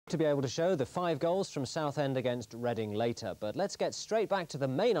To be able to show the 5 goals from Southend against Reading later. But let's get straight back to the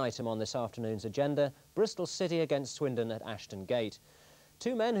main item on this afternoon's agenda, Bristol City against Swindon at Ashton Gate.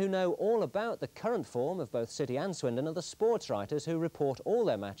 2 men who know all about the current form of both City and Swindon are the sports writers who report all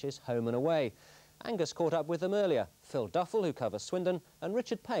their matches home and away. Angus caught up with them earlier, Phil Duffel, who covers Swindon, and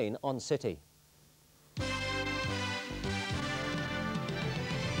Richard Payne on City.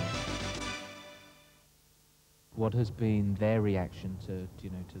 What has been their reaction to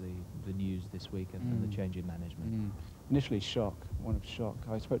the news this week and the change in management? Initially shock, one of shock.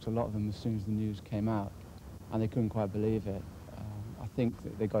 I spoke to a lot of them as soon as the news came out, and they couldn't quite believe it. I think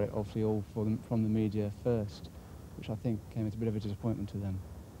that they got it obviously all from the media first, which I think came as a bit of a disappointment to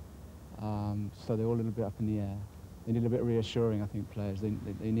them. So they're all a little bit up in the air. They need a bit of reassuring, I think, players.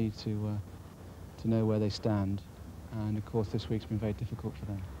 They need to know where they stand, and of course this week's been very difficult for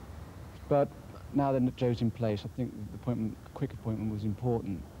them. But now that Joe's in place, I think the quick appointment was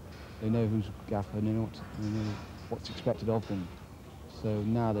important. They know who's gaffer, and they know what's expected of them. So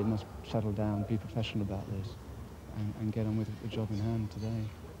now they must settle down, be professional about this, and get on with the job in hand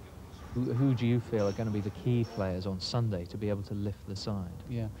today. Who do you feel are going to be the key players on Sunday to be able to lift the side?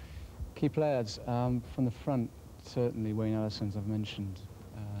 Yeah, key players from the front, certainly Wayne Allison, as I've mentioned,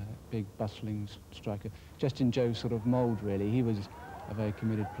 big bustling striker, just in Joe's sort of mould really. He was a very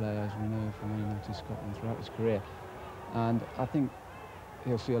committed player, as we know, from England to Scotland throughout his career. And I think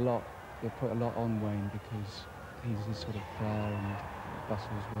he'll see a lot, he'll put a lot on Wayne because he's this sort of player and bustle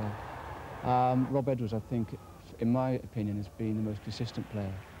as well. Rob Edwards, I think, in my opinion, has been the most consistent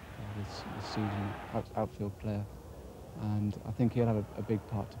player this season, outfield player. And I think he'll have a big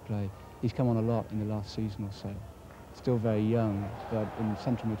part to play. He's come on a lot in the last season or so. Still very young, but in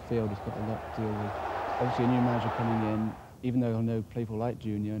central midfield he's got a lot to deal with. Obviously a new manager coming in, even though he'll know people like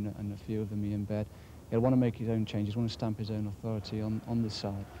Junior and a few of them he embed, he'll want to make his own changes, want to stamp his own authority on this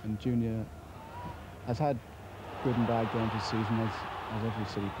side. And Junior has had good and bad games this season, as every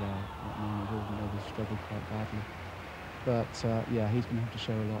City player at the moment, even though they've struggled quite badly. But yeah, he's going to have to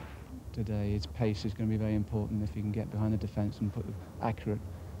show a lot today. His pace is going to be very important if he can get behind the defence and put accurate,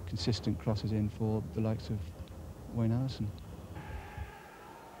 consistent crosses in for the likes of Wayne Allison.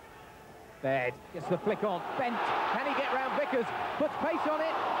 Baird gets the flick on, bent, can he get round Vickers, puts pace on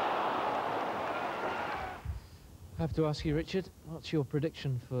it. I have to ask you, Richard, what's your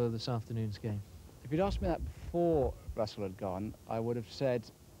prediction for this afternoon's game? If you'd asked me that before Russell had gone, I would have said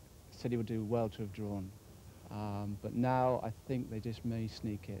City would do well to have drawn. But now I think they just may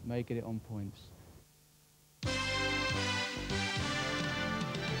sneak it, may get it on points.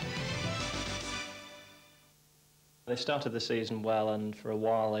 They started the season well, and for a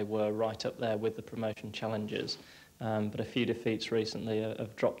while they were right up there with the promotion challengers. But a few defeats recently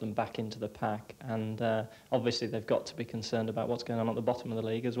have dropped them back into the pack, and obviously they've got to be concerned about what's going on at the bottom of the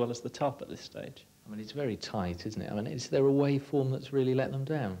league as well as the top at this stage. I mean, it's very tight, isn't it? I mean, is there away form that's really let them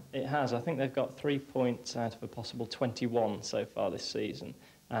down? It has. I think they've got 3 points out of a possible 21 so far this season,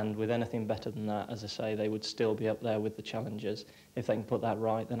 and with anything better than that, as I say, they would still be up there with the challengers. If they can put that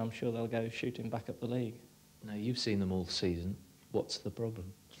right, then I'm sure they'll go shooting back up the league. Now, you've seen them all season. What's the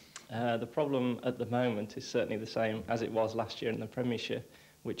problem? The problem at the moment is certainly the same as it was last year in the Premiership,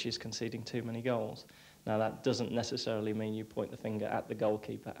 which is conceding too many goals. Now, that doesn't necessarily mean you point the finger at the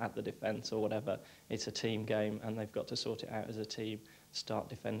goalkeeper, at the defence or whatever. It's a team game, and they've got to sort it out as a team, start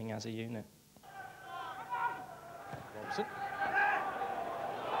defending as a unit. Robson.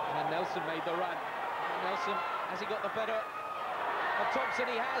 And Nelson made the run. Nelson, has he got the better of Thompson?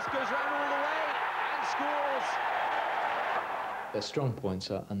 He has, goes round all the way and scores. Their strong points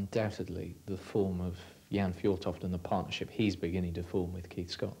are undoubtedly the form of Jan Fjortoft and the partnership he's beginning to form with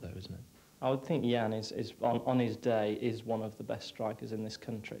Keith Scott, though, isn't it? I would think Jan is on his day, is one of the best strikers in this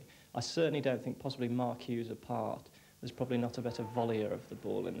country. I certainly don't think, possibly Mark Hughes apart, there's probably not a better volleyer of the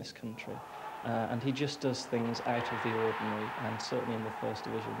ball in this country. And he just does things out of the ordinary, and certainly in the First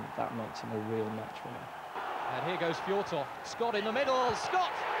Division, that makes him a real match winner. And here goes Fjortoft. Scott in the middle. Scott!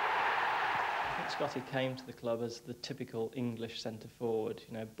 I think Scotty came to the club as the typical English centre-forward,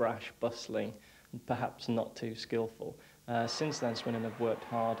 you know, brash, bustling, and perhaps not too skillful. Since then, Swindon have worked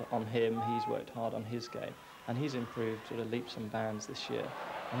hard on him, he's worked hard on his game, and he's improved sort of leaps and bounds this year.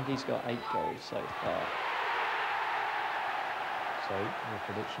 I think he's got 8 goals so far. So, your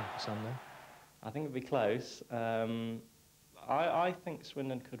prediction for Sunday? I think it'll be close. I think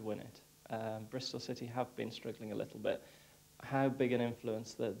Swindon could win it. Bristol City have been struggling a little bit. How big an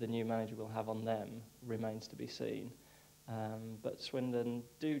influence the new manager will have on them remains to be seen. But Swindon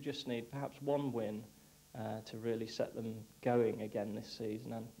do just need perhaps one win to really set them going again this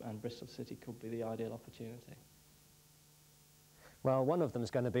season, and Bristol City could be the ideal opportunity. Well, one of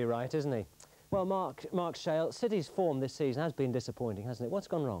them's going to be right, isn't he? Well, Mark Shale, City's form this season has been disappointing, hasn't it? What's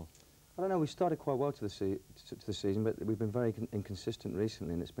gone wrong? I don't know, we started quite well to the season, but we've been very inconsistent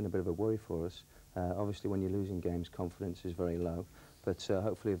recently, and it's been a bit of a worry for us. Obviously, when you're losing games, confidence is very low, but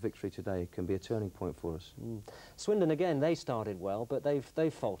hopefully a victory today can be a turning point for us. Swindon, again, they started well, but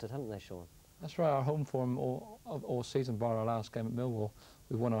they've faltered, haven't they, Sean? That's right, our home form all season, bar our last game at Millwall,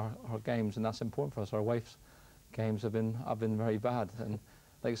 we've won our games, and that's important for us. Our away games have been very bad, and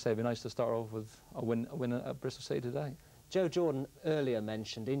like I say, it'd be nice to start off with a win at Bristol City today. Joe Jordan earlier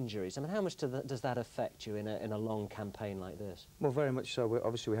mentioned injuries. I mean, how much does that affect you in a long campaign like this? Well, very much so.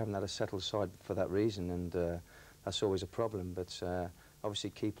 Obviously, we haven't had a settled side for that reason, and that's always a problem. But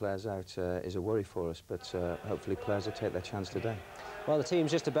obviously, key players out is a worry for us. But hopefully, players will take their chance today. Well, the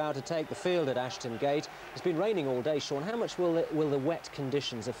team's just about to take the field at Ashton Gate. It's been raining all day, Sean. How much will the wet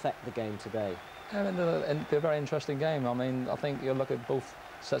conditions affect the game today? I mean, it'll be a very interesting game. I mean, I think you'll look at both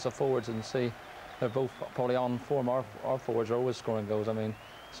sets of forwards and see they're both probably on form. Our forwards are always scoring goals. I mean,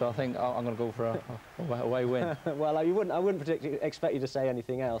 so I think I'm going to go for a away win. Well, I wouldn't particularly expect you to say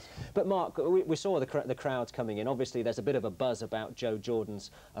anything else. But Mark, we saw the crowds coming in. Obviously, there's a bit of a buzz about Joe Jordan's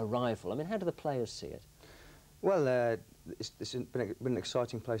arrival. I mean, how do the players see it? Well, it's been an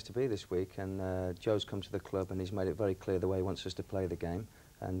exciting place to be this week, and Joe's come to the club and he's made it very clear the way he wants us to play the game,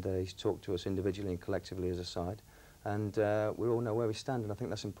 and he's talked to us individually and collectively as a side, and we all know where we stand, and I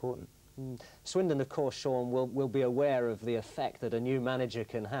think that's important. Swindon, of course, Sean, will be aware of the effect that a new manager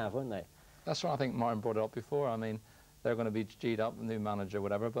can have, won't they? That's right. I think Martin brought it up before. I mean, they're going to be G'd up, new manager,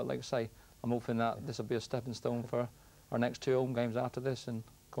 whatever. But like I say, I'm hoping that this will be a stepping stone for our next 2 home games after this and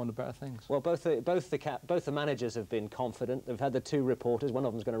go on to better things. Well, both the managers have been confident. They've had the 2 reporters. One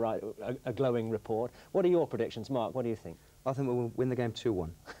of them's going to write a glowing report. What are your predictions, Mark? What do you think? I think we'll win the game 2-1.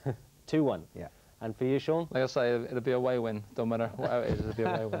 2-1? Yeah. And for you, Sean? Like I say, it'll be a away win. Don't matter what it is, it'll be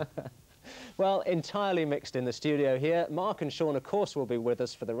a away win. Well, entirely mixed in the studio here. Mark and Sean, of course, will be with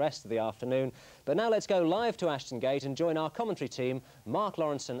us for the rest of the afternoon. But now let's go live to Ashton Gate and join our commentary team, Mark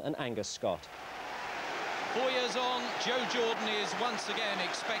Lawrenson and Angus Scott. 4 years on, Joe Jordan is once again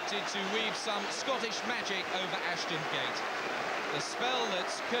expected to weave some Scottish magic over Ashton Gate. The spell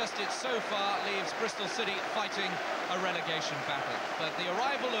that's cursed it so far leaves Bristol City fighting a relegation battle. But the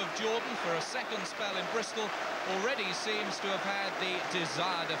arrival of Jordan for a second spell in Bristol already seems to have had the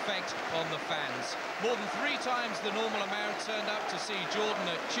desired effect on the fans. More than 3 times the normal amount turned up to see Jordan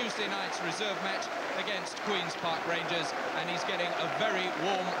at Tuesday night's reserve match against Queen's Park Rangers, and he's getting a very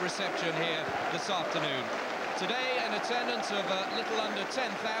warm reception here this afternoon. Today, an attendance of a little under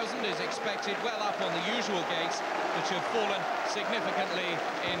 10,000 is expected, well up on the usual gates, which have fallen significantly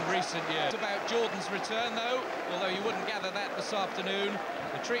in recent years. About Jordan's return, though, although you wouldn't gather that this afternoon,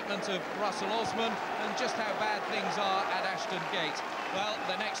 the treatment of Russell Osman and just how bad things are at Ashton Gate. Well,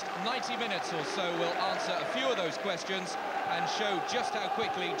 the next 90 minutes or so will answer a few of those questions and show just how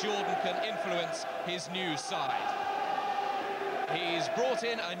quickly Jordan can influence his new side. He's brought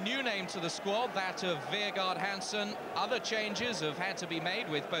in a new name to the squad, that of Vegard Hansen. Other changes have had to be made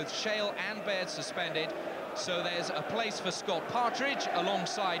with both Shale and Baird suspended. So there's a place for Scott Partridge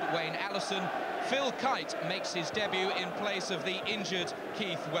alongside Wayne Allison. Phil Kite makes his debut in place of the injured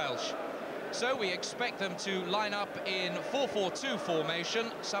Keith Welsh. So we expect them to line up in 4-4-2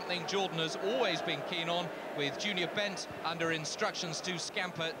 formation, something Jordan has always been keen on, with Junior Bent under instructions to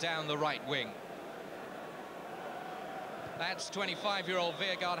scamper down the right wing. That's 25-year-old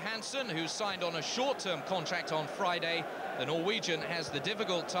Vegard Hansen, who signed on a short-term contract on Friday. The Norwegian has the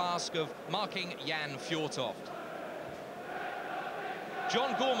difficult task of marking Jan Fjortoft.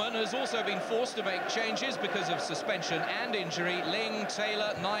 John Gorman has also been forced to make changes because of suspension and injury. Ling,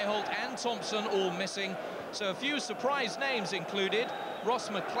 Taylor, Nyholt and Thompson all missing. So a few surprise names included. Ross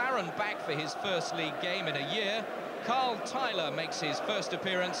McLaren back for his first league game in a year. Carl Tyler makes his first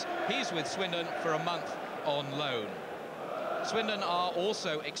appearance. He's with Swindon for a month on loan. Swindon are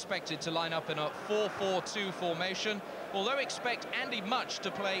also expected to line up in a 4-4-2 formation, although expect Andy Much to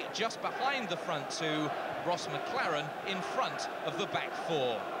play just behind the front 2, Ross McLaren in front of the back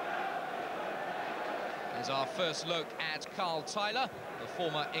 4. Here's our first look at Carl Tyler, the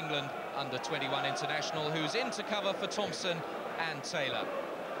former England under-21 international, who's in to cover for Thompson and Taylor.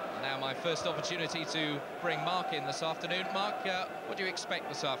 And now my first opportunity to bring Mark in this afternoon. Mark, what do you expect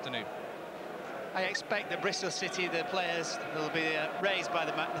this afternoon? I expect that Bristol City, the players, will be raised by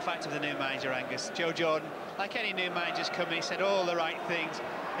the fact of the new manager, Angus. Joe Jordan, like any new manager's coming, he said all the right things.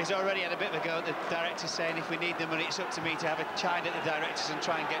 He's already had a bit of a go at the directors, saying if we need the money, it's up to me to have a chide at the directors and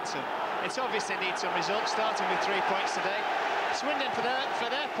try and get some. It's obvious they need some results, starting with 3 points today. Swindon, for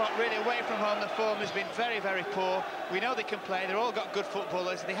their part, really away from home, the form has been very, very poor. We know they can play, they've all got good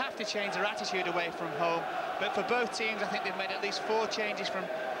footballers. They have to change their attitude away from home. But for both teams, I think they've made at least 4 changes from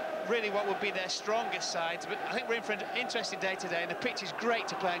really what would be their strongest sides. But I think we're in for an interesting day today, and the pitch is great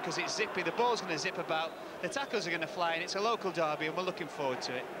to play on because it's zippy. The ball's going to zip about, the tackles are going to fly, and it's a local derby, and we're looking forward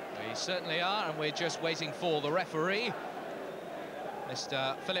to it. We certainly are, and we're just waiting for the referee,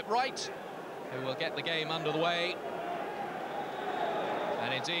 Mr. Philip Wright, who will get the game under the way.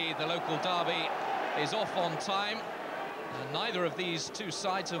 And indeed, the local derby is off on time. And neither of these two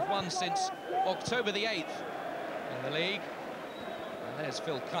sides have won since October the 8th in the league. And there's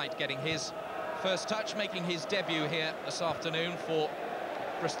Phil Kite getting his first touch, making his debut here this afternoon for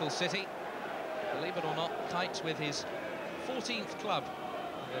Bristol City. Believe it or not, Kite with his 14th club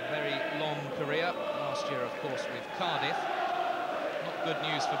of a very long career. Last year, of course, with Cardiff. Not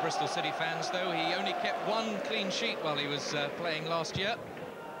good news for Bristol City fans, though. He only kept 1 clean sheet while he was playing last year.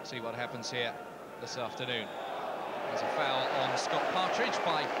 See what happens here this afternoon. There's a foul on Scott Partridge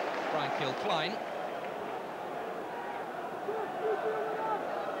by Brian Kilcline.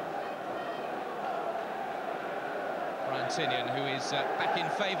 Brian Tinian, who is back in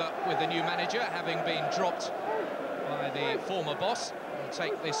favour with the new manager, having been dropped by the former boss, will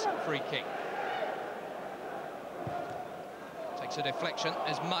take this free kick. Takes a deflection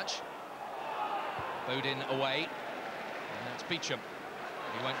as much. Bodin away, and that's Beecham.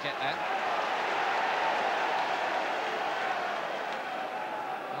 He won't get that.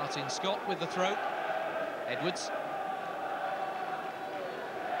 Martin Scott with the throw. Edwards.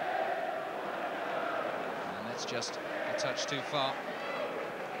 And that's just a touch too far.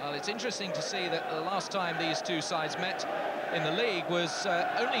 Well, it's interesting to see that the last time these two sides met in the league was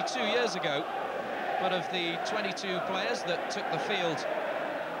only 2 years ago. But of the 22 players that took the field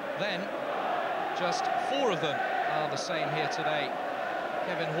then, just 4 of them are the same here today.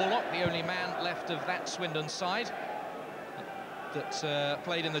 Kevin Horlock, the only man left of that Swindon side that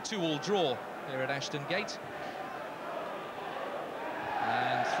played in the 2-2 draw here at Ashton Gate.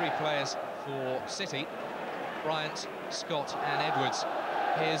 And 3 players for City, Bryant, Scott and Edwards.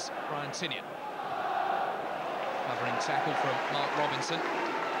 Here's Brian Tinian. Covering tackle from Mark Robinson.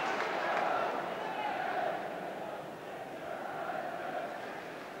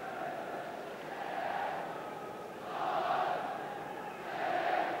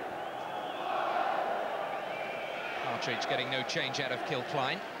 Partridge getting no change out of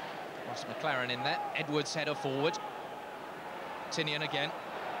Kilcline. Ross McLaren in there. Edwards header forward. Tinian again.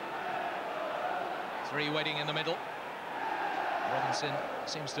 3 waiting in the middle. Robinson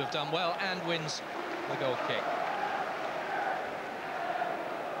seems to have done well and wins the goal kick.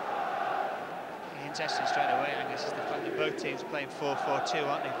 Interesting straight away, Angus, is the fact that both teams are playing 4-4-2,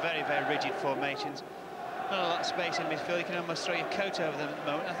 aren't they? Very, very rigid formations. Not a lot of space in midfield. You can almost throw your coat over them at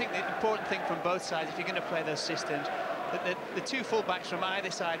the moment. I think the important thing from both sides, if you're going to play those systems, that the 2 full-backs from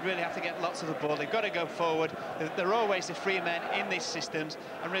either side really have to get lots of the ball. They've got to go forward. They're always the free men in these systems,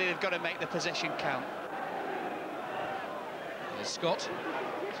 and really they've got to make the possession count. Here's Scott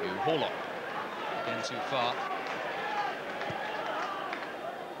to Horlock. Again too far.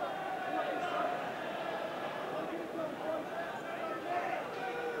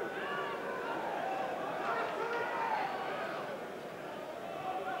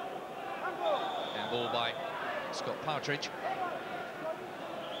 Ball by Scott Partridge.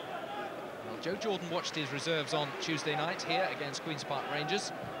 Well, Joe Jordan watched his reserves on Tuesday night here against Queen's Park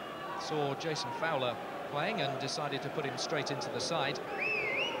Rangers. Saw Jason Fowler playing and decided to put him straight into the side.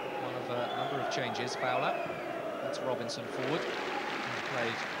 One of a number of changes, Fowler. That's Robinson forward. He's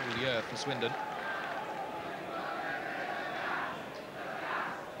played all year for Swindon.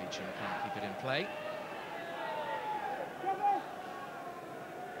 Beecham can't keep it in play.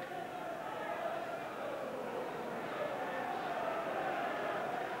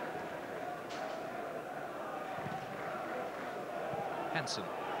 Hansen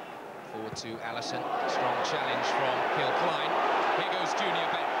forward to Allison. Strong challenge from Kilcline. Here goes Junior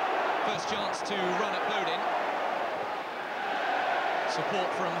Bent. First chance to run at Bodin.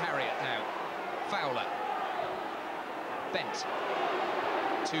 Support from Harriott now. Fowler. Bent.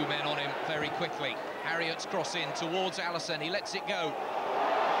 2 men on him very quickly. Harriott's cross in towards Allison. He lets it go.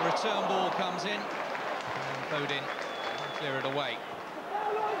 Return ball comes in. And Bodin can clear it away.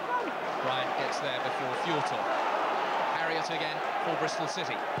 Bryant gets there before Fjortov. Harriott again for Bristol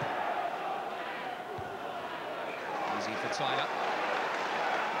City. Easy for Tyler.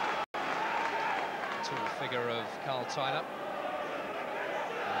 Tall figure of Carl Tyler.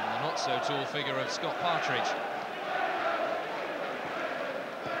 And the not-so-tall figure of Scott Partridge.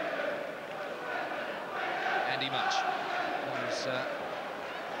 Andy Much. is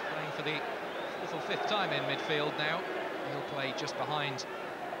playing for the fourth or fifth time in midfield now. He'll play just behind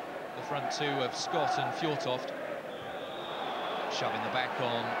the front two of Scott and Fjortoft. Shoving the back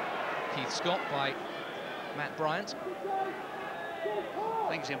on Keith Scott by Matt Bryant. I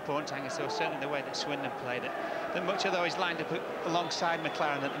think it's important to Angus, though, certainly the way that Swindon played it. That much although he's lined up alongside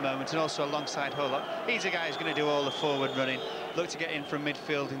McLaren at the moment and also alongside Horlock, he's a guy who's going to do all the forward running, look to get in from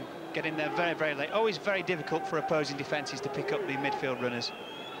midfield and get in there very, very late. Always very difficult for opposing defences to pick up the midfield runners.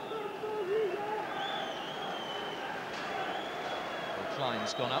 Well,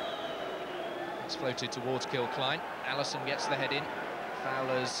 Klein's gone up. It's floated towards Kilcline. Allison gets the head in.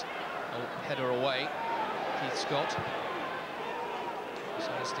 Fowler's header away. Keith Scott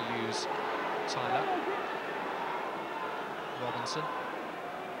decides to use Tyler. Robinson.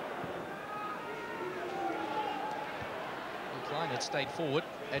 Klein had stayed forward.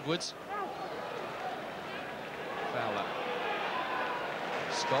 Edwards. Fowler.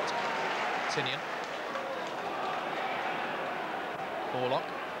 Scott. Tinian. Horlock.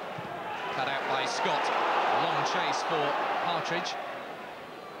 Cut out by Scott. A long chase for Partridge.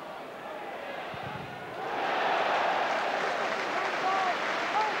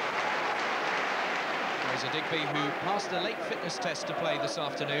 There's a Digby who passed a late fitness test to play this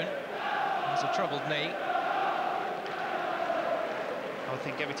afternoon. Has a troubled knee. I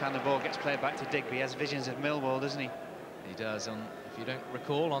think every time the ball gets played back to Digby, he has visions of Millwall, doesn't he? He does. If you don't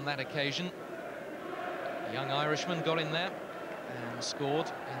recall, on that occasion, a young Irishman got in there and scored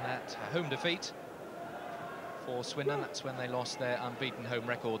in that home defeat for Swindon. That's when they lost their unbeaten home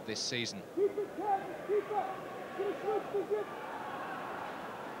record this season.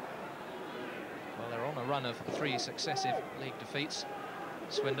 Well, they're on a run of 3 successive league defeats.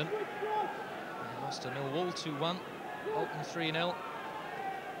 Swindon. They lost to Millwall 2-1, Bolton 3-0,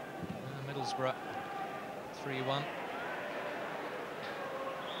 and Middlesbrough 3-1.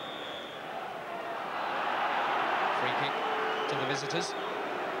 Free kick to the visitors.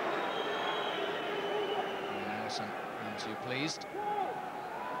 Nelson none too pleased.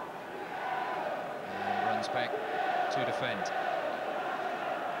 And runs back to defend.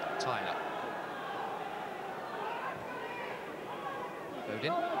 Tyler.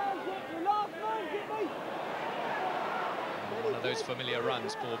 Bodin. One of those familiar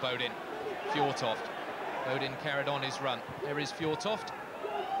runs for Bodin. Fjortoft. Bodin carried on his run. There is Fjortoft.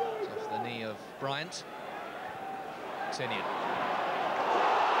 It's off the knee of Bryant. Tinian.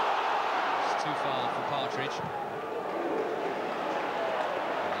 It's too far for Partridge.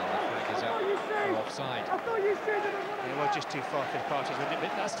 And the flag is up for offside. It was just too far for Partridge, wasn't it?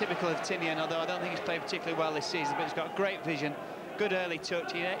 But that's typical of Tinian, although I don't think he's played particularly well this season, but he's got great vision, good early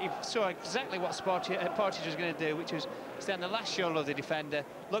touch. He saw exactly what Partridge was going to do, which was stand the last shoulder of the defender,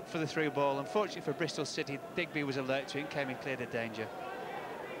 look for the through ball. Unfortunately for Bristol City, Digby was alert to it and came in clear of danger.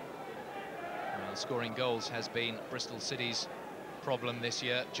 Well, scoring goals has been Bristol City's problem this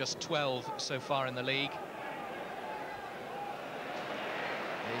year. Just 12 so far in the league.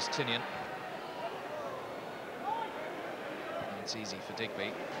 Here's Tinian. It's easy for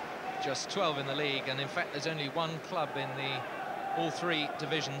Digby. Just 12 in the league, and in fact there's only one club in all 3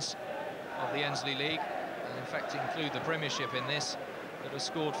 divisions of the Ensley League, and in fact include the Premiership in this, that has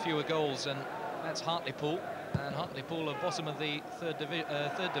scored fewer goals, and that's Hartlepool. And Hartlepool are bottom of the third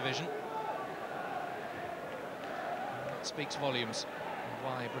division. That speaks volumes of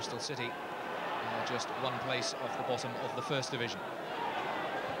why Bristol City are just one place off the bottom of the first division.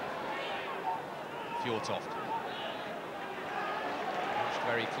 Fjortoft. Watched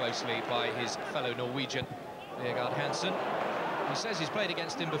very closely by his fellow Norwegian, Vegard Hansen. He says he's played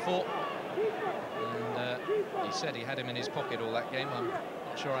against him before, and he said he had him in his pocket all that game. I'm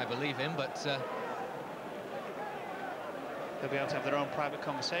not sure I believe him, but they'll be able to have their own private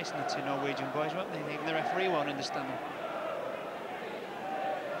conversation, the 2 Norwegian boys, won't they? Even the referee won't understand them.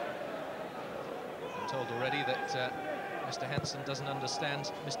 I'm told already that Mr. Hansen doesn't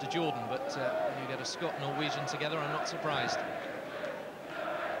understand Mr. Jordan, but when you get a Scot-Norwegian together, I'm not surprised.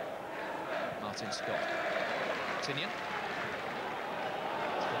 Martin Scott. Tinian.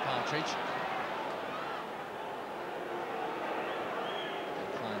 For Partridge.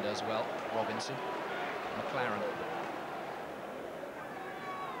 Klein does well. Robinson. McLaren.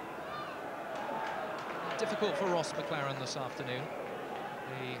 Difficult for Ross McLaren this afternoon.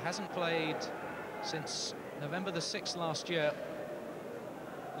 He hasn't played since November the 6th last year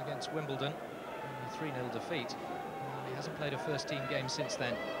against Wimbledon, a 3-0 defeat. He hasn't played a first-team game since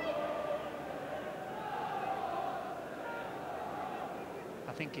then.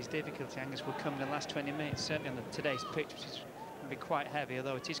 I think his difficulty, Angus, will come in the last 20 minutes, certainly on today's pitch, which is be quite heavy,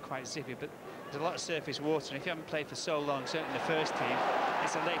 although it is quite zippy, but there's a lot of surface water, and if you haven't played for so long, certainly the first team,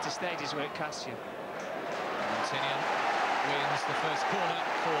 it's the later stages where it casts you. Tinian wins the first corner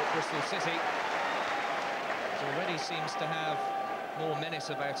for Bristol City. He already seems to have more menace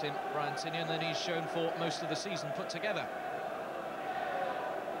about him, Brian Tinian, than he's shown for most of the season put together.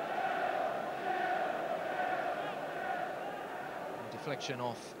 Deflection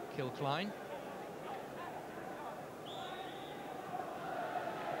off Kilcline.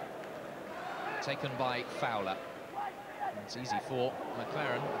 Taken by Fowler. It's easy for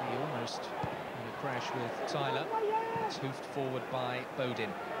McLaren. He almost had a crash with Tyler. It's hoofed forward by Bodin.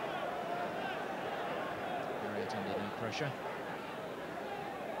 Marriott under no pressure.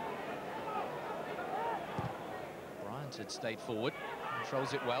 Bryant had stayed forward,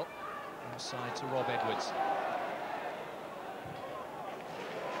 controls it well. Inside to Rob Edwards.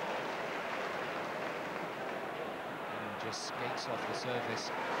 And just skates off the surface.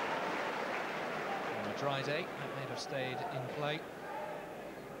 On a dry day, that may have stayed in play.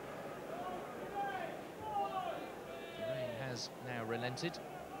 The rain has now relented.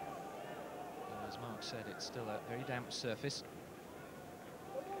 And as Mark said, it's still a very damp surface.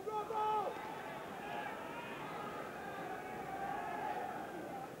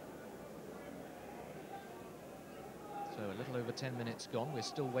 So a little over 10 minutes gone. We're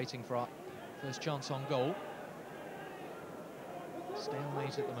still waiting for our first chance on goal.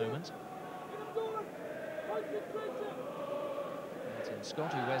 Stalemate at the moment. Martin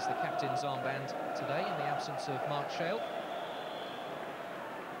Scott, who wears the captain's armband today in the absence of Mark Shale.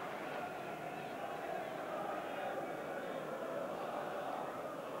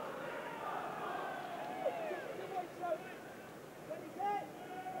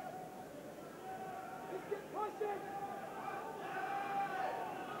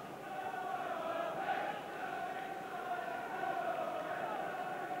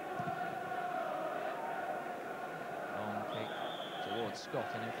 Scott,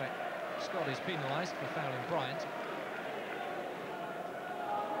 and in fact Scott is penalised for fouling Bryant.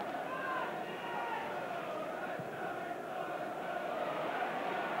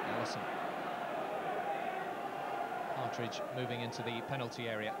 Allison. Partridge moving into the penalty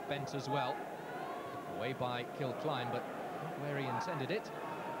area, bent as well, away by Kilcline, but not where he intended it.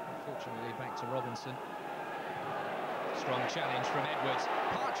 Unfortunately back to Robinson. Strong challenge from Edwards.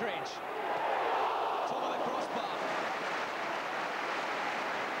 Partridge, top of the crossbar.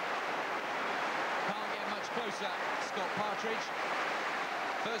 Closer, Scott Partridge.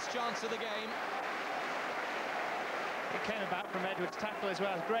 First chance of the game. It came about from Edwards' tackle as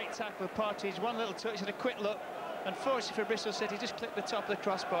well. Great tackle with Partridge. One little touch and a quick look. Unfortunately for Bristol City, just clipped the top of the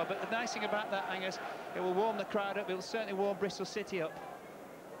crossbar. But the nice thing about that, Angus, it will warm the crowd up. It will certainly warm Bristol City up.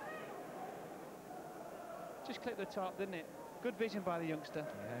 Just clipped the top, didn't it? Good vision by the youngster.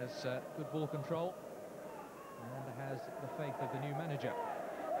 He has good ball control and has the faith of the new manager.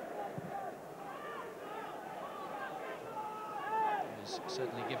 He's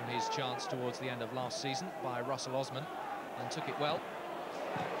certainly given his chance towards the end of last season by Russell Osman and took it well.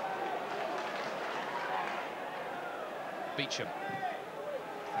 Beecham.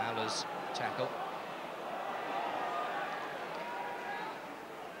 Fowler's tackle.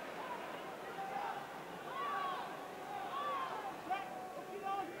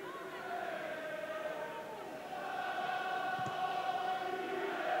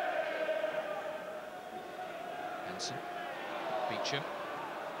 Hansen. Beecham,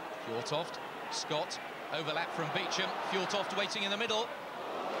 Fjortoft, Scott, overlap from Beecham, Fjortoft waiting in the middle,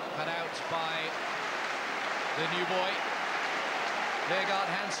 cut out by the new boy, Vegard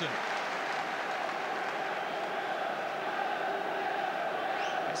Hansen.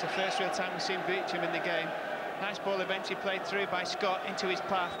 It's the first real time we've seen Beecham in the game. Nice ball eventually played through by Scott into his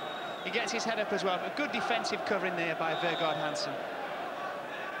path. He gets his head up as well, but good defensive covering there by Vegard Hansen.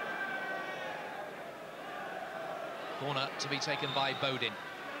 Corner to be taken by Bodin.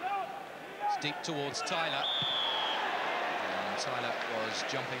 It's deep towards Tyler. And Tyler was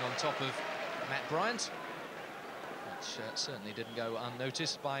jumping on top of Matt Bryant, which certainly didn't go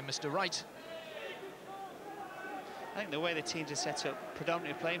unnoticed by Mr. Wright. I think the way the teams are set up,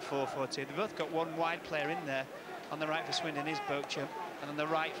 predominantly playing 4-4-2, they've both got one wide player in there. On the right for Swindon is Beecham, and on the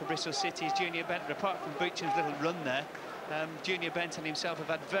right for Bristol City is Junior Benton. Apart from Beecham's little run there, Junior Benton himself have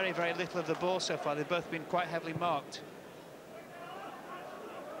had very, very little of the ball so far. They've both been quite heavily marked.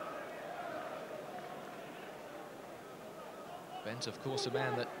 Bent, of course, a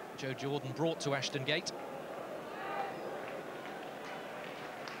man that Joe Jordan brought to Ashton Gate.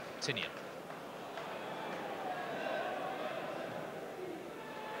 Tinian.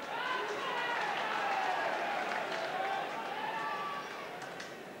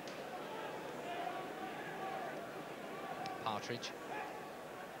 Partridge.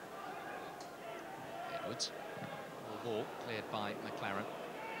 Edwards. Ball cleared by McLaren.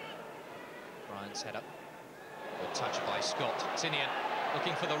 Bryant's header. Good touch by Scott. Tinian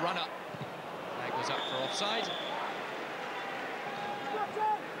looking for the runner. Flag was up for offside.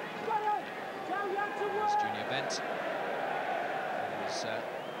 There's Junior Bent. He was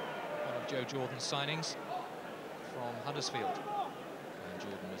one of Joe Jordan's signings from Huddersfield.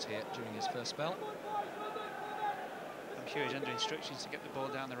 Jordan was here during his first spell. I'm sure he's under instructions to get the ball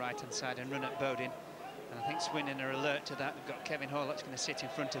down the right-hand side and run at Bodin. And I think Swindon are alert to that. They've got Kevin Hall that's going to sit in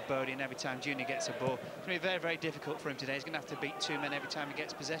front of Bodin every time Junior gets a ball. It's going to be very, very difficult for him today. He's going to have to beat 2 men every time he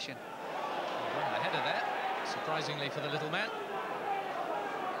gets possession. Run the header there, surprisingly for the little man.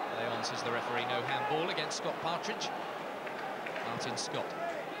 Leon says the referee no handball against Scott Partridge. Martin Scott,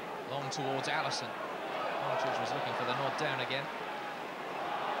 long towards Allison. Partridge was looking for the nod down again.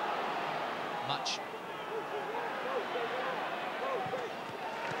 Much.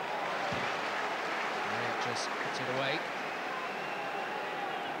 Just puts it away.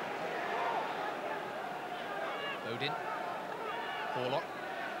 Bodin. Horlock.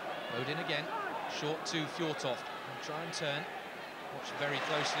 Bodin again. Short to Fjortoft. And try and turn. Watched very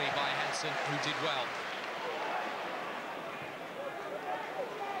closely by Hansen, who did well.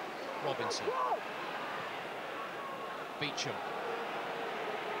 Robinson. Beecham.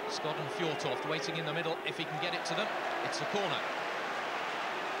 Scott and Fjortoft waiting in the middle. If he can get it to them, it's a corner.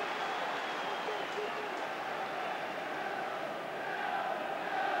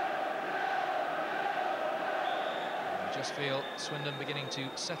 I just feel Swindon beginning to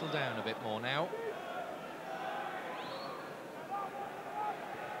settle down a bit more now.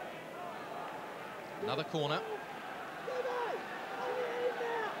 Another corner.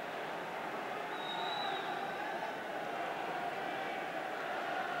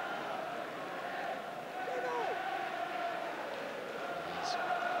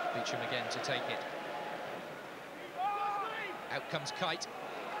 Beecham again to take it. Out comes Kite,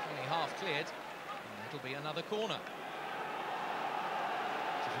 only half cleared, and it'll be another corner.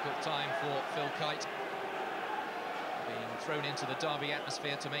 Difficult time for Phil Kite, being thrown into the derby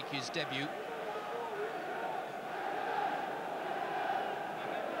atmosphere to make his debut.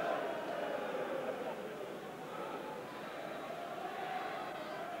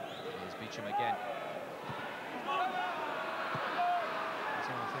 Here's Beecham again.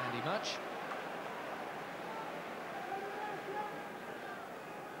 Andy Much.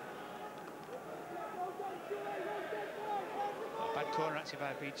 Bad corner actually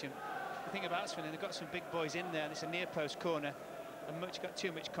by Beecham. The thing about Swindon, they've got some big boys in there, and it's a near post corner, and got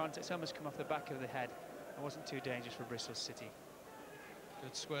too much contact. It's almost come off the back of the head. It wasn't too dangerous for Bristol City.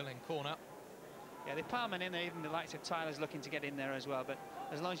 Good swirling corner. Yeah, they pile men in there, even the likes of Tyler's looking to get in there as well, but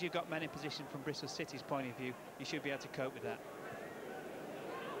as long as you've got men in position from Bristol City's point of view, you should be able to cope with that.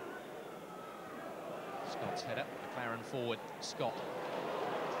 Scott's header, McLaren forward, Scott.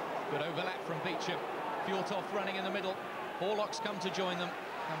 Good overlap from Beecham. Fjortoft running in the middle. Horlock's come to join them.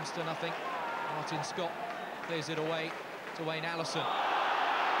 Comes to nothing. Martin Scott clears it away to Wayne Allison.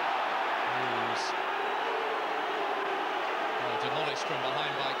 Who's demolished from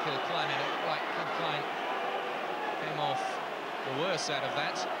behind by Kilcline, and it looked like Kilcline came off the worse out of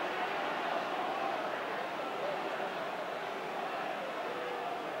that.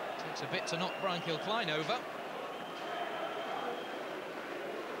 Takes a bit to knock Brian Kilcline over.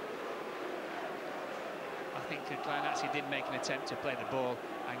 I think Kilcline actually did make an attempt to play the ball,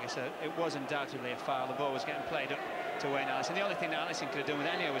 Angus. It was undoubtedly a foul. The ball was getting played up to Wayne Allison. The only thing that Allison could have done with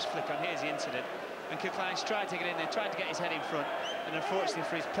Ennio was flick on. Here's the incident. And Kilcline's tried to get in there, tried to get his head in front, and unfortunately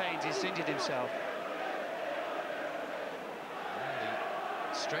for his pains, he's injured himself. And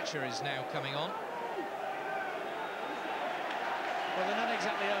the stretcher is now coming on. Well, they're not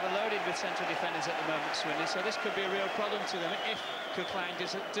exactly overloaded with central defenders at the moment, Swindon, so this could be a real problem to them if Kilcline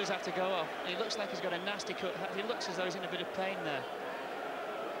does have to go off. He looks like he's got a nasty cut. He looks as though he's in a bit of pain there.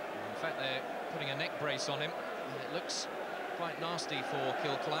 In fact, they're putting a neck brace on him, and it looks quite nasty for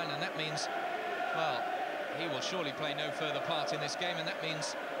Kilcline, and that means, well, he will surely play no further part in this game, and that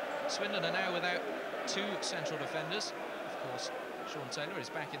means Swindon are now without 2 central defenders. Of course, Sean Taylor is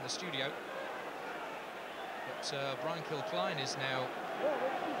back in the studio, but Brian Kilcline is now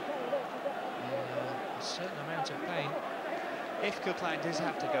in a certain amount of pain. If Kilcline does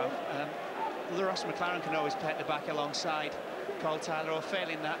have to go, Ross McLaren can always play at the back alongside Cole Tyler, or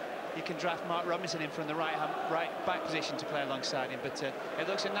failing that, you can draft Mark Robinson in from the right back position to play alongside him, but it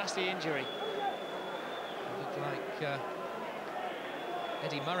looks a nasty injury. It looked like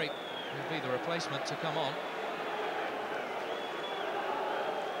Eddie Murray will be the replacement to come on.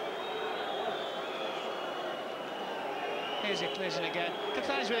 Here's it, clears it again.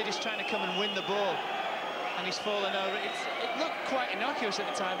 Kilcline's really just trying to come and win the ball, and he's fallen over. It looked quite innocuous at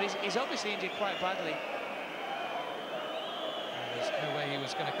the time, but he's obviously injured quite badly. There's no way he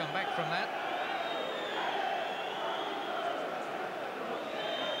was going to come back from that.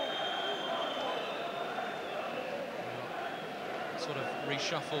 What sort of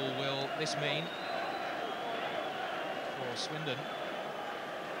reshuffle will this mean for Swindon?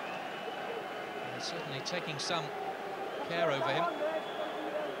 They're certainly taking some care over him.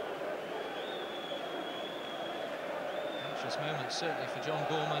 Anxious moment certainly for John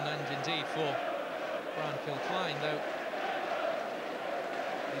Gorman and indeed for Brian Kilcline, though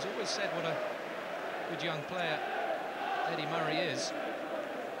he's always said what a good young player Eddie Murray is,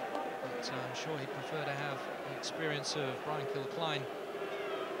 but I'm sure he'd prefer to have the experience of Brian Kilcline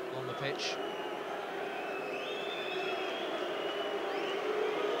on the pitch.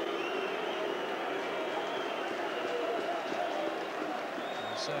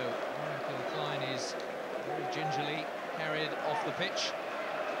 So Brian Kilcline is very gingerly carried off the pitch.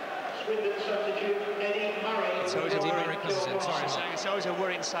 It's always it's always a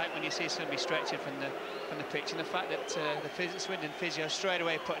worrying sight when you see somebody stretching from the pitch, and the fact that the Swindon physio straight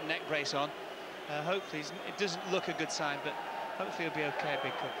away put a neck brace on. Hopefully it doesn't look a good sign, but hopefully he'll be okay,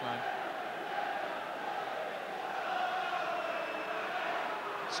 Big Kilcline.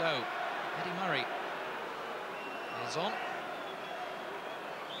 So Eddie Murray is on.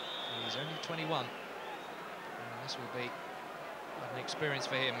 He's only 21, and this will be an experience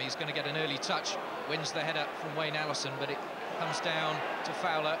for him. He's going to get an early touch, wins the header from Wayne Allison, but it comes down to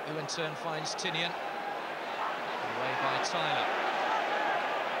Fowler, who in turn finds Tinian. Away by Tyler.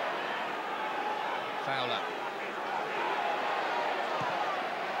 Fowler.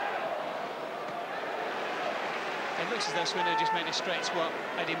 It looks as though Swindon just made a straight swap.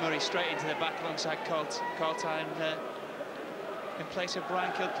 Eddie Murray straight into the back alongside Carlton in place of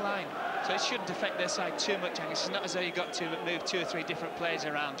Brian Kilcline. So it shouldn't affect their side too much, Angus. It's not as though you've got to move 2 or 3 different players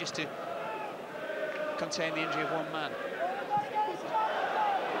around just to contain the injury of one man.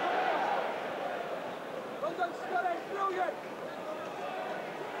 Murray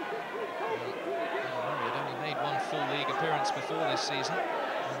had only made one full league appearance before this season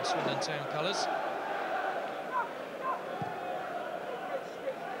in Swindon Town colours.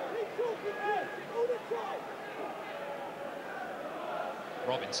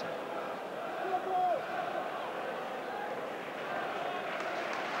 Robinson.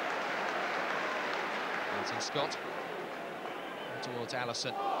 Martin Scott towards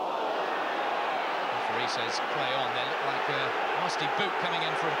Allison. Referee says play on. There looked like a nasty boot coming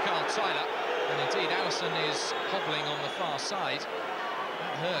in from Carl Tyler, and indeed Allison is hobbling on the far side.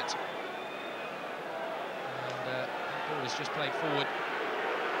 That hurt. And that ball is just played forward.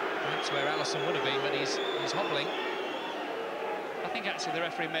 That's where Allison would have been, but he's hobbling. I think actually the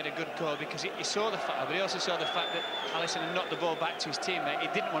referee made a good call, because he saw the foul, but he also saw the fact that Allison had knocked the ball back to his teammate. He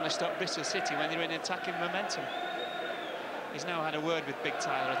didn't want to stop Bristol City when they were in attacking momentum. He's now had a word with Big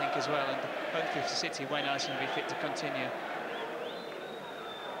Tyler, I think, as well, and hopefully for City, Wayne Allison will be fit to continue.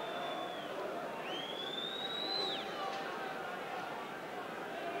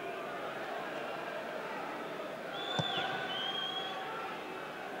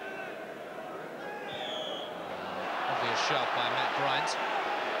 Obvious shove by Matt Bryant.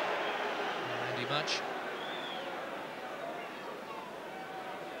 Andy Much.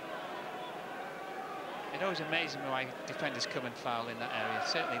 It always amazes me why defenders come and foul in that area,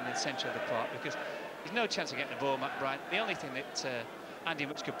 certainly in the centre of the park, because there's no chance of getting the ball, Matt Bryant. The only thing that Andy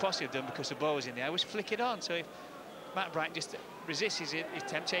Much could possibly have done, because the ball was in the air, was flick it on. So if Matt Bryant just resists his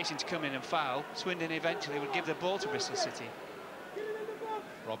temptation to come in and foul, Swindon eventually would give the ball to Bristol City.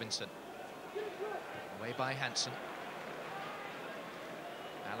 Robinson. Away by Hansen.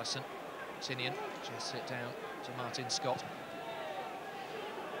 Allison. Tinian just sit down to Martin Scott.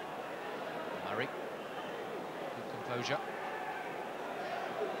 Murray. Good composure.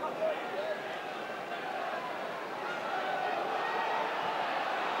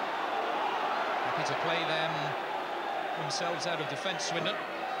 Happy to play them themselves out of defence, Swindon.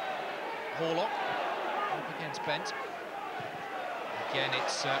 Horlock up against Bent. Again,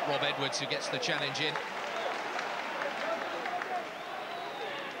 it's Rob Edwards who gets the challenge in.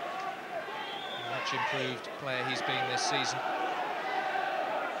 Much improved player he's been this season.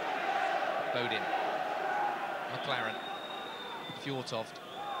 Bodin. McLaren. Fjortoft.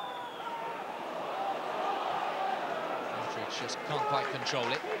 Aldridge just can't quite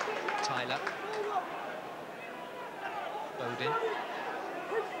control it. Tyler. Bodin.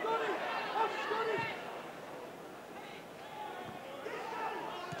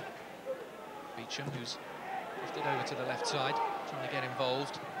 Beecham, who's Shifted over to the left side, trying to get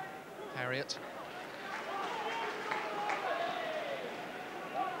involved. Harriott.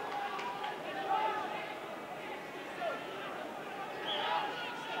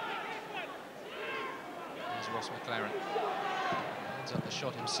 There's Ross McLaren. Ends up the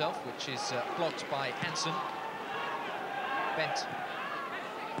shot himself, which is blocked by Hansen. Bent.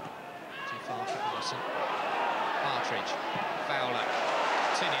 Too far for Allison. Partridge. Fowler.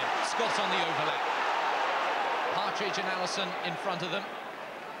 Tinian. Scott on the overlap. Partridge and Allison in front of them.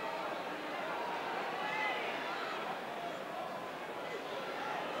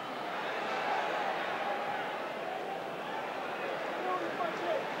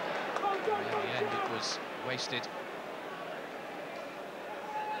 In the end, it was wasted.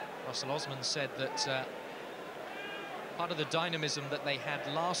 Russell Osman said that part of the dynamism that they had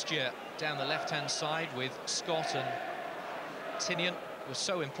last year down the left-hand side with Scott and Tinian was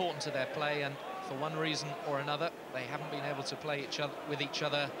so important to their play, and for one reason or another they haven't been able to play with each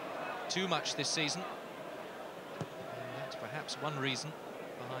other too much this season, and that's perhaps one reason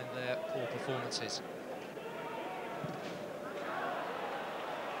behind their poor performances.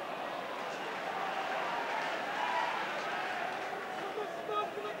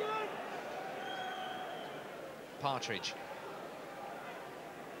 Partridge.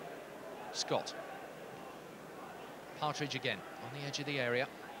 Scott. Partridge again on the edge of the area.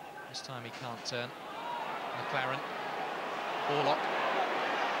 This time he can't turn. McLaren. Orlock.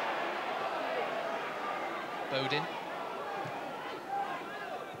 Bodin.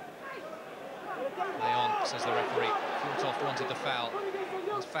 Play on, says the referee. Fjortoft wanted the foul.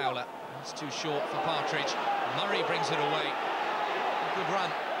 It's Fowler. That's too short for Partridge. Murray brings it away. Good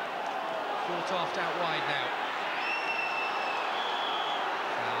run. Fjortoft out wide now.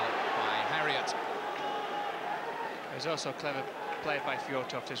 Harriott. It was also clever played by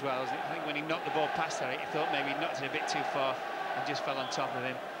Fjortoft as well. I think when he knocked the ball past Harriott, he thought maybe he knocked it a bit too far and just fell on top of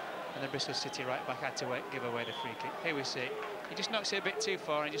him. And the Bristol City right back had to give away the free kick. Here we see it. He just knocks it a bit too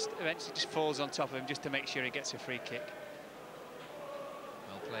far and just eventually just falls on top of him just to make sure he gets a free kick.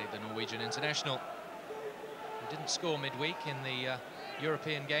 Well played, the Norwegian international. He didn't score midweek in the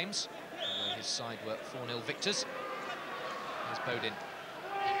European games, although his side were 4-0 victors. Here's Bodin.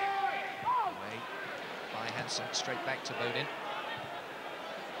 By Hansen, straight back to Bodin.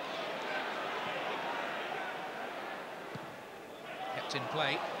 Kept in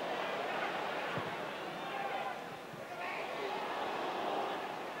play.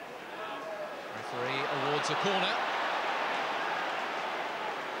 Referee awards a corner.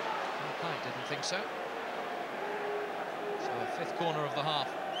 I didn't think so. So a fifth corner of the half.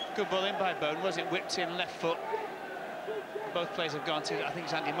 Good ball in by Bodin, was it? Whipped in left foot. Both players have gone to, I think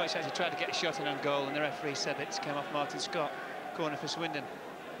it's Andy Much actually tried to get a shot in on goal, and the referee said that it's came off Martin Scott. Corner for Swindon.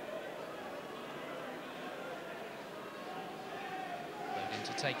 Bodin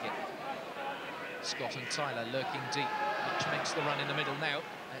to take it. Scott and Tyler lurking deep. Much makes the run in the middle now.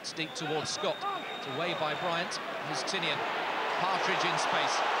 That's deep towards Scott. It's away by Bryant. Here's Tinian. Partridge in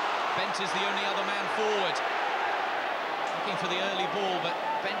space. Bent is the only other man forward. Looking for the early ball, but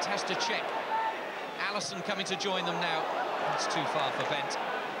Bent has to check. Allison coming to join them now. It's too far for Bent.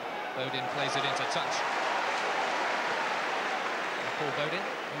 Bodin plays it into touch. And Paul Bodin,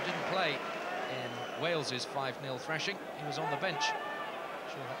 who didn't play in Wales's 5-0 thrashing, he was on the bench. I'm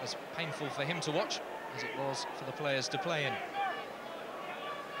sure that was painful for him to watch, as it was for the players to play in.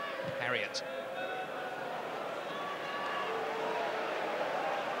 Harriott.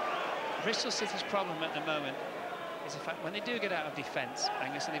 Bristol City's problem at the moment is the fact when they do get out of defence,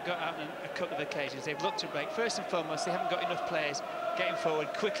 Angus, and they've got out on a couple of occasions, they've looked to break. First and foremost, they haven't got enough players getting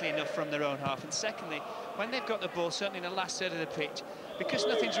forward quickly enough from their own half. And secondly, when they've got the ball, certainly in the last third of the pitch, because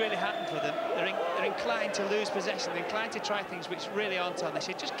nothing's really happened for them, they're inclined to lose possession. They're inclined to try things which really aren't on. They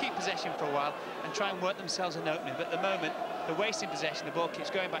should just keep possession for a while and try and work themselves an opening. But at the moment, they're wasting possession. The ball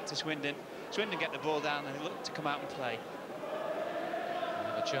keeps going back to Swindon. Swindon get the ball down and they look to come out and play.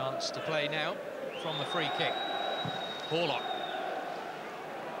 Another chance to play now from the free kick. Orlock.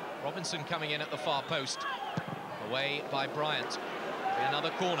 Robinson coming in at the far post. Away by Bryant. Be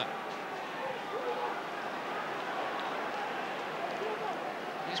another corner.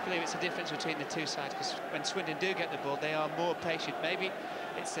 I just believe it's the difference between the two sides, because when Swindon do get the ball, they are more patient. Maybe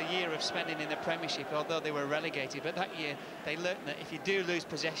it's the year of spending in the Premiership, although they were relegated, but that year they learned that if you do lose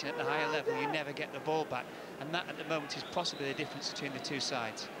possession at the higher level, you never get the ball back. And that, at the moment, is possibly the difference between the two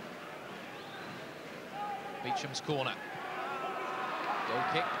sides. Beecham's corner. Goal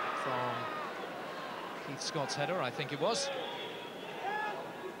kick from Keith Scott's header, I think it was.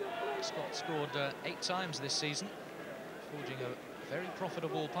 Scott scored 8 times this season, forging a very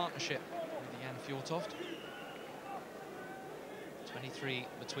profitable partnership with Jan Fjortoft. 23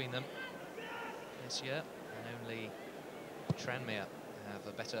 between them this year, and only Tranmere have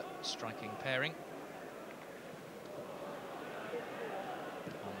a better striking pairing.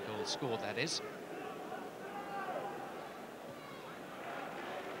 One goal scored, that is.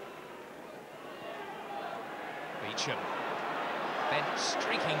 Beecham. Bent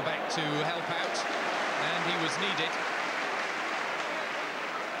streaking back to help out, and he was needed.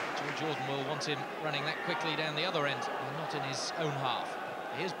 Joe Jordan will want him running that quickly down the other end, and not in his own half.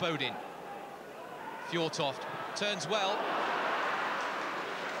 Here's Bodin. Fjortoft turns well.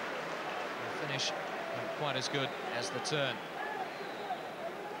 The finish not quite as good as the turn.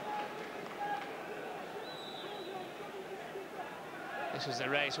 This was the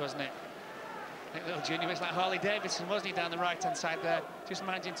race, wasn't it? I think little Junior was like Harley Davidson, wasn't he, down the right-hand side there, just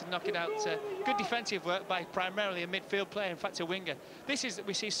managing to knock it out. Good defensive work by primarily a midfield player, in fact a winger. We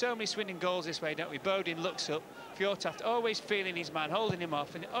see so many Swindon goals this way, don't we? Bodin looks up, Fjortoft always feeling his man, holding him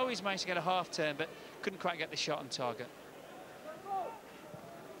off, and always managed to get a half turn, but couldn't quite get the shot on target.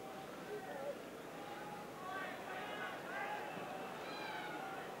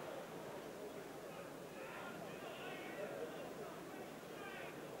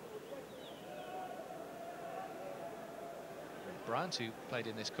 Bryant, who played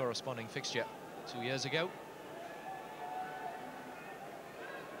in this corresponding fixture 2 years ago.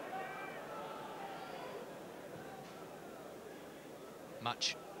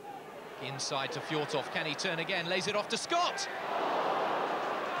 Much inside to Fjortoft. Can he turn again? Lays it off to Scott.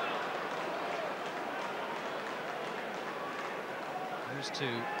 Those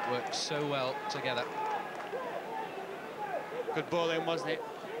two work so well together. Good ball in, wasn't it?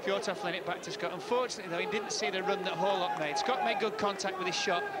 Fjortoft led it back to Scott. Unfortunately, though, he didn't see the run that Horlock made. Scott made good contact with his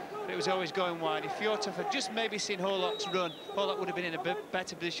shot, but it was always going wide. If Fjortoft had just maybe seen Horlock's run, Horlock would have been in a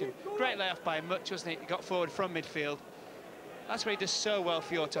better position. Great layoff by him, Much, wasn't it? He got forward from midfield. That's what he does so well,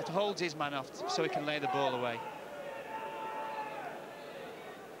 Fjortoft, holds his man off so he can lay the ball away.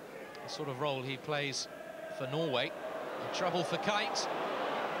 The sort of role he plays for Norway. Trouble for Kite.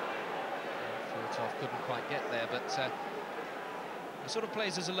 Fjortoft couldn't quite get there, but he sort of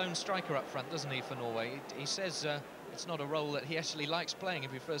plays as a lone striker up front, doesn't he, for Norway? He says it's not a role that he actually likes playing. He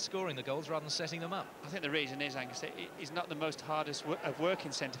prefers scoring the goals rather than setting them up. I think the reason is, Angus, he's not the most hardest of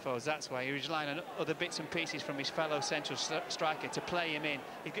working centre-forwards. That's why he's relying on other bits and pieces from his fellow central striker to play him in.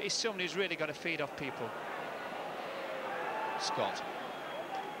 He's someone who's really got to feed off people. Scott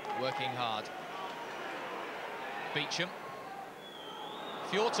working hard. Beecham.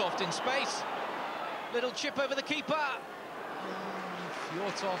 Fjortoft in space. Little chip over the keeper.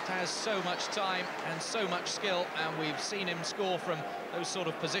 Fjortoft has so much time and so much skill, and we've seen him score from those sort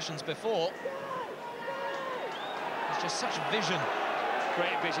of positions before. It's just such vision.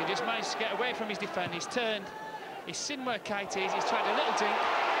 Great vision, just managed to get away from his defender. He's turned, he's seen where Kite is, he's tried a little dink.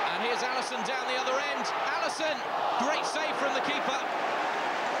 And here's Allison down the other end. Allison, great save from the keeper.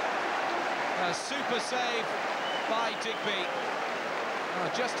 A super save by Digby.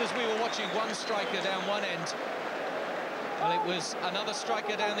 Just as we were watching one striker down one end, well, it was another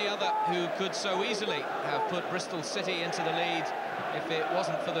striker down the other who could so easily have put Bristol City into the lead if it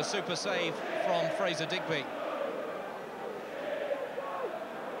wasn't for the super save from Fraser Digby.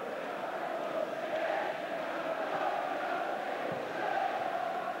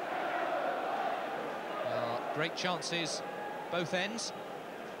 Great chances, both ends.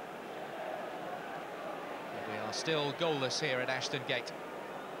 But we are still goalless here at Ashton Gate.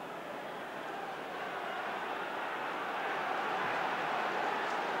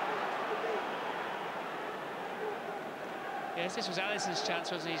 Yes, this was Allison's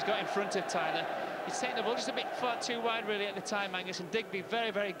chance, wasn't he? He's got in front of Tyler. He's taken the ball just a bit far too wide, really, at the time, Angus, and Digby,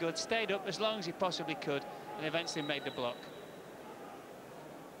 very, very good. Stayed up as long as he possibly could, and eventually made the block.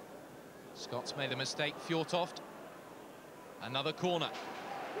 Scott's made a mistake. Fjortoft. Another corner.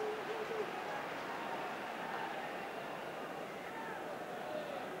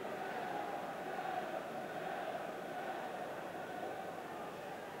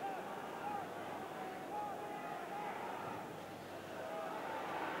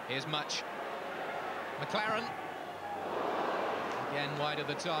 Here's Much. McLaren. Again wide of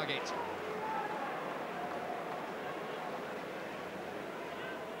the target.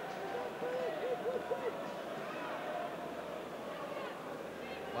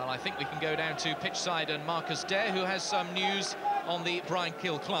 Well, I think we can go down to pitch side and Marcus Dare, who has some news on the Brian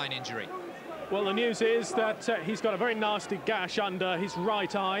Kilcline injury. Well, the news is that he's got a very nasty gash under his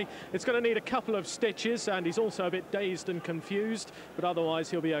right eye. It's going to need a couple of stitches, and he's also a bit dazed and confused, but otherwise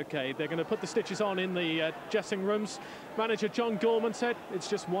he'll be okay. They're going to put the stitches on in the dressing rooms. Manager John Gorman said it's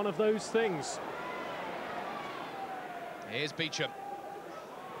just one of those things. Here's Beecham.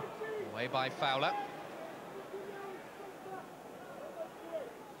 Play by Fowler.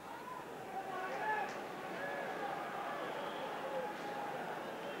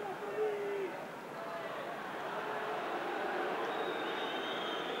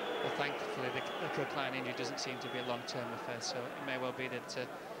 Well, thankfully, the Cookline injury doesn't seem to be a long-term affair, so it may well be that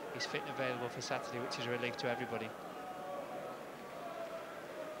he's fit and available for Saturday, which is a relief to everybody.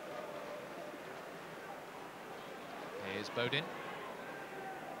 Here's Bodin.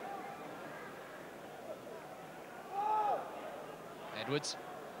 Edwards.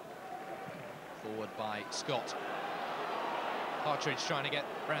 Forward by Scott. Partridge trying to get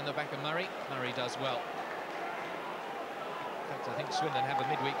round the back of Murray. Murray does well. In fact, I think Swindon have a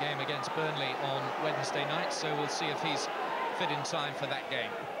midweek game against Burnley on Wednesday night, so we'll see if he's fit in time for that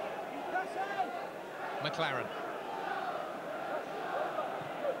game. McLaren.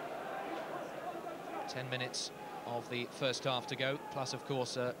 10 minutes of the first half to go, plus, of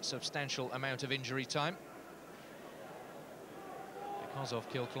course, a substantial amount of injury time because of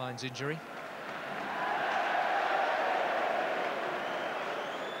Kilcline's injury.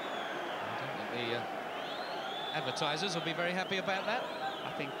 I don't think the advertisers will be very happy about that.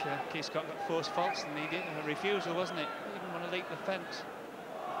 I think Keith Scott got forced faults and he did a refusal, wasn't it? He didn't want to leap the fence.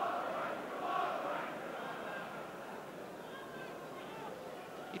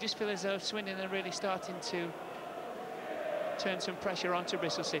 You just feel as though Swindon are really starting to turn some pressure onto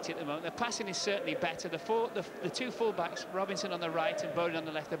Bristol City at the moment. The passing is certainly better. The two full-backs, Robinson on the right and Bowden on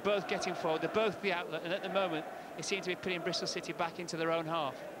the left, they're both getting forward. They're both the outlet, and at the moment, they seem to be putting Bristol City back into their own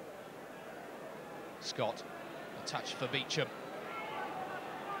half. Scott, a touch for Beecham.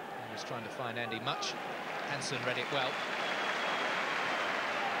 He was trying to find Andy Much. Hansen read it well.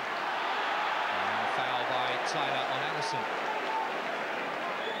 And a foul by Tyler on Allison.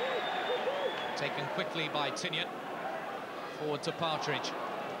 Taken quickly by Tinian. Forward to Partridge.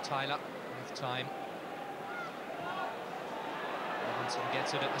 Tyler with time. Robinson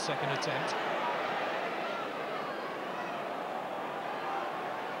gets it at the second attempt.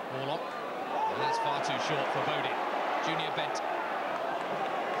 Warlock. And that's far too short for Bodin. Junior Bent.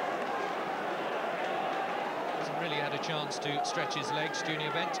 Hasn't really had a chance to stretch his legs,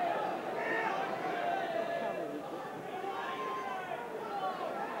 Junior Bent.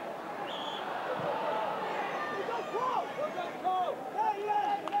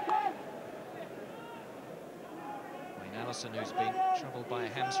 Who's been troubled by a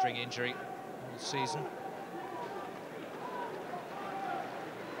hamstring injury all season.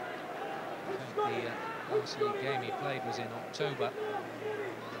 I think the last league game he played was in October.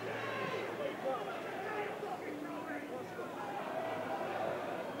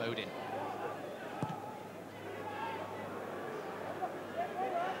 Bodin.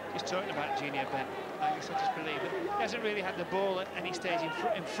 Just talking about Junior Bent, I guess I just believe it. He hasn't really had the ball at any stage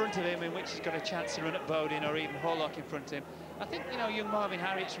in front of him in which he's got a chance to run at Bodin or even Horlock in front of him. I think, you know, young Marvin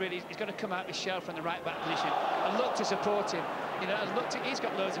Harriot's really, he's got to come out of his shell from the right back position and look to support him. You know, and look to, he's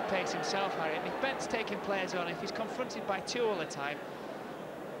got loads of pace himself, Harriot. And if Bent's taking players on, if he's confronted by two all the time,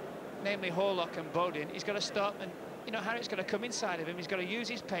 namely Horlock and Bodin, he's got to stop and, you know, Harriot's got to come inside of him. He's got to use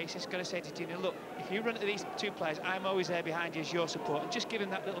his pace. He's got to say to Junior, look, if you run at these two players, I'm always there behind you as your support, and just give him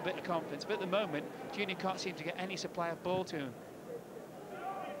that little bit of confidence. But at the moment, Junior can't seem to get any supply of ball to him.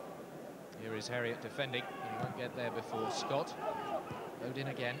 Here is Harriot defending. He won't get there before Scott. Bodin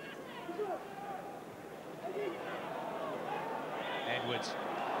again. Edwards.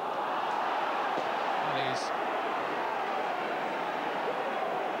 Well, he's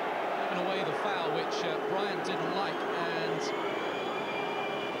given away the foul, which Bryant didn't like, and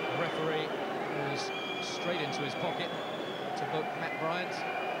the referee was straight into his pocket to book Matt Bryant.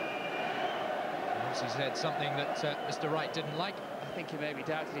 He said something that Mr. Wright didn't like. I think he maybe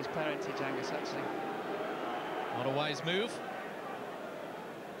doubted his parentage, Angus, actually. Not a wise move.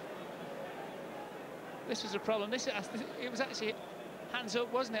 This was a problem. It was actually hands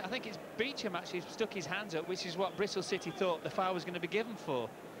up, wasn't it? I think it's Beecham actually stuck his hands up, which is what Bristol City thought the foul was going to be given for.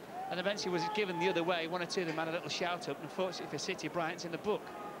 And eventually was given the other way. One or two of them had a little shout up, and unfortunately for City, Bryant's in the book.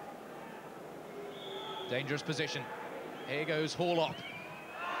 Dangerous position. Here goes Horlock.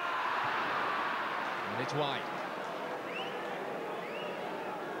 And it's wide.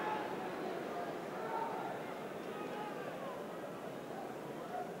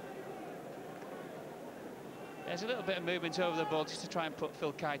 There's a little bit of movement over the ball just to try and put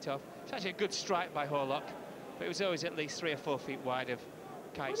Phil Kite off. It's actually a good strike by Horlock, but it was always at least 3 or 4 feet wide of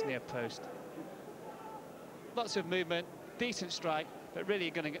Kite's near post. Lots of movement, decent strike, but really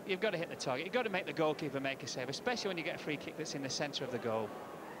you've got to hit the target. You've got to make the goalkeeper make a save, especially when you get a free kick that's in the centre of the goal.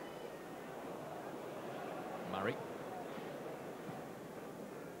 Murray.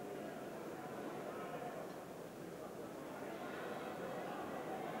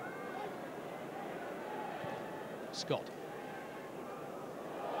 Scott.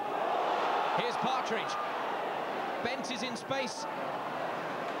 Here's Partridge. Bent is in space.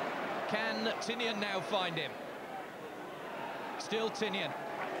 Can Tinian now find him? Still Tinian.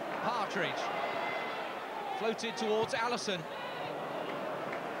 Partridge. Floated towards Allison. In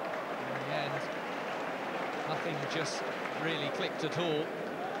the end, nothing just really clicked at all.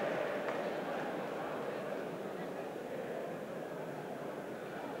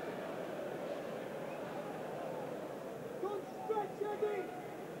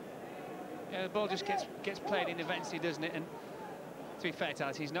 Yeah, the ball just gets played in eventually, doesn't it? And to be fair to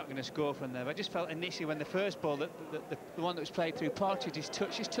Alex, he's not going to score from there. But I just felt initially when the first ball, the one that was played through Partridge's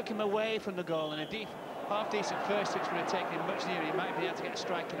touch, just took him away from the goal. And a half-decent first touch would have taken him much nearer. He might have been able to get a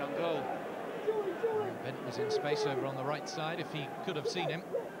strike in on goal. Bent was in space over on the right side if he could have seen him.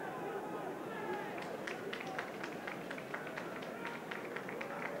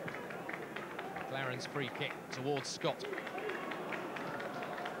 McLaren's free kick towards Scott.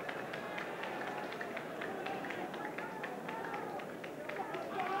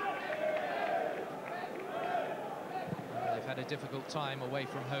 They've had a difficult time away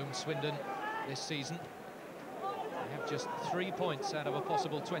from home, Swindon, this season. They have just 3 points out of a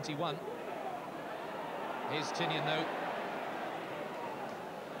possible 21. Here's Tinian, though.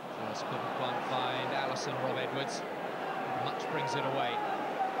 Just couldn't quite find Allison. Rob Edwards. Much brings it away.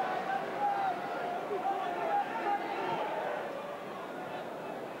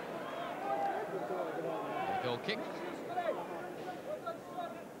 A goal kick.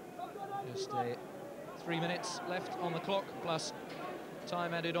 Just 3 minutes left on the clock, plus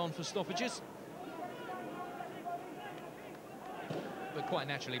time added on for stoppages. But quite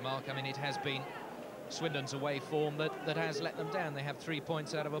naturally, Mark, I mean, it has been Swindon's away form that has let them down. They have 3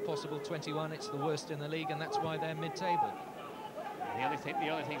 points out of a possible 21. It's the worst in the league, and that's why they're mid-table. The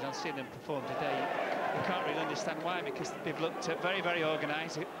only things I've seen them perform today, you can't really understand why, because they've looked very, very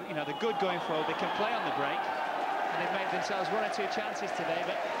organised. You know, they're good going forward. They can play on the break, and they've made themselves 1 or 2 chances today.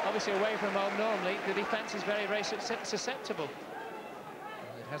 But obviously, away from home, normally the defence is very, very susceptible.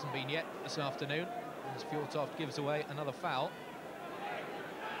 Well, it hasn't been yet this afternoon, as Fjortoft gives away another foul.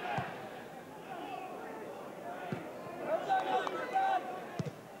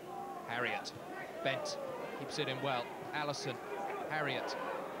 Harriet, Bent, keeps it in well. Allison, Harriet.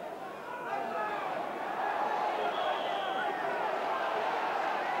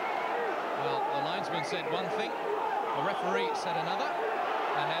 Well, the linesman said one thing, the referee said another,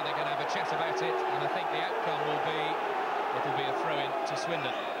 and now they're going to have a chat about it, and I think the outcome will be, it'll be a throw-in to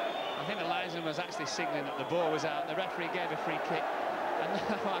Swindon. I think the linesman was actually signalling that the ball was out. The referee gave a free kick. And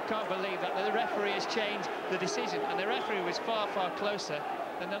now I can't believe that the referee has changed the decision, and the referee was far, far closer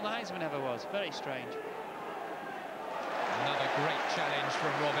than the linesman ever was. Very strange. Another great challenge from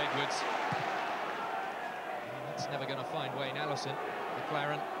Rob Edwards. And that's never going to find Wayne Allison.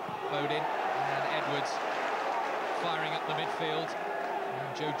 McLaren, Bodin, and Edwards firing up the midfield.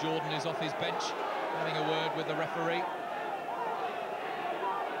 And Joe Jordan is off his bench, having a word with the referee.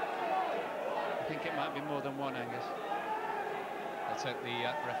 I think it might be more than one, Angus. Let's hope the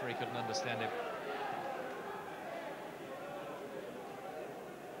referee couldn't understand him.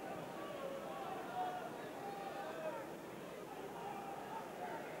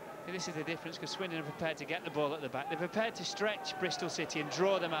 This is the difference, because Swindon are prepared to get the ball at the back. They're prepared to stretch Bristol City and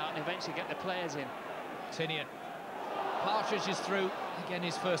draw them out and eventually get the players in. Tinian. Partridge is through. Again,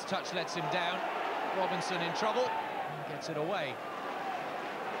 his first touch lets him down. Robinson in trouble and gets it away.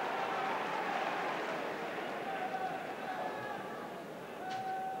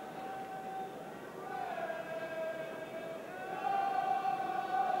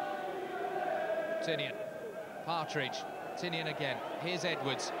 Tinian. Partridge. Tinian again. Here's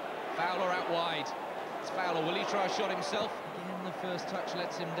Edwards. Fowler out wide. It's Fowler. Will he try a shot himself? Again, the first touch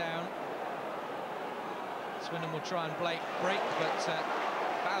lets him down. Swindon will try and break, but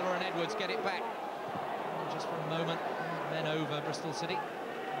Fowler and Edwards get it back. And just for a moment, then over Bristol City.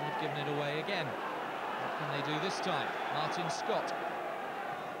 And they've given it away again. What can they do this time? Martin Scott.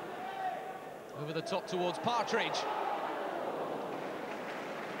 Over the top towards Partridge.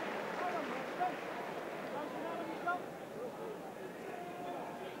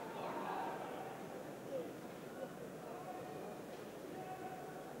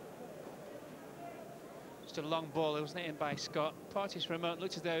 Just a long ball, it wasn't in by Scott. Partridge for a moment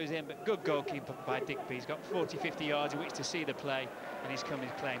looked as though he was in, but good goalkeeper by Digby. He's got 40-50 yards in which to see the play, and he's come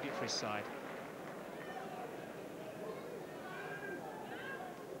and claimed it for his side.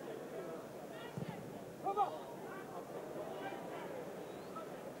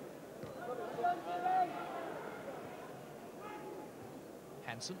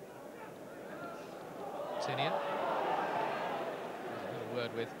 Hansen. Tinian. a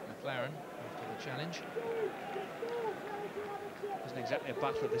word with McLaren after the challenge. Wasn't exactly a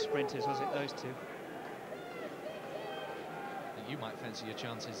battle of the sprinters, was it, those two? I think you might fancy your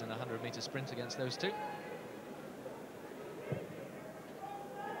chances in a 100-metre sprint against those two.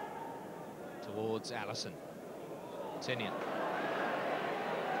 Towards Allison. Tinian.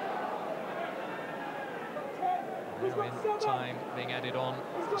 Now in time being added on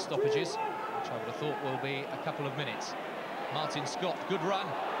for stoppages, which I would have thought will be a couple of minutes. Martin Scott, good run.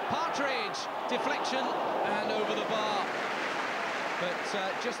 Partridge, deflection, and over the bar. But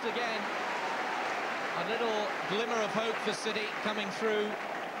just again, a little glimmer of hope for City coming through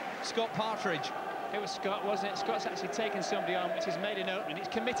Scott Partridge. It was Scott, wasn't it? Scott's actually taken somebody on, which has made an opening. It's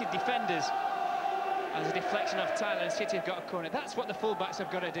committed defenders. And there's a deflection off Tyler, and City have got a corner. That's what the fullbacks have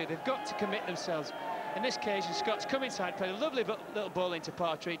got to do. They've got to commit themselves. In this occasion, Scott's come inside, played a lovely little ball into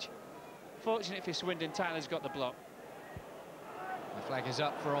Partridge. Fortunate for Swindon, Tyler's got the block. The flag is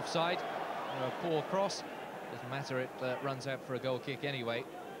up for offside. A poor cross. Doesn't matter, it runs out for a goal kick anyway.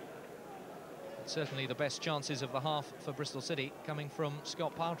 But certainly the best chances of the half for Bristol City coming from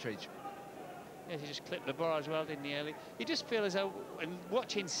Scott Partridge. Yes, he just clipped the bar as well, didn't he, early? You just feel as though, when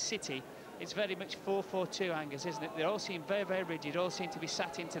watching City, it's very much 4-4-2, Angus, isn't it? They all seem very, very rigid, all seem to be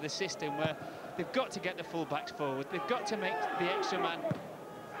sat into the system where they've got to get the full-backs forward. They've got to make the extra man.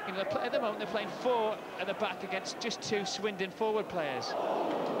 You know, at the moment, they're playing 4 at the back against just 2 Swindon forward players.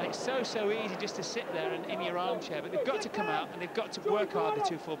 And it's so easy just to sit there and in your armchair, but they've got to come out and they've got to work hard, the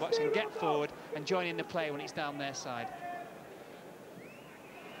 2 full-backs, and get forward and join in the play when it's down their side.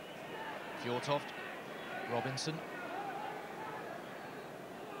 Fjortoft, Robinson.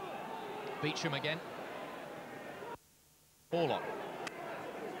 Beecham again. Orlock.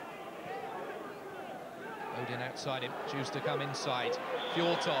 Odin outside him, choose to come inside.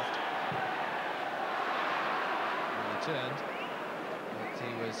 Fjortoft. He turned, but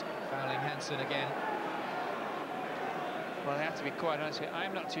he was fouling Hansen again. Well, I have to be quite honest with you,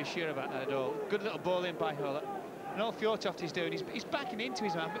 I'm not too sure about that at all. Good little ball in by Hull. And all Fjortoft is doing, he's backing into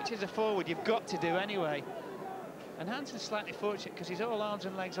his man, which is a forward you've got to do anyway. And Hansen's slightly fortunate because he's all arms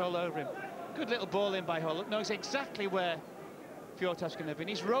and legs all over him. Good little ball in by Hull. Knows exactly where Fjortoft's going to be. And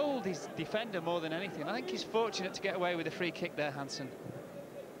he's rolled his defender more than anything. I think he's fortunate to get away with a free kick there, Hansen.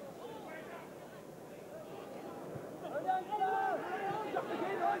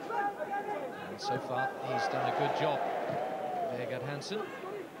 And so far, he's done a good job. Vegard Hansen.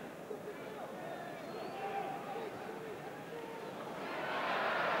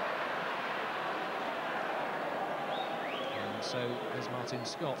 And so is Martin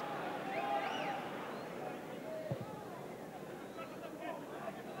Scott.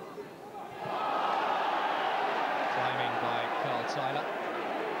 Climbing by Carl Tyler.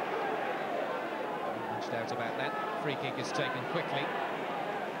 Not much doubt about that. Free kick is taken quickly.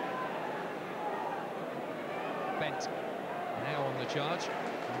 Bent now on the charge,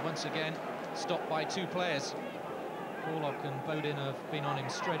 and once again stopped by 2 players. Orlock and Bodin have been on him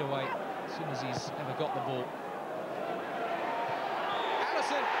straight away as soon as he's ever got the ball.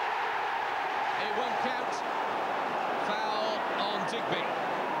 Allison, it won't count. Foul on Digby.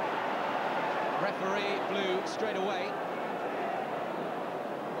 Referee blew straight away.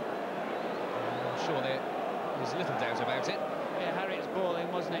 I'm sure there is little doubt about it. Yeah, Harriet's ball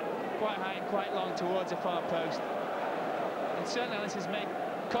in, wasn't it? Quite high and quite long towards the far post. And certainly Allison's made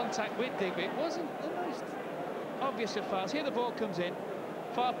contact with Digby. It wasn't the most obvious of fouls. Here the ball comes in,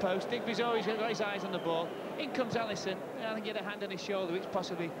 far post. Digby's always got his eyes on the ball. In comes Allison, and I think he had a hand on his shoulder, which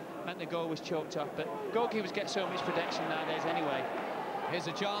possibly meant the goal was choked off. But goalkeepers get so much protection nowadays anyway. Here's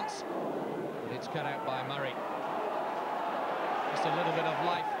a chance, but it's cut out by Murray. Just a little bit of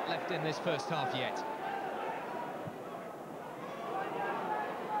life left in this first half yet.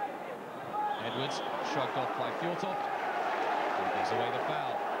 Edwards shrugged off by Fjortoft. He gives away the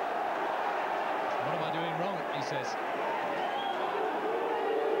foul. What am I doing wrong, he says.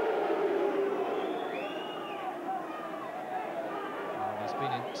 Well, he's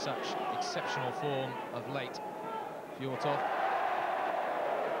been in such exceptional form of late, Fjortoft.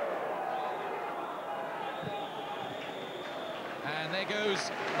 And there goes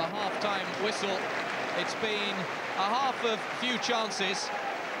the half-time whistle. It's been a half of few chances.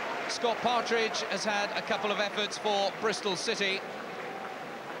 Scott Partridge has had a couple of efforts for Bristol City,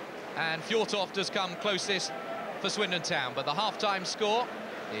 and Fjortoft has come closest for Swindon Town. But the half-time score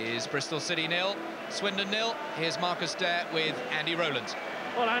is Bristol City 0, Swindon 0. Here's Marcus Dare with Andy Rowland.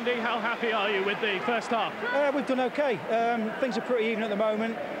 Well, Andy, how happy are you with the first half? We've done OK. Things are pretty even at the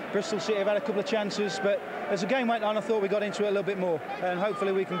moment. Bristol City have had a couple of chances, but as the game went on, I thought we got into it a little bit more, and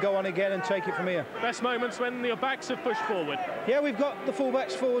hopefully we can go on again and take it from here. Best moments when your backs have pushed forward. Yeah, we've got the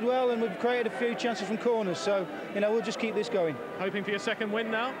full-backs forward well, and we've created a few chances from corners, so, you know, we'll just keep this going. Hoping for your second win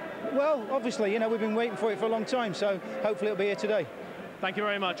now? Well, obviously, you know, we've been waiting for it for a long time, so hopefully it'll be here today. Thank you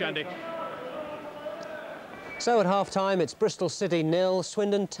very much, Andy. So at half-time, it's Bristol City 0,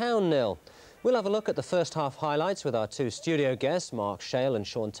 Swindon Town 0. We'll have a look at the first half highlights with our two studio guests, Mark Shale and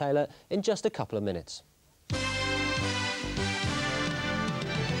Sean Taylor, in just a couple of minutes.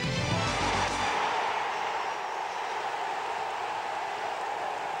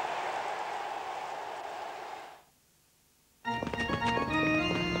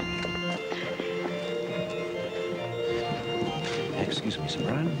 Excuse me, Sir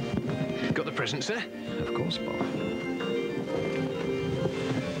Brian. Got the present, sir? Of course, Bob.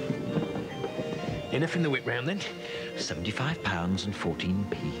 Enough in the whip round, then? £75 and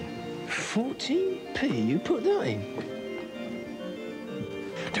 14p. 14p? You put that in?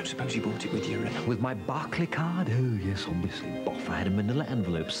 Don't suppose you bought it with your... With my Barclay card? Oh, yes, obviously, Boff. I had a manila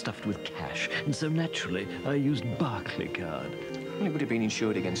envelope stuffed with cash, and so naturally, I used Barclay card. Well, it would have been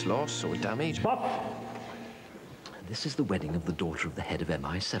insured against loss or damage. Boff! This is the wedding of the daughter of the head of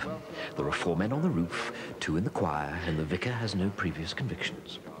MI7. There are 4 men on the roof, 2 in the choir, and the vicar has no previous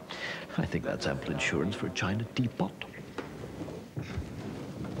convictions. I think that's ample insurance for a china teapot.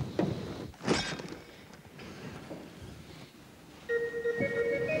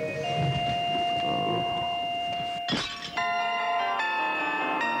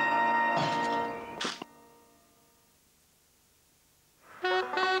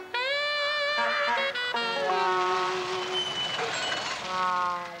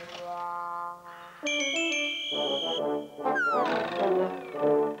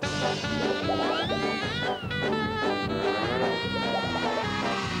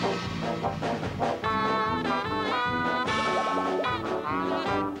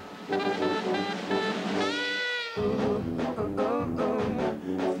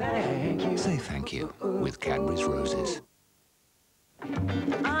 Say thank you with Cadbury's Roses.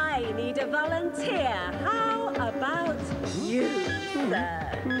 I need a volunteer. How about you, sir?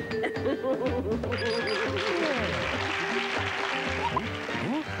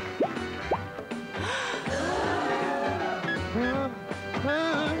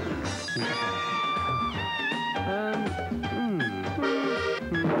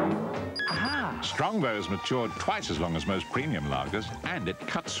 Strongbow's matured twice as long as most premium lagers, and it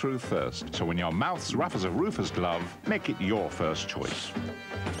cuts through thirst. So when your mouth's rough as a roofer's glove, make it your first choice.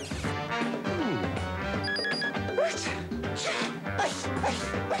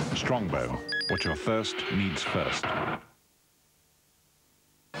 Strongbow, what your thirst needs first.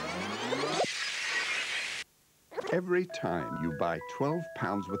 Every time you buy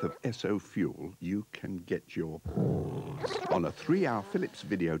 £12 worth of SO fuel, you can get your pause on a 3-hour Philips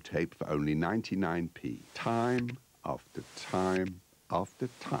videotape for only 99p. Time after time after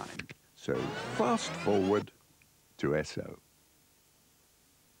time. So fast forward to SO.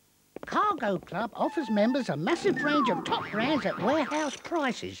 Cargo Club offers members a massive range of top brands at warehouse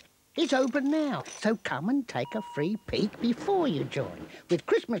prices. It's open now, so come and take a free peek before you join. With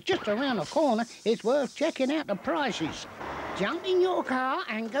Christmas just around the corner, it's worth checking out the prices. Jump in your car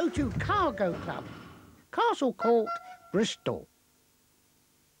and go to Cargo Club, Castle Court, Bristol.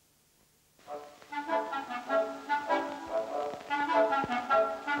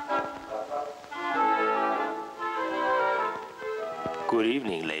 Good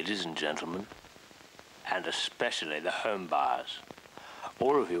evening, ladies and gentlemen, and especially the home buyers.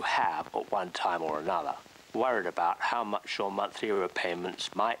 All of you have, at one time or another, worried about how much your monthly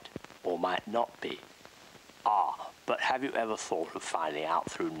repayments might or might not be. Ah, but have you ever thought of finding out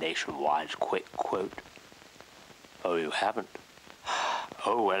through Nationwide's quick quote? Oh, you haven't?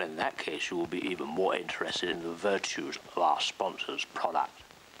 Oh, well, in that case, you will be even more interested in the virtues of our sponsor's product.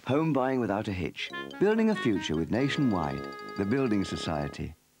 Home buying without a hitch. Building a future with Nationwide, the Building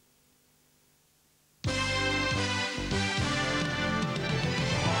Society.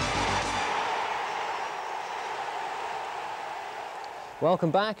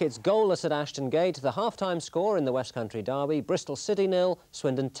 Welcome back. It's goalless at Ashton Gate. The half-time score in the West Country derby, Bristol City 0,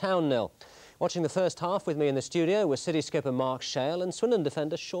 Swindon Town 0. Watching the first half with me in the studio were City skipper Mark Shale and Swindon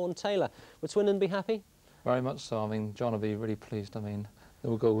defender Sean Taylor. Would Swindon be happy? Very much so. I mean, John will be really pleased. I mean,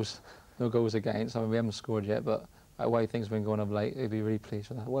 no goals against. I mean, we haven't scored yet, but the way things have been going of late, he'd be really pleased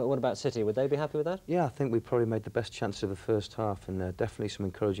with that. What about City? Would they be happy with that? Yeah, I think we probably made the best chance of the first half, and definitely some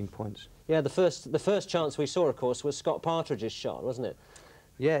encouraging points. Yeah, the first chance we saw, of course, was Scott Partridge's shot, wasn't it?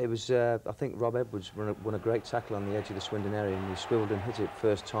 Yeah, it was, I think Rob Edwards won a great tackle on the edge of the Swindon area, and he swiveled and hit it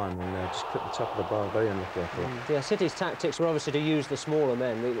first time and just clipped the top of the bar. Very unlucky, I thought. Yeah, City's tactics were obviously to use the smaller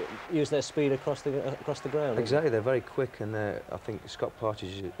men, use their speed across the ground. Exactly, they're very quick, and I think Scott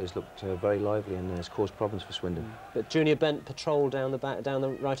Partridge has looked very lively and has caused problems for Swindon. But Junior Bent patrolled down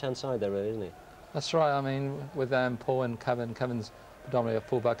the right-hand side there, really, isn't he? That's right. I mean, with Paul and Kevin's predominantly a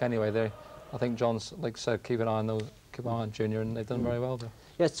full-back anyway. I think John's, like I said, keep an eye on Junior, and they've done very well there.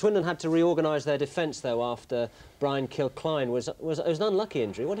 Yes, Swindon had to reorganise their defence, though, after Brian Kilcline was an unlucky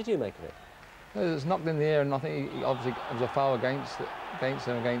injury. What did you make of it? It was knocked in the air, and I think obviously it was a foul against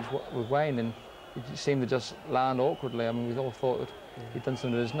him with Wayne, and he seemed to just land awkwardly. I mean, we all thought that he'd done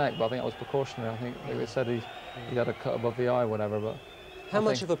something to his neck, but I think that was precautionary. I think they said he had a cut above the eye or whatever. But how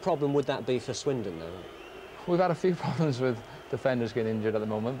much of a problem would that be for Swindon, though? We've had a few problems with defenders getting injured at the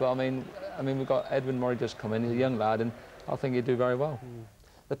moment, but I mean we've got Edwin Murray just come in. He's a young lad, and I think he'd do very well.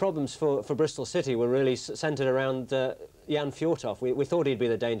 The problems for Bristol City were really centred around Jan Fjortoff. We thought he'd be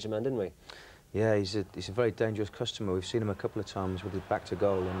the danger man, didn't we? Yeah, he's a very dangerous customer. We've seen him a couple of times with his back to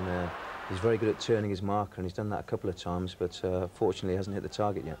goal, and he's very good at turning his marker, and he's done that a couple of times, but fortunately he hasn't hit the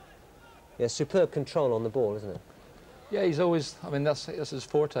target yet. Yeah, superb control on the ball, isn't it? Yeah, he's always, I mean, that's his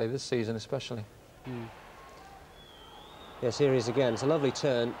forte this season especially. Yes, here he is again. It's a lovely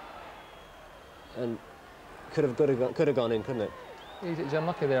turn, and could have gone in, couldn't it? He's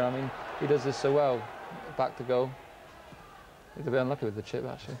unlucky there. I mean, he does this so well. Back to goal. He's a bit unlucky with the chip,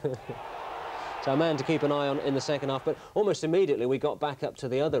 actually. So a man to keep an eye on in the second half, but almost immediately we got back up to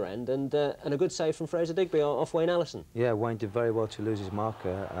the other end, and a good save from Fraser Digby off Wayne Allison. Yeah, Wayne did very well to lose his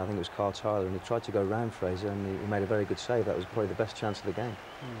marker. I think it was Carl Tyler, and he tried to go round Fraser, and he made a very good save. That was probably the best chance of the game.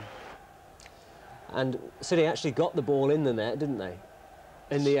 And City actually got the ball in the net, didn't they?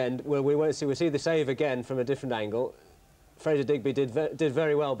 In the end, well, we see the save again from a different angle. Fraser Digby did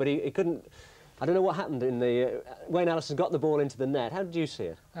very well, but he couldn't. I don't know what happened in the. Wayne Allison got the ball into the net. How did you see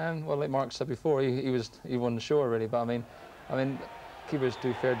it? Well, like Mark said before, he wasn't sure really, but I mean, keepers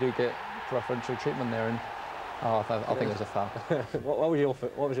do get preferential treatment there, and I think it was a foul. What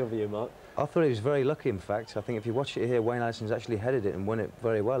was your view, Mark? I thought he was very lucky. In fact, I think if you watch it here, Wayne Allison's actually headed it and won it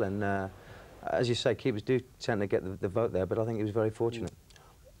very well. And as you say, keepers do tend to get the vote there, but I think he was very fortunate.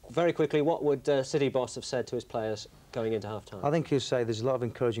 Very quickly, what would City boss have said to his players going into half-time? I think he'll say there's a lot of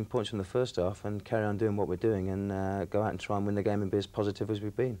encouraging points from the first half and carry on doing what we're doing and go out and try and win the game and be as positive as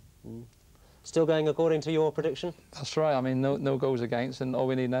we've been. Still going according to your prediction? That's right. I mean, no goals against, and all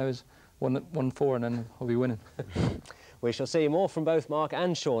we need now is 1-4, and then we'll be winning. We shall see more from both Mark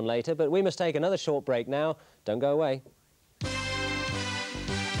and Sean later, but we must take another short break now. Don't go away.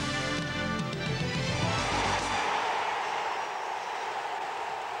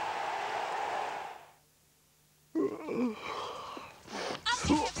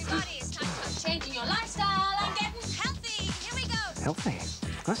 Healthy?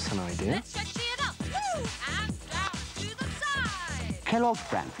 That's an idea. Let's stretch it up. Woo! And down to the side. Kellogg's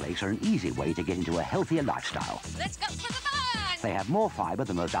Bran Flakes are an easy way to get into a healthier lifestyle. Let's go for the burn. They have more fibre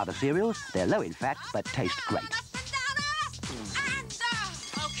than most other cereals, they're low in fat, but taste great.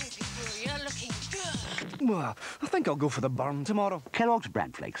 Okay, people, you're looking good. Well, I think I'll go for the burn tomorrow. Kellogg's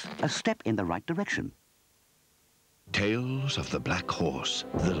Bran Flakes, a step in the right direction. Tales of the Black Horse,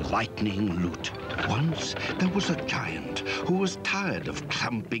 the lightning lute. Once there was a giant who was tired of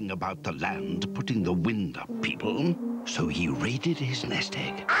tramping about the land, putting the wind up people. So he raided his nest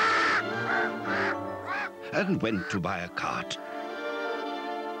egg and went to buy a cart.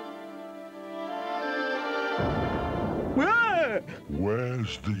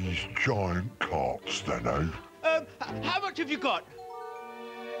 Where's these giant carts then, eh? How much have you got?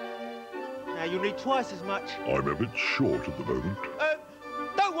 Now, you'll need twice as much. I'm a bit short at the moment.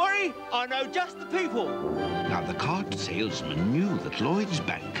 Don't worry, I know just the people. Now, the cart salesman knew that Lloyd's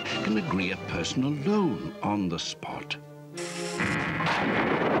Bank can agree a personal loan on the spot.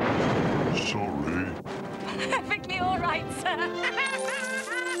 Sorry. Perfectly all right, sir.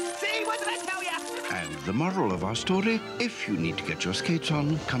 See, what did I tell you? And the moral of our story, if you need to get your skates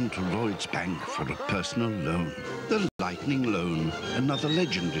on, come to Lloyd's Bank for a personal loan. The Lightning Loan, another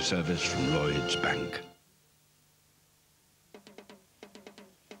legendary service from Lloyd's Bank.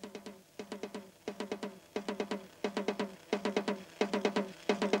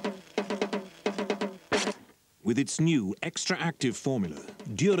 With its new extra active formula,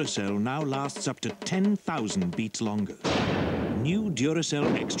 Duracell now lasts up to 10,000 beats longer. New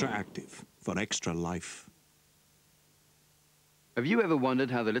Duracell Extra Active for extra life. Have you ever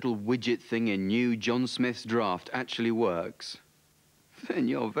wondered how the little widget thing in new John Smith's draft actually works? Then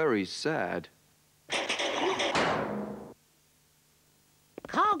you're very sad.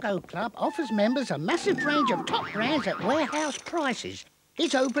 Come Cargo Club offers members a massive range of top brands at warehouse prices.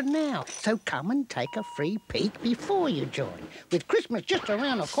 It's open now, so come and take a free peek before you join. With Christmas just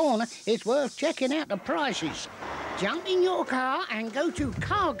around the corner, it's worth checking out the prices. Jump in your car and go to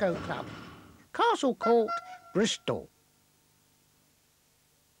Cargo Club, Castle Court, Bristol.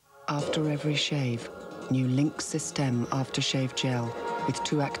 After every shave, new Link System Aftershave Gel with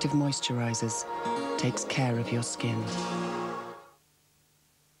 2 active moisturizers takes care of your skin.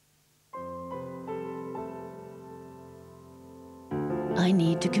 I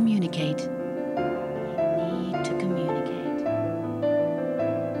need to communicate. I need to communicate.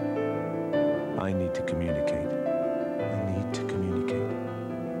 I need to communicate. I need to communicate.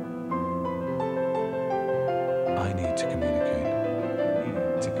 I need to communicate.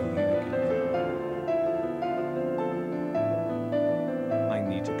 I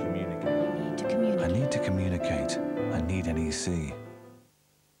need to communicate. I need to communicate. I need to communicate. I need NEC.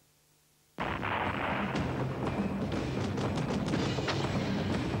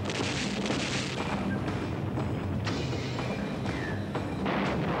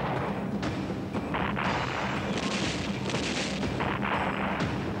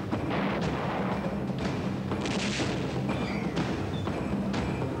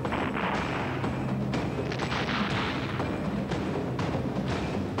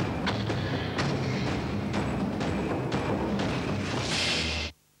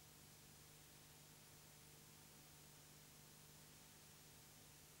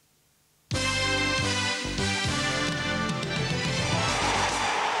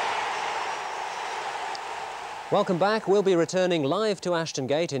 Welcome back. We'll be returning live to Ashton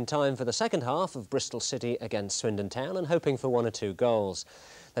Gate in time for the second half of Bristol City against Swindon Town and hoping for 1 or 2 goals.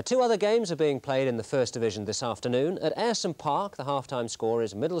 Now, 2 other games are being played in the First Division this afternoon. At Ayresome Park, the half-time score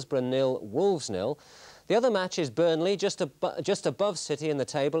is Middlesbrough 0, Wolves 0. The other match is Burnley, just above City in the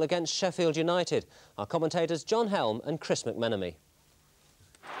table, against Sheffield United. Our commentators John Helm and Chris McMenemy.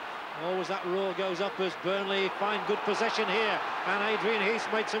 Always that roar goes up as Burnley find good possession here, and Adrian Heath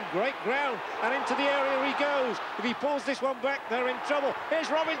made some great ground, and into the area he goes. If he pulls this one back, they're in trouble. Here's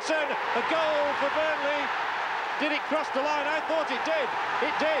Robinson, a goal for Burnley. Did it cross the line? I thought it did.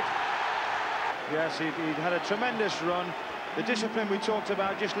 It did. Yes, he had a tremendous run. The discipline we talked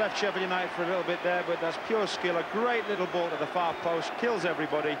about just left Sheffield United for a little bit there, but that's pure skill. A great little ball to the far post, kills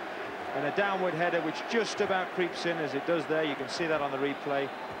everybody, and a downward header which just about creeps in as it does there. You can see that on the replay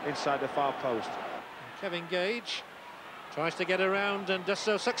inside the far post. Kevin Gage tries to get around and does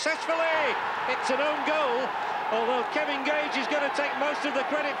so successfully. It's an own goal, although Kevin Gage is going to take most of the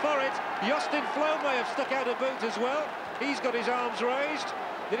credit for it. Justin Flo may have stuck out a boot as well. He's got his arms raised.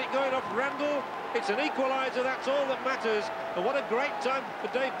 Did it go off Randall? It's an equaliser, that's all that matters. And what a great time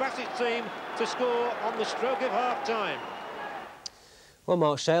for Dave Bassett's team to score on the stroke of half-time. Well,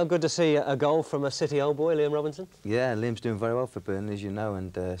 Mark Shale, good to see a goal from a City old boy, Liam Robinson. Yeah, Liam's doing very well for Burnley, as you know,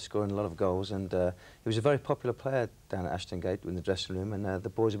 and scoring a lot of goals. And he was a very popular player down at Ashton Gate in the dressing room, and the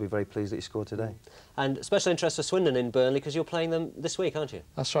boys will be very pleased that he scored today. And special interest for Swindon in Burnley, because you're playing them this week, aren't you?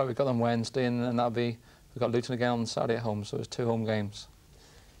 That's right, we've got them Wednesday, and that'll be... We've got Luton again on Saturday at home, so it's 2 home games.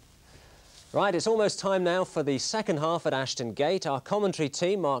 Right, it's almost time now for the second half at Ashton Gate. Our commentary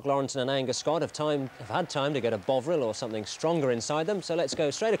team, Mark Lawrenson and Angus Scott, have had time to get a Bovril or something stronger inside them, so let's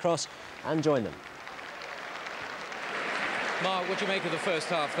go straight across and join them. Mark, what do you make of the first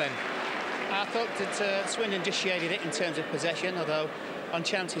half then? I thought that Swindon just shaded it in terms of possession, although on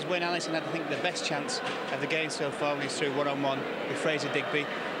chances, Wayne Allison had, I think, the best chance of the game so far when he's through one-on-one with Fraser Digby.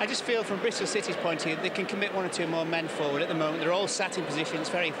 I just feel from Bristol City's point of view, they can commit 1 or 2 more men forward at the moment. They're all sat in positions,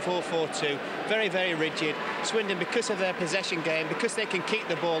 very 4-4-2, very, very rigid. Swindon, because of their possession game, because they can keep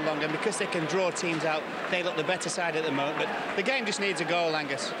the ball longer, and because they can draw teams out, they look the better side at the moment. But the game just needs a goal,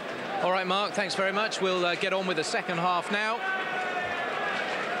 Angus. All right, Mark, thanks very much. We'll get on with the second half now.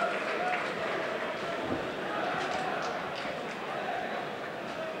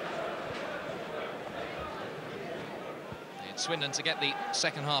 Swindon to get the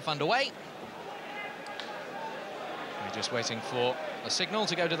second half underway. We're just waiting for a signal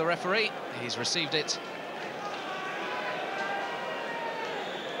to go to the referee. He's received it.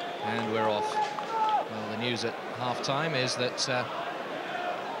 And we're off. Well, the news at half-time is that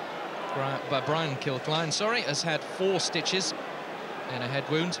Brian Kilcline, has had 4 stitches in a head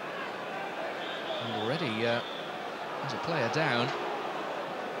wound. And already there's a player down.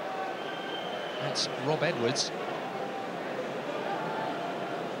 That's Rob Edwards.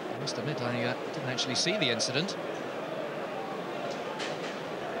 I must admit, I didn't actually see the incident.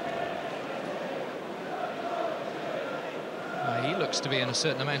 He looks to be in a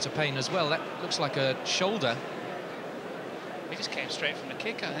certain amount of pain as well. That looks like a shoulder. He just came straight from the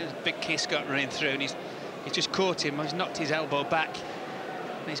kick. I think there's a big key Scott running through, and he's just caught him. He's knocked his elbow back,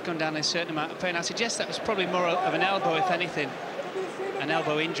 and he's gone down a certain amount of pain. I suggest that was probably more of an elbow, if anything. An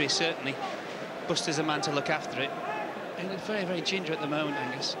elbow injury, certainly. Buster's the man to look after it. He looks very, very ginger at the moment,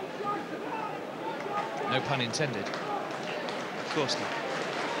 Angus. No pun intended. Of course not.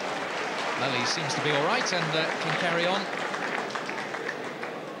 Well, he seems to be all right and can carry on.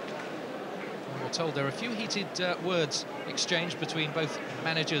 We're told there are a few heated words exchanged between both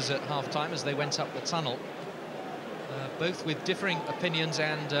managers at half-time as they went up the tunnel. Both with differing opinions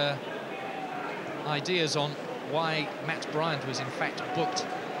and ideas on why Matt Bryant was in fact booked.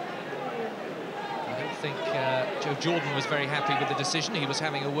 I don't think Joe Jordan was very happy with the decision. He was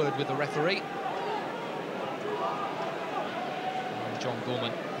having a word with the referee. And John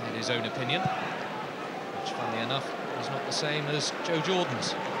Gorman had his own opinion, which, funnily enough, was not the same as Joe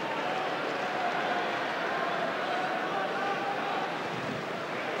Jordan's.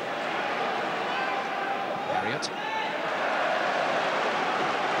 Harriott.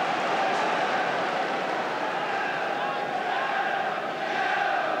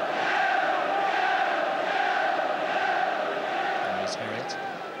 Harriott,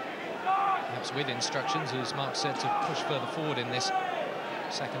 perhaps with instructions, as Mark said, to push further forward in this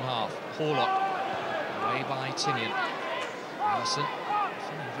second half. Horlock, away by Tinian. Allison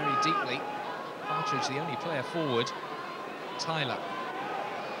feeling very deeply. Partridge, the only player forward. Tyler.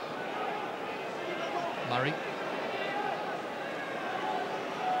 Murray.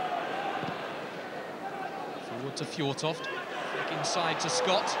 Forward to Fjortoft. Flick inside to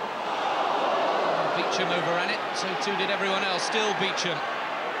Scott. Beecham overran it, so too did everyone else. Still Beecham,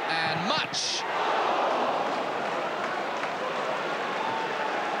 and much.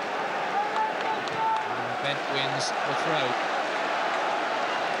 And Bent wins the throw.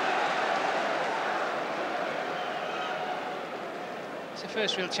 It's the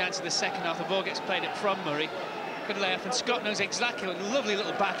first real chance of the second half. The ball gets played up from Murray. Good layoff, and Scott knows exactly what. Lovely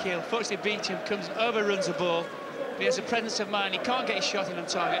little back heel. Fortunately, Beecham comes and overruns the ball. He has a presence of mind. He can't get his shot in on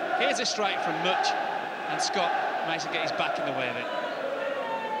target. Here's a strike from Much, and Scott managed to get his back in the way of it.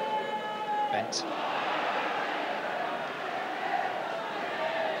 Bent.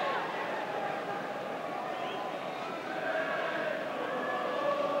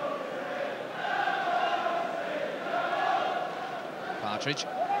 Partridge.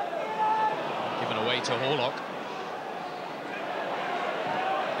 Given away to Horlock.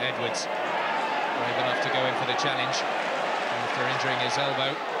 Edwards. Brave enough to go in for the challenge after injuring his elbow.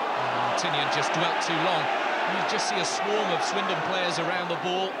 And Tinian just dwelt too long. You just see a swarm of Swindon players around the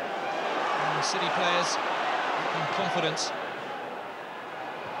ball. And the City players in confidence.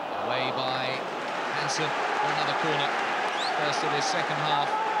 Away by Hansen for another corner. First of his second half.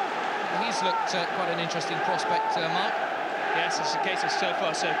 He's looked quite an interesting prospect, Mark. Yes, it's a case of so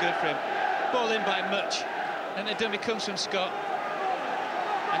far so good for him. Ball in by Much, and the dummy comes from Scott.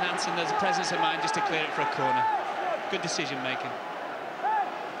 And Hansen, there's a presence of mind just to clear it for a corner. Good decision-making.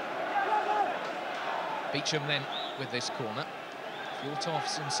 Beecham then with this corner.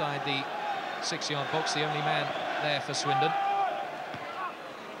 Fjortoft's inside the 6-yard box, the only man there for Swindon.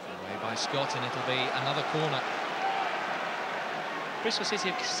 Away by Scott, and it'll be another corner. Bristol City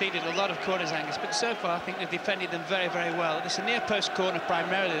have conceded a lot of corners, Angus, but so far I think they've defended them very, very well. It's a near-post corner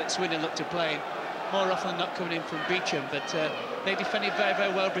primarily that Swindon look to play. More often than not coming in from Beecham, but they defended very,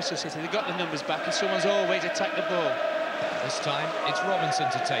 very well, Bristol City. They got the numbers back, and someone's always attacked the ball. This time, it's Robinson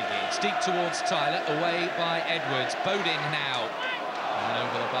to take it. It's deep towards Tyler, away by Edwards. Boding now, and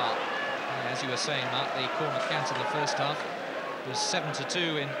over the bar. And as you were saying, Mark, the corner count in the first half was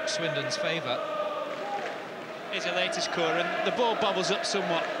 7-2 in Swindon's favour. Here's the latest corner, and the ball bobbles up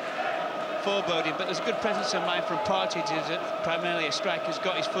somewhat for Boding, but there's a good presence of mind from Partridge, who's primarily a striker, who's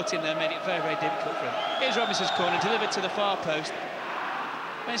got his foot in there, made it very, very difficult for him. Here's Robinson's corner, delivered to the far post.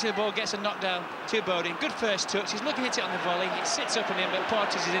 Eventually the ball gets a knockdown to Boding. Good first touch, he's looking to hit it on the volley. It sits up on him, but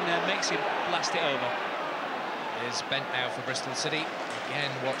Partridge is in there, makes him blast it over. Here's Bent now for Bristol City.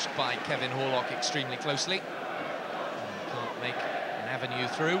 Again watched by Kevin Horlock extremely closely. And can't make an avenue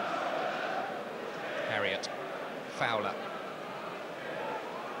through. Harriott. Fowler.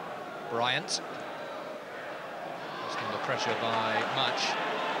 Bryant. Just under pressure by Much.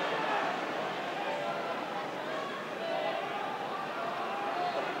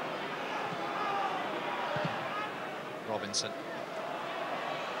 Robinson.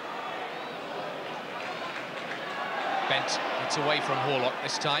 Bent. It's away from Horlock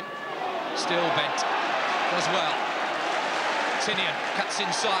this time. Still Bent. Does well. Tinian cuts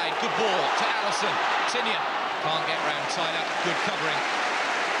inside. Good ball to Allison. Tinian can't get round Tyler. Good covering.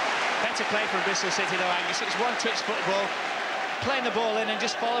 Better play from Bristol City though, Angus. It's one-touch football. playing the ball in and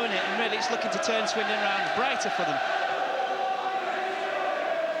just following it, and really it's looking to turn Swindon around brighter for them.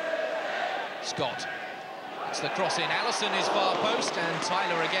 Scott. It's the cross in. Allison is far post, and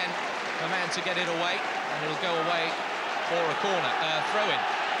Tyler again, the man to get it away, and it'll go away for a corner, throw-in.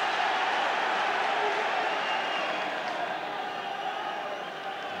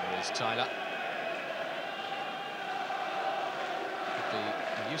 There is Tyler. Could be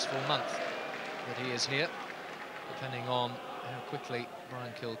a useful month that he is here, depending on how quickly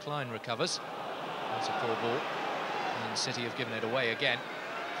Brian Kilcline recovers. That's a poor ball, and City have given it away again.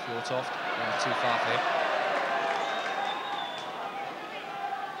 Fjortoft, too far for him.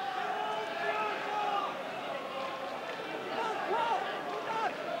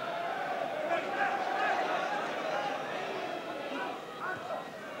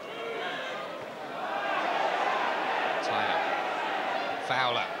 Tyler.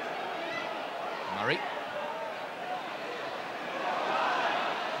 Fowler. Murray.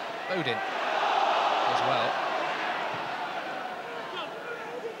 Odin as well.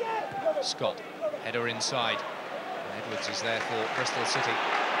 Scott, header inside. And Edwards is there for Bristol City.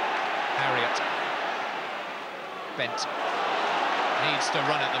 Harriott. Bent. Needs to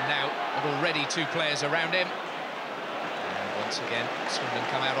run at them now, but already two players around him. And once again, Swindon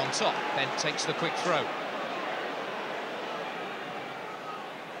come out on top. Bent takes the quick throw.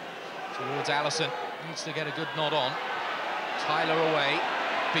 Towards Allison. Needs to get a good nod on. Tyler away.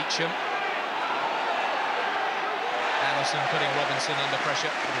 Beecham. Allison putting Robinson under pressure.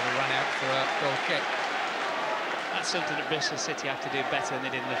 It'll run out for a goal kick. That's something that Bristol City have to do better than they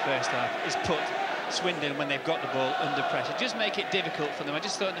did in the first half, is put Swindon, when they've got the ball, under pressure. Just make it difficult for them. I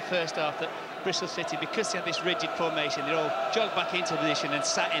just thought in the first half that Bristol City, because they had this rigid formation, they're all jogged back into position and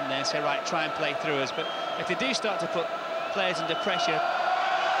sat in there and say, right, try and play through us. But if they do start to put players under pressure,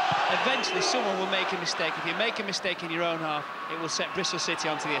 eventually someone will make a mistake. If you make a mistake in your own half, it will set Bristol City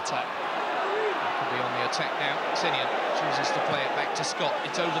onto the attack. Could be on the attack now. Tinian chooses to play it back to Scott.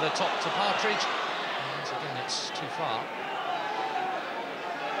 It's over the top to Partridge. And once again, it's too far.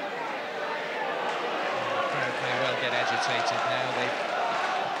 And the crowd may well get agitated now. They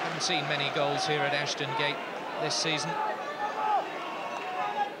haven't seen many goals here at Ashton Gate this season.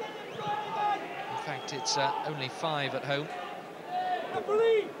 In fact, it's only 5 at home.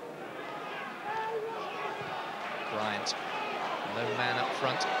 Bryant, lone man up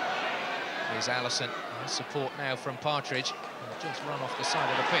front. Here's Allison. There's support now from Partridge. He'll just run off the side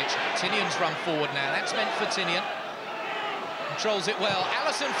of the pitch. Tinian's run forward now. That's meant for Tinian. Controls it well.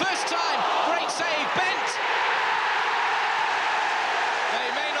 Allison, first time. Great save. Bent. They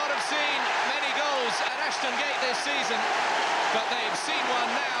may not have seen many goals at Ashton Gate this season, but they've seen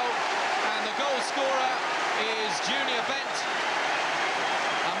one now. And the goal scorer is Junior Bent,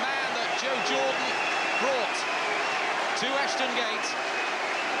 a man that Joe Jordan brought to Ashton Gate.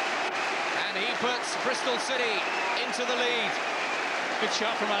 And he puts Bristol City into the lead. Good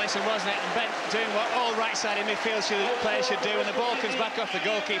shot from Allison, wasn't it? And Bent doing what all right-sided midfield players should do. When the ball comes back off the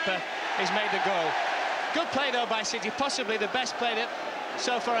goalkeeper, he's made the goal. Good play, though, by City. Possibly the best play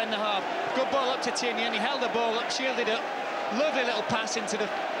so far in the half. Good ball up to Tinian. He held the ball up, shielded up. Lovely little pass into the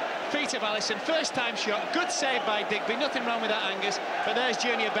feet of Allison. First-time shot. Good save by Digby. Nothing wrong with that, Angus. But there's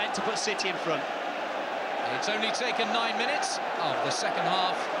Junior Bent to put City in front. It's only taken 9 minutes of the second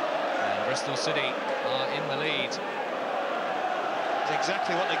half. And Bristol City are in the lead. It's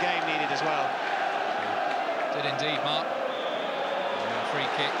exactly what the game needed as well. Did indeed, Mark. And a free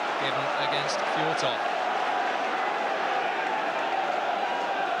kick given against Fjortoft.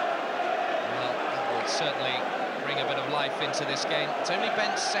 Well, that will certainly bring a bit of life into this game. It's only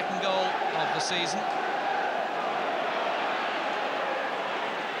Bent's second goal of the season.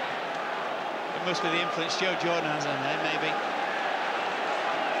 It must be the influence Joe Jordan has on there, maybe.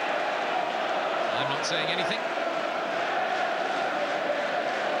 I'm not saying anything.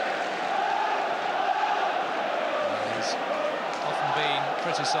 Well, he's often been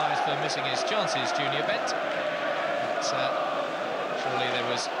criticised for missing his chances, Junior Bent. But surely there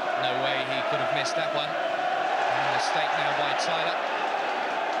was no way he could have missed that one. And a mistake now by Tyler.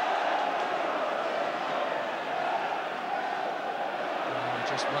 And I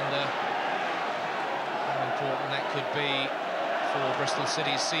just wonder how important that could be for Bristol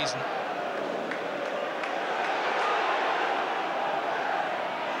City's season.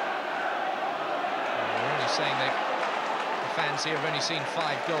 Saying the fans here have only seen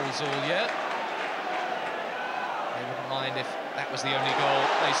 5 goals all year. They wouldn't mind if that was the only goal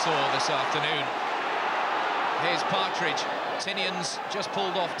they saw this afternoon. Here's Partridge. Tinian's just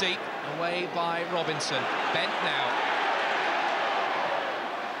pulled off deep, away by Robinson. Bent now.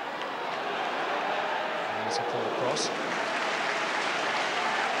 There's a poor cross.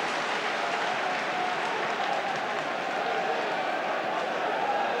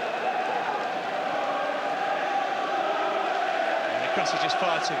 cross is just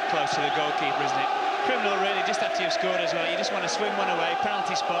far too close to the goalkeeper, isn't it? Criminal, really, just after you've scored as well. You just want to swing one away,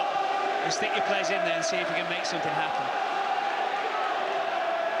 penalty spot, and stick your players in there and see if you can make something happen.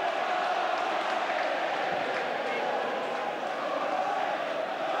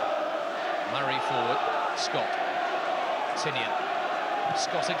 Murray forward, Scott, Tinian,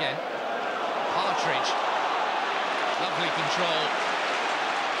 Scott again, Partridge, lovely control,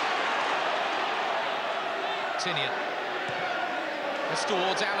 Tinian, it's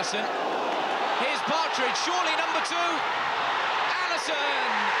towards Allison, here's Partridge, surely number 2, Allison,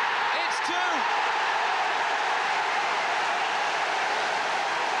 it's 2!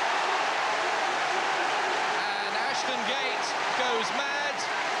 And Ashton Gate goes mad.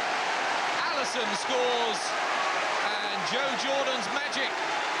 Allison scores, and Joe Jordan's magic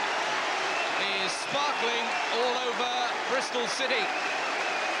is sparkling all over Bristol City.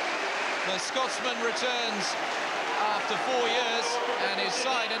 The Scotsman returns after 4 years, and his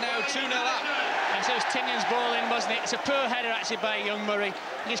side are now 2-0 up. And so it was Tinian's ball in, wasn't it? It's a poor header, actually, by young Murray.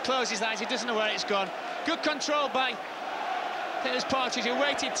 He just closed his eyes, he doesn't know where it's gone. Good control by, I think it was Partridge, who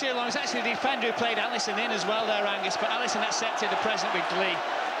waited too long. It's actually the defender who played Allison in as well there, Angus, but Allison accepted the present with glee.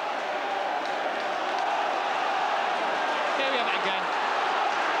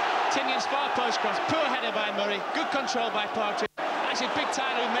 Tinian's far post cross, poor header by Murray, good control by Partridge. Actually, Big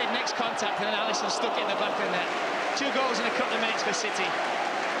Tyler who made next contact, and then Allison stuck it in the back of the net. 2 goals in a couple of minutes for City.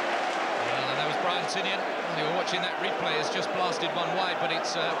 Well, and that was Brian Tinian. You were watching that replay, has just blasted one wide, but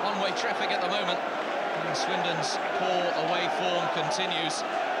it's one-way traffic at the moment. And Swindon's poor away form continues.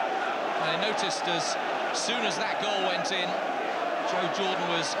 I noticed as soon as that goal went in, Joe Jordan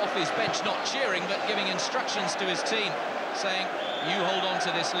was off his bench, not cheering, but giving instructions to his team, saying, you hold on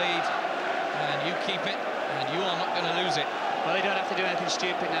to this lead, and you keep it, and you are not going to lose it. Well, they don't have to do anything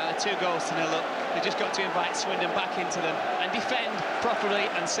stupid now. They're 2 goals to 0 up. They've just got to invite Swindon back into them and defend properly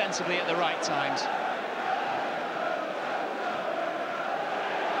and sensibly at the right times.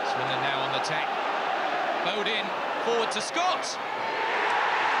 Swindon now on the attack. Bowed in, forward to Scott.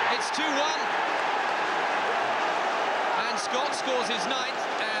 It's 2-1. And Scott scores his 9th,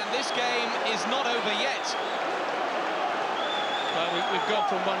 and this game is not over yet. Well, we've gone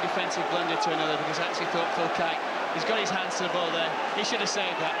from one defensive blunder to another because I actually thought Phil Kite, he's got his hands to the ball there. He should have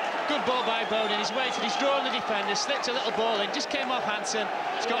saved that. Good ball by Bowden. He's waited, he's drawn the defender, slipped a little ball in, just came off Hansen.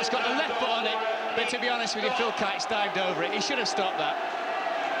 Scott's got the left foot on it, but to be honest with you, Phil Kite's dived over it. He should have stopped that.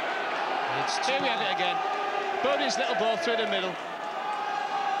 Here we have it again. Bowden's little ball through the middle.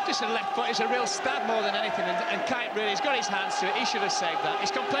 Just a left foot, it's a real stab more than anything, and Kite really has got his hands to it. He should have saved that.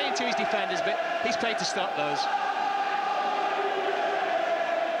 He's complaining to his defenders, but he's paid to stop those.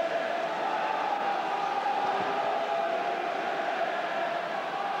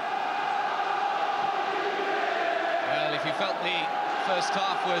 If you felt the first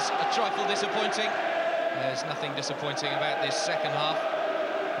half was a trifle disappointing, there's nothing disappointing about this second half.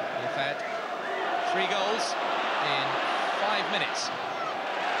 We've had 3 goals in 5 minutes.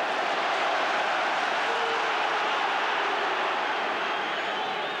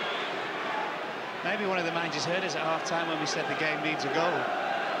 Maybe one of the managers heard us at half-time when we said the game needs a goal.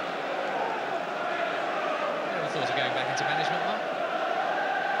 Never thought of going back into management, Mark?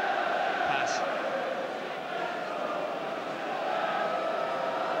 Pass.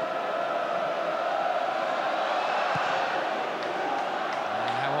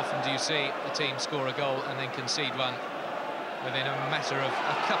 Do you see a team score a goal and then concede one within a matter of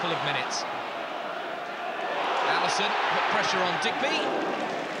a couple of minutes? Allison put pressure on Digby.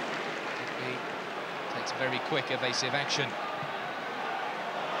 Digby takes very quick, evasive action.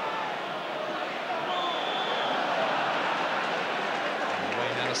 And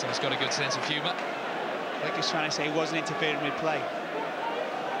Wayne Allison's got a good sense of humour. I think he's trying to say he wasn't interfering with play.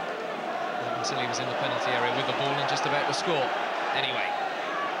 Not until he was in the penalty area with the ball and just about to score. Anyway.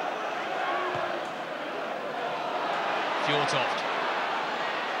 Fjortoft.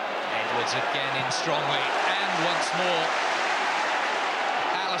 Edwards again in strongly, and once more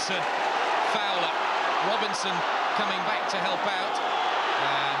Allison, Fowler, Robinson coming back to help out,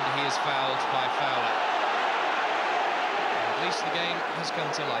 and he is fouled by Fowler. At least the game has come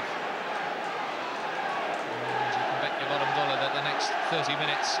to life. And you can bet your bottom dollar that the next 30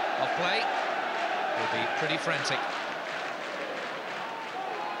 minutes of play will be pretty frantic.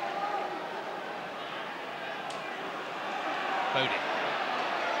 Bowden.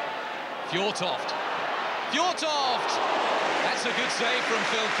 Fjortoft. Fjortoft! That's a good save from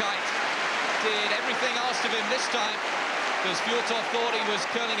Phil Kite. Did everything asked of him this time, because Fjortoft thought he was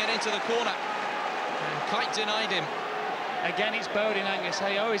curling it into the corner. And Kite denied him. Again, it's Bowden, Angus.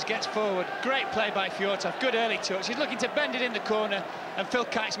 He always gets forward. Great play by Fjortoft. Good early touch. He's looking to bend it in the corner, and Phil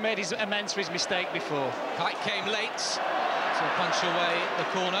Kite's made his amends for his mistake before. Kite came late to punch away the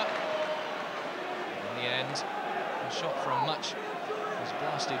corner. In the end, the shot from Much was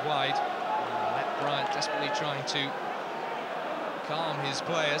blasted wide. Matt Bryant desperately trying to calm his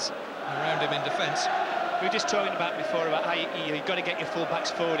players around him in defence. We were just talking about before about how you've got to get your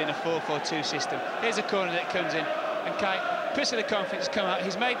full-backs forward in a 4-4-2 system. Here's a corner that comes in, and Kite, push of the confidence, come out.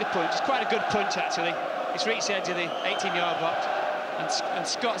 He's made the punch. It's quite a good punch, actually. It's reached the edge of the 18-yard box, and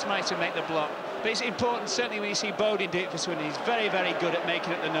Scott's managed to make the block. But it's important, certainly when you see Bowden do it for Swindon. He's very, very good at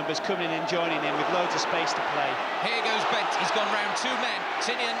making up the numbers, coming in and joining in with loads of space to play. Here goes Bent. He's gone round two men.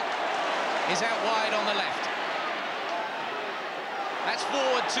 Tinian is out wide on the left. That's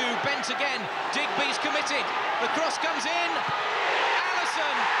forward to Bent again. Digby's committed. The cross comes in.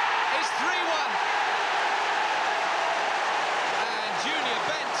 Allison is 3-1. And Junior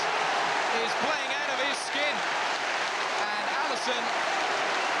Bent is playing out of his skin. And Allison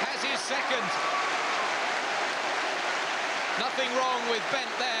has his second. Nothing wrong with Bent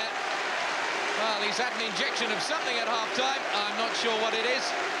there. Well, he's had an injection of something at half-time. I'm not sure what it is,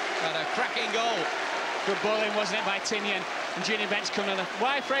 but a cracking goal. Good ball in, wasn't it, by Tinian? And Junior Bent's coming on.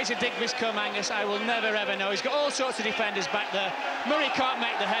 Why Fraser Digby's come, Angus, I will never, ever know. He's got all sorts of defenders back there. Murray can't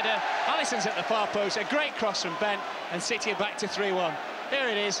make the header. Allison's at the far post. A great cross from Bent, and City are back to 3-1. Here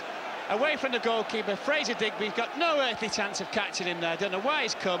it is. Away from the goalkeeper, Fraser Digby's got no earthly chance of catching him there. Don't know why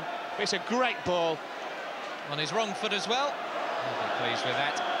he's come, but it's a great ball. On his wrong foot as well. I'll be pleased with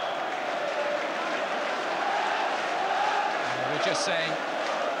that. And we're just saying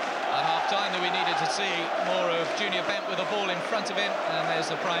at half-time that we needed to see more of Junior Bent with a ball in front of him, and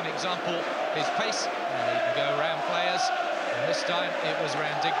there's a prime example, his pace, and he can go around players, and this time it was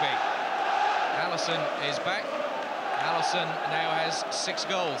around Digby. Allison is back. Allison now has 6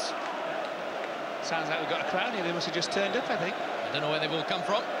 goals. Sounds like we've got a crowd here. They must have just turned up, I think. I don't know where they've all come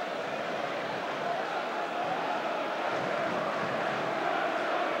from.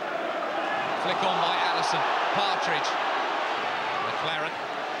 Flick on by Allison. Partridge. McLaren.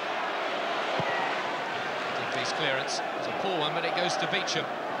 Digby's clearance is a poor one, but it goes to Beecham.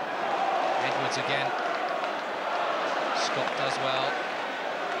 Edwards again. Scott does well.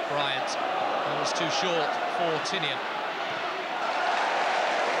 Bryant. That was too short for Tinian.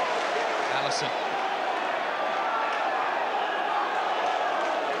 Allison.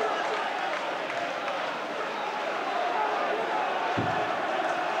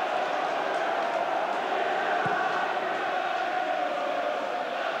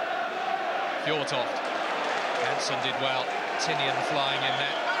 Fjortoft. Hansen did well. Tinian flying in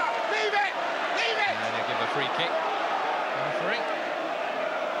there. Leave it! Leave it! And they give a free kick. Referee.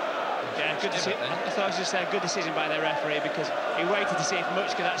 Yeah, good decision. I thought I was just saying, good decision by the referee, because he waited to see if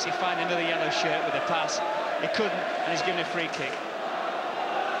Much could actually find another yellow shirt with a pass. He couldn't, and he's given a free kick.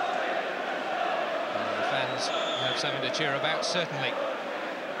 Well, the fans have something to cheer about, certainly.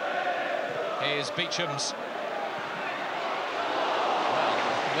 Here's Beecham's.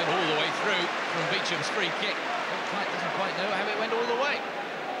 Well, it went all the way through from Beecham's free kick. Doesn't quite know how it went all the way.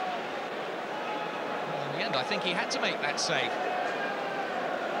 Well, in the end, I think he had to make that save.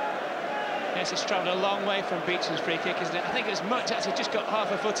 Yes, it's travelled a long way from Beecham's free kick, isn't it? I think it's Much actually just got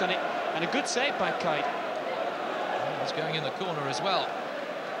half a foot on it, and a good save by Kite. Well, he's going in the corner as well.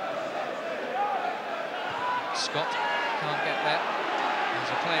 Scott can't get there.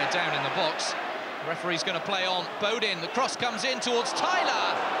 There's a player down in the box. The referee's going to play on. Bowden, the cross comes in towards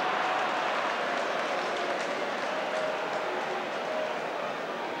Tyler.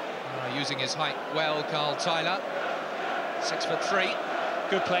 Using his height well, Carl Tyler. 6'3".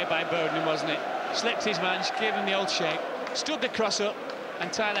 Good play by Bowden, wasn't it? Slipped his man, gave him the old shake, stood the cross up,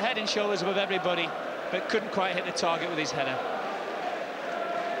 and Tyler head and shoulders above everybody, but couldn't quite hit the target with his header.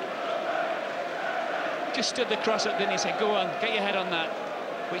 Just stood the cross up, didn't he? Said, go on, get your head on that,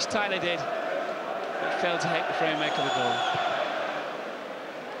 which Tyler did, but failed to hit the frame make of the goal.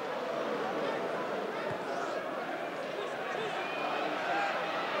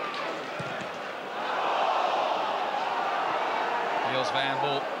 For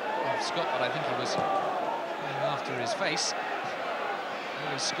handball of Scott, but I think he was going after his face.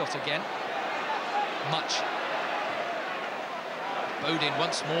 Here's Scott again. Much. Bowden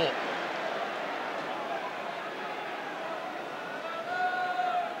once more.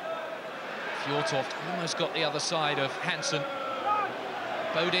 Fjortoft almost got the other side of Hansen.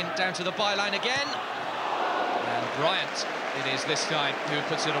 Bowden down to the byline again. And Bryant, it is this time, who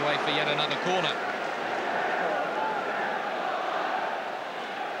puts it away for yet another corner.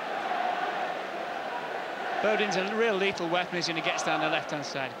 Bowden's a real lethal weapon as he gets down the left-hand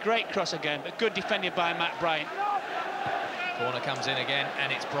side. Great cross again, but good defended by Matt Bryant. Corner comes in again,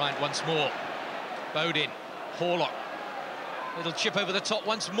 and it's Bryant once more. Bowden, Horlock. Little chip over the top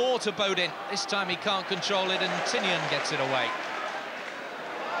once more to Bowden. This time he can't control it, and Tinian gets it away.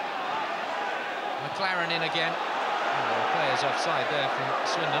 McLaren in again. Oh, the player's offside there from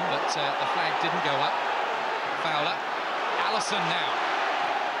Swindon, but the flag didn't go up. Fowler. Allison now.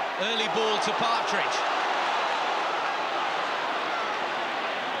 Early ball to Partridge.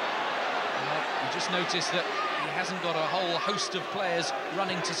 Well, you just notice that he hasn't got a whole host of players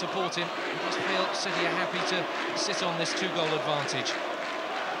running to support him. You just feel City are happy to sit on this 2-goal advantage.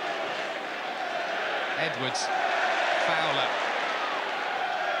 Edwards. Fowler.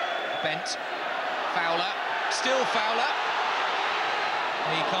 Bent. Fowler. Still Fowler.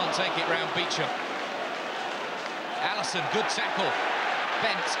 He can't take it round Beecham. Allison, good tackle.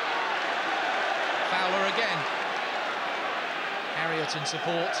 Bent. Fowler again. Harriott in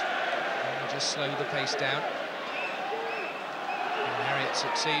support. And just slow the pace down. And Harriott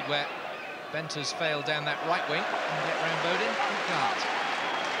succeed where Bent has failed down that right wing. And get round Bowden. He can't.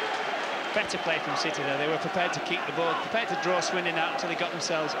 Better play from City though. They were prepared to keep the ball, prepared to draw Swindon out until they got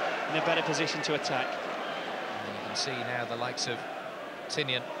themselves in a better position to attack. And you can see now the likes of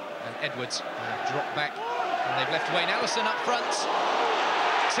Tinian and Edwards have dropped back, and they've left Wayne Allison up front.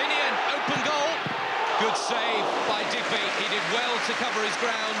 Tinian, open goal. Good save by Digby. He did well to cover his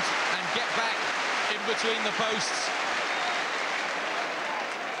ground and get back in between the posts.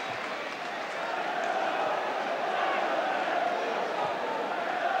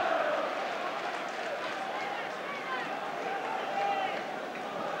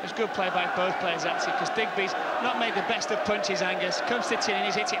 It's good play by both players actually, because Digby's not made the best of punches. Angus comes to Tinian,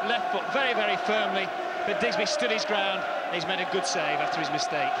 he's hit it left foot very, very firmly, but Digby stood his ground and he's made a good save after his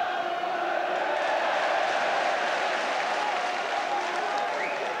mistake.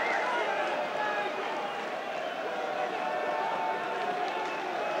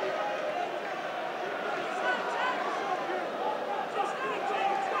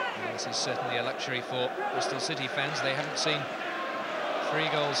 Well, this is certainly a luxury for Bristol City fans. They haven't seen 3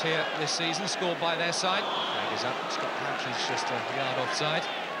 goals here this season scored by their side. Flag is up. Scott Partridge just a yard offside.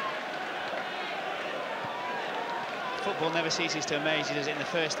 Football never ceases to amaze you, does it? In the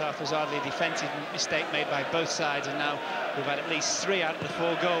first half was hardly a defensive mistake made by both sides, and now we've had at least 3 out of the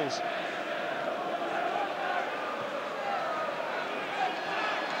 4 goals.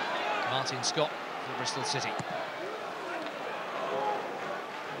 Martin Scott for Bristol City.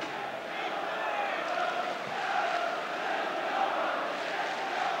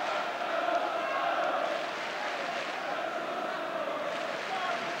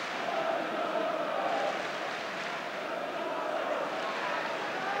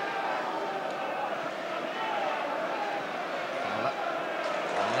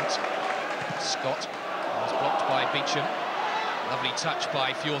 Scott was blocked by Beecham. Lovely touch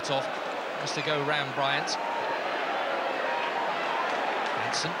by Fjortov. Has to go round Bryant.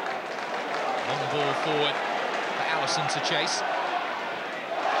 Hansen. Long ball forward for Allison to chase.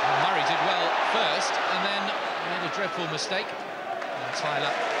 And Murray did well first and then made a dreadful mistake. And Tyler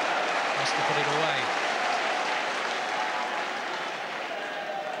has to put it away.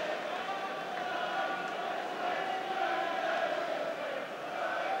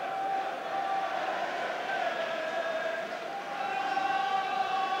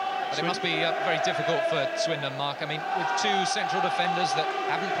 But it must be very difficult for Swindon, Mark. I mean, with 2 central defenders that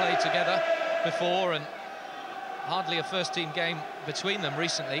haven't played together before, and hardly a first-team game between them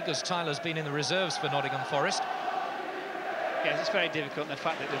recently, because Tyler's been in the reserves for Nottingham Forest. Yes, it's very difficult, and the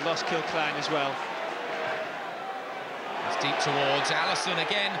fact that they've lost Kilcline as well. It's deep towards Allison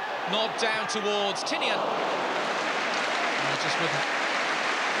again, nod down towards Tinian. And it just wouldn't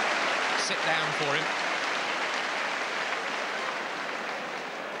sit down for him.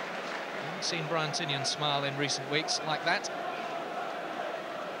 Seen Brian Tinian smile in recent weeks like that.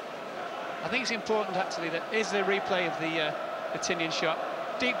 I think it's important actually that is the replay of the Tinian shot.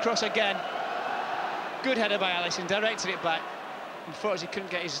 Deep cross again. Good header by Allison, directed it back. Unfortunately, he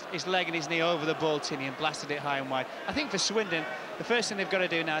couldn't get his leg and his knee over the ball. Tinian blasted it high and wide. I think for Swindon, the first thing they've got to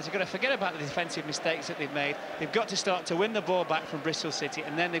do now is they've got to forget about the defensive mistakes that they've made. They've got to start to win the ball back from Bristol City,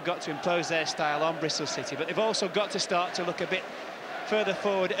 and then they've got to impose their style on Bristol City. But they've also got to start to look a bit further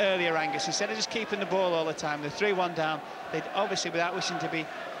forward earlier, Angus. Instead of just keeping the ball all the time, they're 3-1 down. They obviously, without wishing to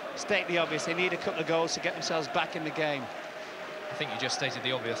state the obvious, they need a couple of goals to get themselves back in the game. I think you just stated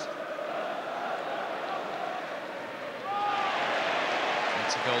the obvious.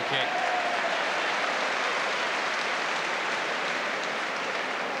 It's a goal kick.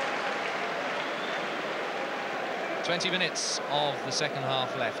 20 minutes of the second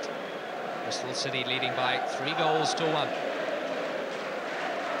half left. Bristol City leading by 3 goals to 1.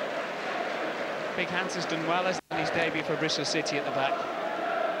 Big Hanson's done well in his debut for Bristol City at the back.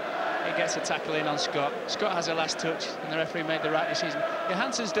 He gets a tackle in on Scott. Scott has a last touch, and the referee made the right decision. Yeah,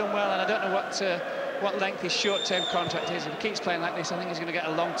 Hanson's done well, and I don't know what length his short-term contract is. If he keeps playing like this, I think he's going to get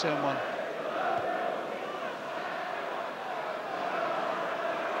a long-term one.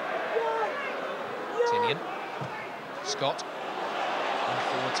 Tinian. Scott. And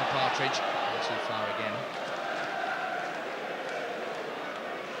forward to Partridge. Not too far again.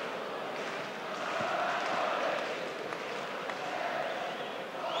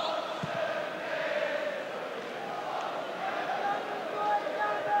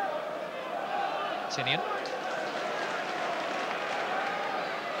 Tinian.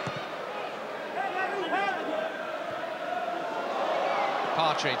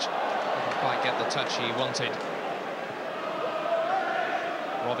 Partridge didn't quite get the touch he wanted.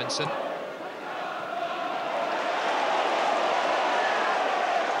 Robinson.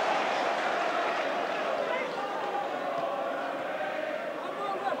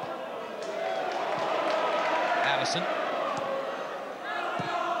 Allison.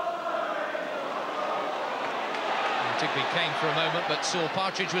 Digby came for a moment, but saw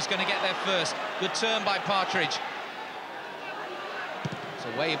Partridge was going to get there first. Good turn by Partridge. It's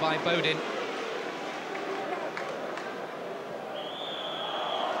away by Bodin.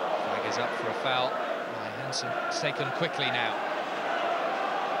 Flag is up for a foul by Hansen. It's taken quickly now.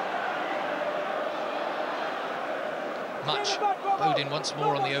 Much. Bodin once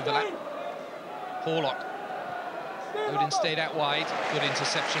more on the overlap. Horlock. Bodin stayed out wide. Good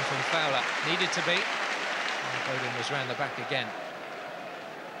interception from Fowler. Needed to be. Bodin was round the back again.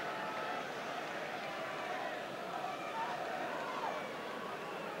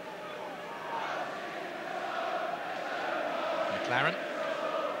 McLaren.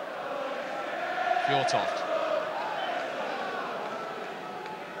 Fjortoft.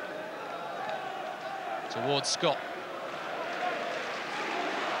 Towards Scott.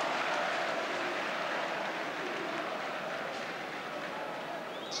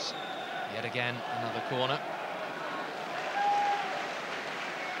 Yet again, another corner.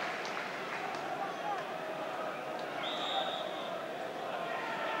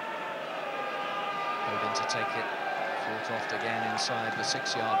 To take it, Fjortoft again inside the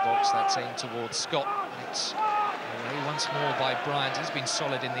 6-yard box. That's aimed towards Scott. It's away once more by Bryant. He's been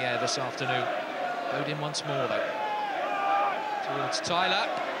solid in the air this afternoon. Bodin once more though. Towards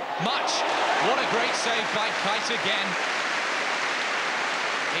Tyler. Much. What a great save by Kite again.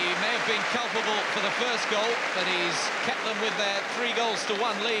 He may have been culpable for the first goal, but he's kept them with their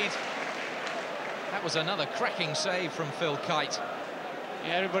 3-goals-to-1 lead. That was another cracking save from Phil Kite.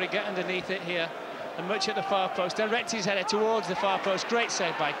 Yeah, everybody get underneath it here. And much at the far post, directs his header towards the far post. Great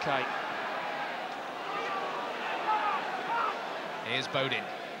save by Kite. Here's Bodin.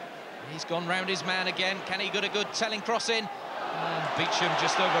 He's gone round his man again. Can he get a good telling cross in? And Beecham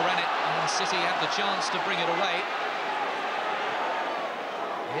just overran it, and City had the chance to bring it away.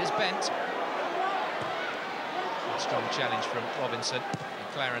 Here's Bent. A strong challenge from Robinson.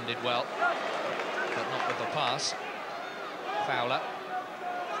 McLaren did well, but not with the pass. Fowler.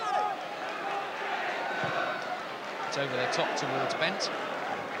 It's over the top towards Bent.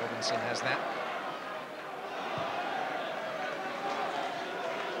 Robinson has that.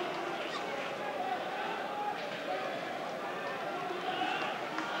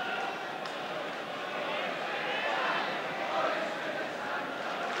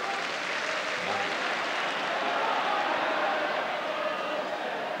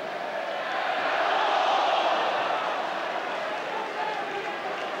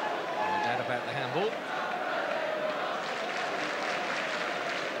 No doubt about the handball.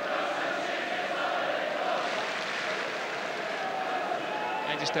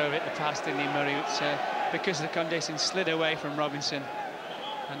 Just over it, the pass didn't he, Murray? It's because of the conditions, slid away from Robinson,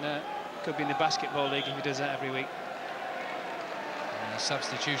 and could be in the basketball league if he does that every week. And a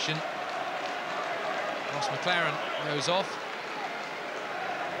substitution. Ross McLaren goes off.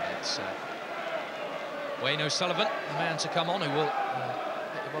 And it's Wayne O'Sullivan, the man to come on, who will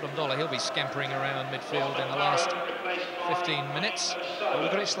hit the bottom dollar. He'll be scampering around midfield in the last 15 minutes. Well, we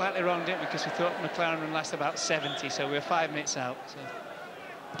got it slightly wrong, didn't we? Because we thought McLaren would last about 70, so we were 5 minutes out. So.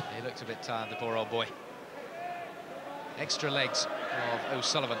 He looked a bit tired, the poor old boy. Extra legs of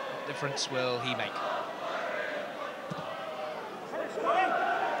O'Sullivan. What difference will he make?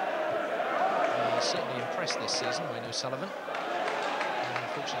 He's certainly impressed this season, Wayne O'Sullivan.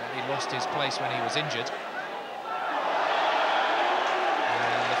 Unfortunately, lost his place when he was injured.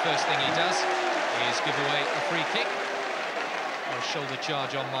 And the first thing he does is give away a free kick. Or a shoulder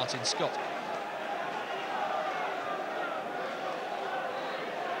charge on Martin Scott.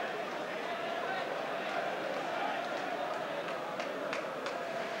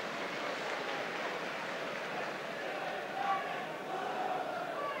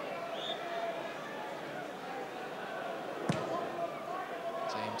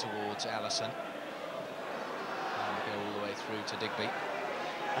 Towards Allison. And go all the way through to Digby.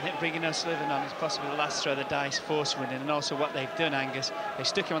 I think bringing O'Sullivan on is possibly the last throw of the dice for Swindon, and also what they've done, Angus, they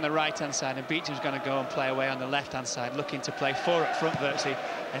stuck him on the right-hand side, and Beecham's going to go and play away on the left-hand side, looking to play 4 up front virtually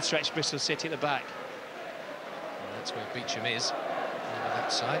and stretch Bristol City at the back. Well, that's where Beecham is. Over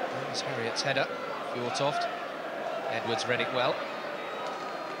that side, that was Harriet's header. Fjortoft. Edwards read it well.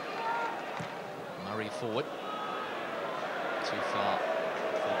 Murray forward. Too far.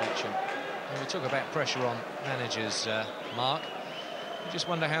 Beecham. And we talk about pressure on managers, Mark. I just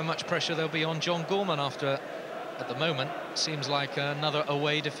wonder how much pressure there'll be on John Gorman after, at the moment, seems like another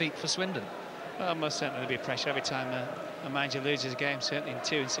away defeat for Swindon. Well, most certainly there'll be pressure every time a manager loses a game, certainly in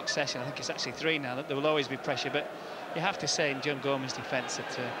 2 in succession. I think it's actually 3 now, that there will always be pressure. But you have to say in John Gorman's defence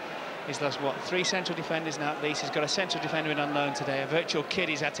that he's lost, what, 3 central defenders now at least. He's got a central defender in on loan today, a virtual kid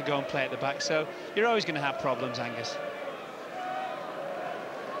he's had to go and play at the back. So you're always going to have problems, Angus.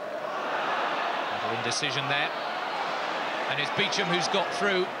 Indecision there, and it's Beecham who's got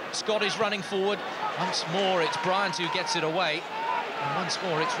through. Scott is running forward. Once more it's Bryant who gets it away, and once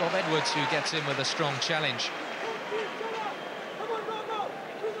more it's Rob Edwards who gets in with a strong challenge.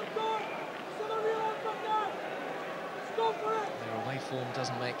 Their away form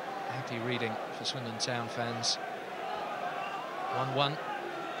doesn't make happy reading for Swindon Town fans. 1-1,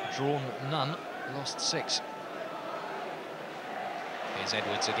 drawn none, lost 6. Here's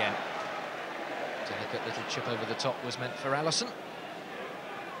Edwards again. Delicate little chip over the top was meant for Allison.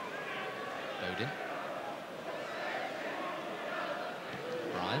 Bowden.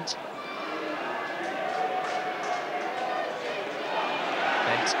 Bryant.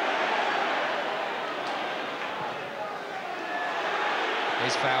 Bent.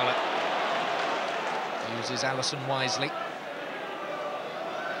 Here's Fowler. Uses Allison wisely.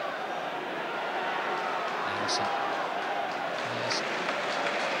 Allison. Yes.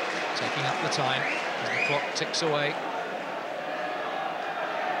 Taking up the time as the clock ticks away.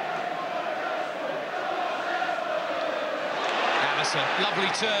 Allison, lovely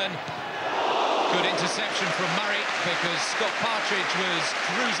turn. Good interception from Murray because Scott Partridge was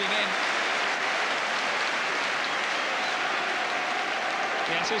cruising in.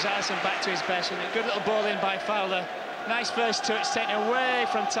 Yes, here's Allison back to his best, and a good little ball in by Fowler. Nice first touch, taken away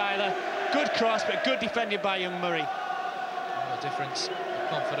from Tyler. Good cross, but good defended by young Murray. Well, the difference,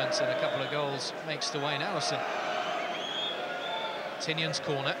 confidence in a couple of goals makes to Wayne Allison. Tignon's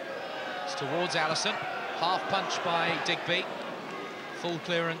corner. It's towards Allison. Half punch by Digby. Full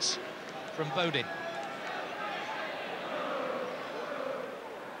clearance from Bowden.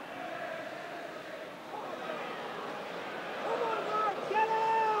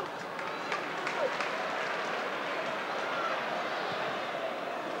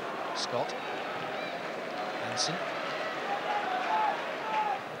 Scott. Hansen.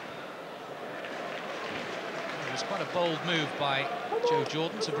 It was quite a bold move by Joe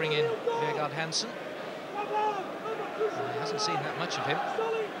Jordan to bring in Vegard Hansen. He hasn't seen that much of him.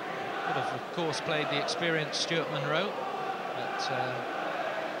 Could have, of course, played the experienced Stuart Monroe, but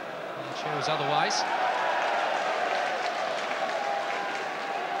it shows otherwise.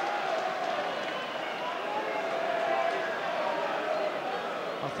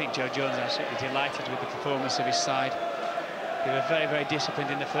 I think Joe Jones is absolutely delighted with the performance of his side. They were very, very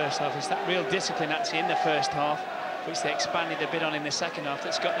disciplined in the first half. It's that real discipline actually in the first half, which they expanded a bit on in the second half,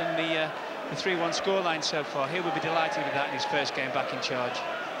 that's got them the 3-1 scoreline so far. He will be delighted with that in his first game back in charge.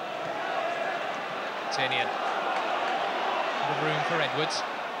 Tignon. Bit of room for Edwards.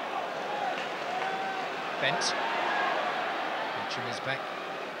 Bent. Beecham is back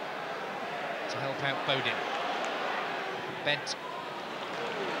to help out Bowden. Bent.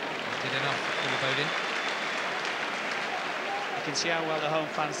 Did enough for Bowden. You can see how well the home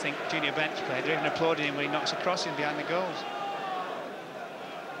fans think Junior Bent played. They're even applauding him when he knocks a cross in behind the goals.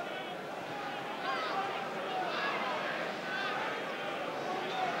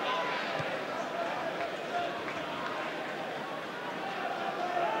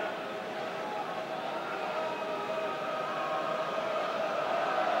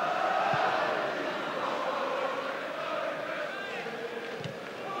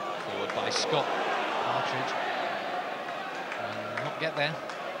 Scott Partridge will not get there.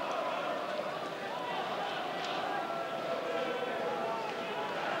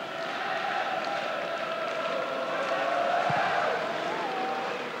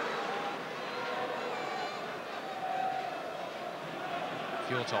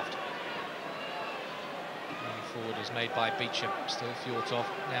 Fjortoft. Forward is made by Beecham. Still Fjortoft,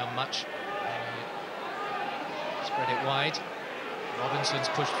 now Much. Spread it wide. Robinson's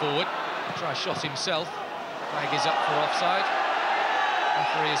pushed forward. Try a shot himself. Flag is up for offside.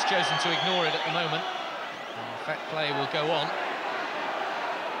 Referee has chosen to ignore it at the moment. And fact play will go on.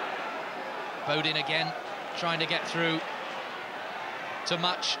 Bodin again, trying to get through to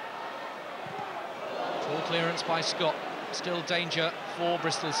Much. Full clearance by Scott. Still danger for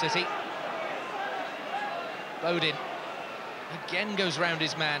Bristol City. Bodin again goes round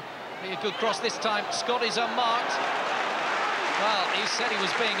his man. Be a good cross this time. Scott is unmarked. Well, he said he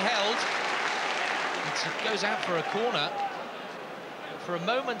was being held. It goes out for a corner. But for a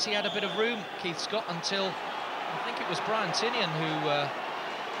moment he had a bit of room, Keith Scott, until I think it was Brian Tinian who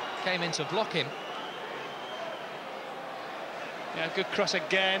came in to block him. Yeah, good cross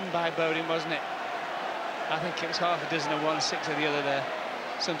again by Bodin, wasn't it? I think it was half a dozen of one, 6 of the other there.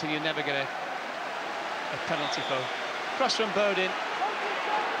 Something you never get a penalty for. Cross from Bodin.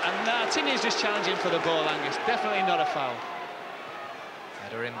 And Tinian's just challenging for the ball, Angus. Definitely not a foul.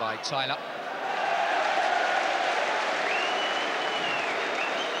 Header in by Tyler.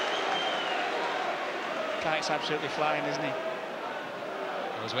 Kite's absolutely flying, isn't he?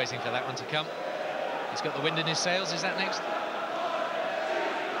 I was waiting for that one to come. He's got the wind in his sails. Is that next?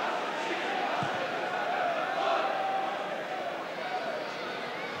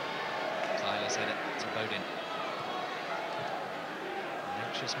 Tyler's header to Bodin. An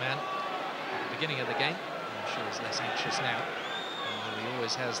anxious man at the beginning of the game. I'm sure he's less anxious now. Although he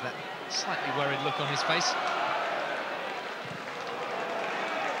always has that slightly worried look on his face.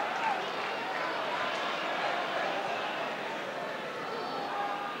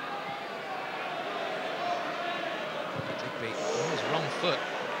 Foot.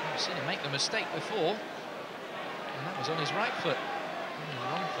 I've seen him make the mistake before, and that was on his right foot. On his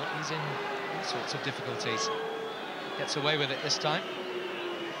wrong foot, he's in all sorts of difficulties. Gets away with it this time.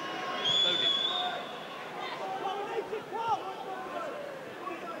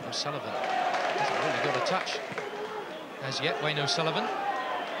 O'Sullivan hasn't really got a touch as yet. Wayne O'Sullivan.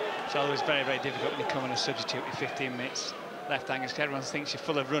 It's always very, very difficult when you come on a substitute with 15 minutes left-handed, because everyone thinks you're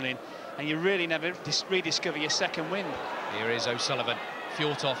full of running, and you really never rediscover your second wind. Here is O'Sullivan.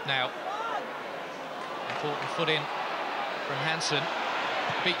 Fjortoft now. Important foot in from Hansen.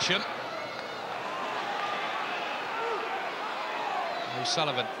 Beecham.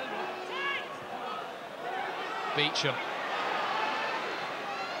 O'Sullivan. Beecham.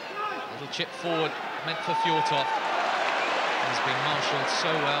 Little chip forward, meant for Fjortoft. He's been marshalled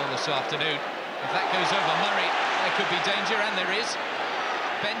so well this afternoon. If that goes over Murray, there could be danger, and there is.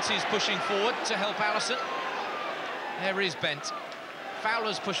 Bent is pushing forward to help Allison. There is Bent.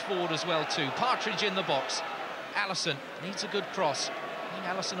 Fowler's pushed forward as well too. Partridge in the box. Allison needs a good cross. I think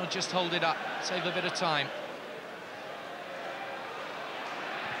Allison will just hold it up, save a bit of time.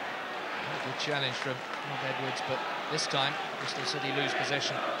 Good challenge from Rob Edwards, but this time Bristol City lose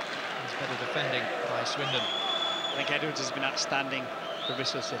possession. It's better defending by Swindon. I think Edwards has been outstanding for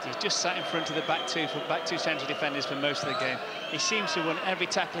Bristol City. He's just sat in front of the back two central defenders for most of the game. He seems to have won every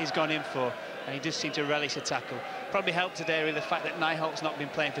tackle he's gone in for, and he does seem to relish a tackle. Probably helped today with the fact that Nyholt's not been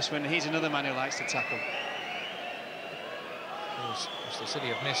playing for Swindon. He's another man who likes to tackle. Of course, Bristol City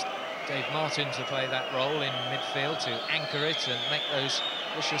have missed Dave Martin to play that role in midfield, to anchor it and make those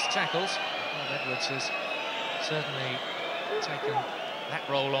vicious tackles. Rob Edwards has certainly taken that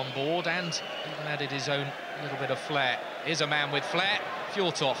role on board and even added his own little bit of flair. Here's a man with flair,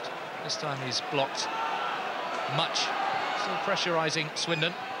 Fjortoft. This time he's blocked Much. Still pressurising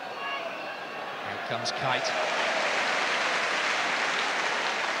Swindon. Here comes Kite.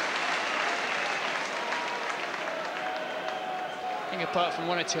 I think apart from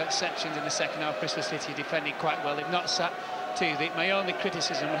one or two exceptions in the second half, Bristol City defending quite well. They've not sat too deep. My only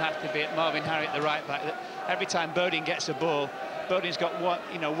criticism would have to be at Marvin Harry at the right back. That every time Bodin gets a ball, Bodin's got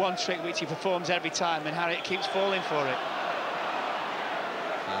one trick which he performs every time, and Harriet keeps falling for it.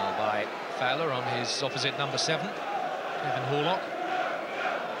 Now by Fowler on his opposite number 7, Kevin Horlock.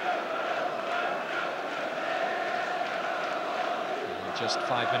 And just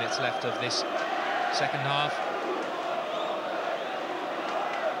 5 minutes left of this second half.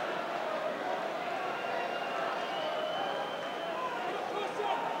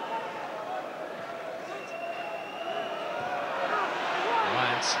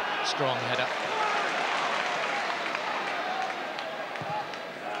 Strong header.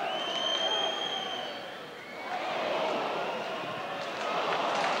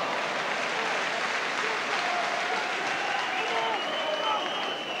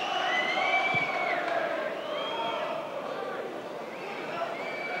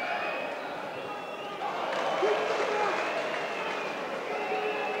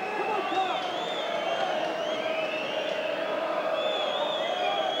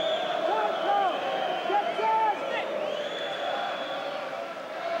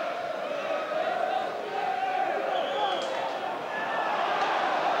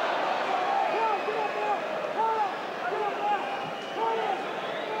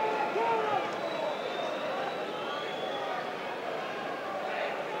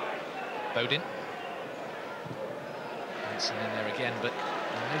 Bodin. Hansen in there again, but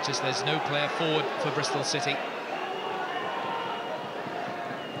you'll notice there's no player forward for Bristol City.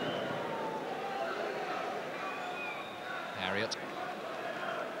 Harriott.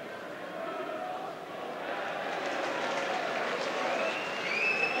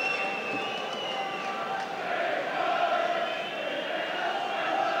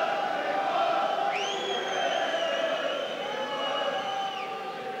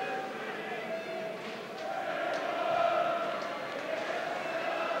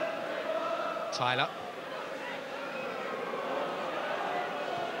 Tyler.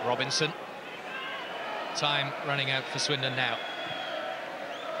 Robinson. Time running out for Swindon now.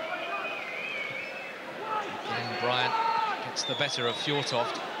 Again, Bryant gets the better of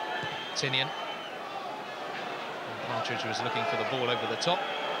Fjortoft. Tinian. And Partridge was looking for the ball over the top.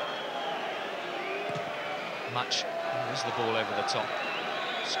 Much. There's the ball over the top.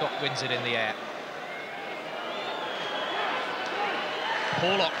 Scott wins it in the air.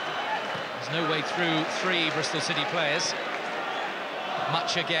 Porlock. There's no way through three Bristol City players.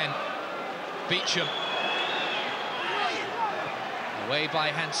 Much again. Beecham. Away by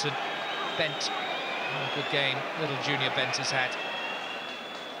Hansen. Bent. Oh, good game little Junior Bent has had.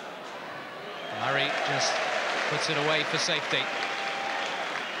 Murray just puts it away for safety.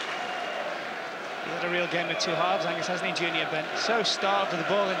 He had a real game with two halves, Angus, hasn't he, Junior Bent? So starved of the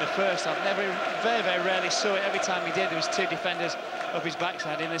ball in the first half. Very, very rarely saw it. Every time he did, there was two defenders up his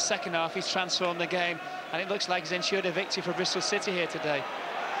backside. In the second half, he's transformed the game, and it looks like he's ensured a victory for Bristol City here today.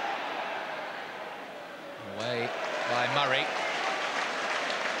 Away by Murray.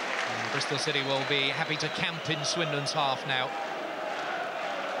 And Bristol City will be happy to camp in Swindon's half now.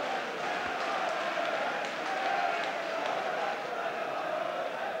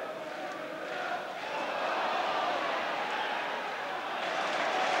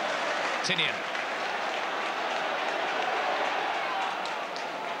 Tinian.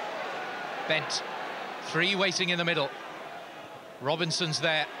 Bent. Three waiting in the middle. Robinson's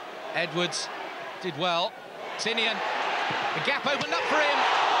there. Edwards did well. Tinian. The gap opened up for him.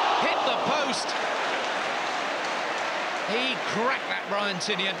 Hit the post. He cracked that, Brian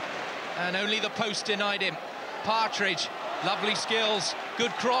Tinian. And only the post denied him. Partridge. Lovely skills.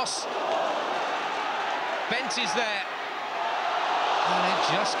 Good cross. Bent is there. And it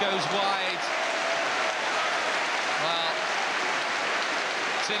just goes wide. Well,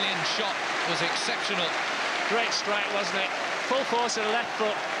 Tinian's shot was exceptional. Great strike, wasn't it? Full force of the left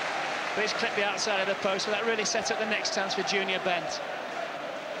foot, but it's clipped the outside of the post, so that really sets up the next chance for Junior Bent.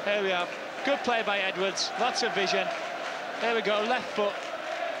 There we are. Good play by Edwards, lots of vision. There we go, left foot,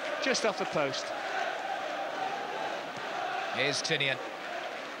 just off the post. Here's Tinian.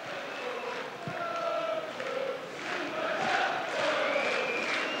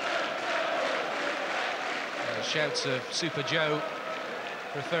 Shouts of Super Joe,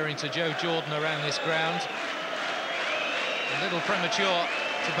 referring to Joe Jordan around this ground. A little premature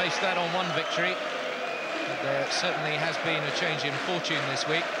to base that on one victory, but there certainly has been a change in fortune this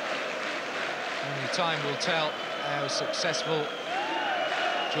week. Only time will tell how successful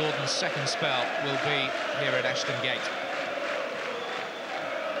Jordan's second spell will be here at Ashton Gate.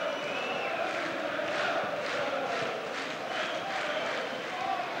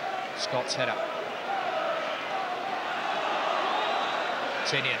 Scott's header.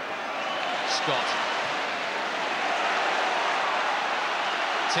 Tinian. Scott.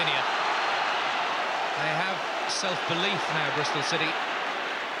 Tinian. They have self-belief now, Bristol City,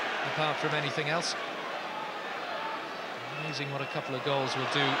 apart from anything else. Amazing what a couple of goals will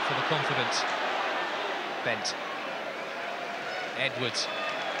do for the confidence. Bent. Edwards.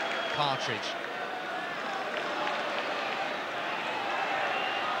 Partridge.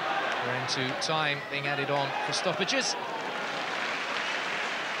 We're into time being added on for stoppages.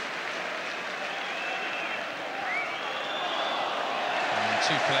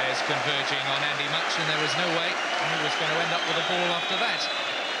 Two players converging on Andy Much, and there was no way he was going to end up with a ball after that.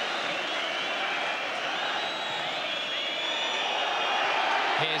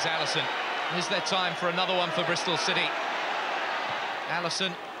 Here's Allison. Is there time for another one for Bristol City?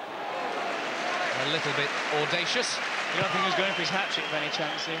 Allison, a little bit audacious. You don't think he was going for his hat-trick by any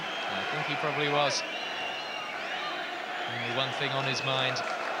chance, do you? I think he probably was. Only one thing on his mind.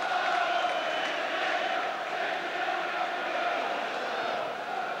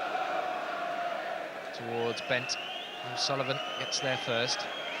 Towards Bent. Sullivan gets there first.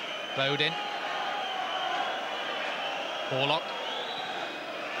 Bodin. Porlock.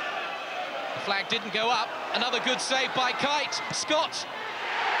 The flag didn't go up. Another good save by Kite. Scott.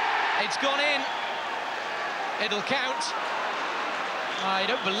 It's gone in. It'll count. I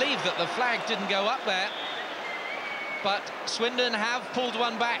don't believe that the flag didn't go up there, but Swindon have pulled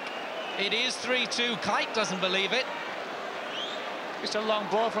one back. It is 3-2. Kite doesn't believe it. Just a long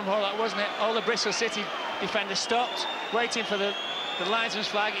ball from Hull, wasn't it? All the Bristol City defenders stopped, waiting for the linesman's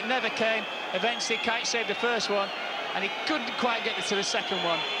flag. It never came. Eventually, Kite saved the first one, and he couldn't quite get to the second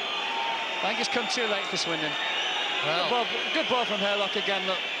one. I think it's come too late for Swindon. Well, good ball from Herlock again.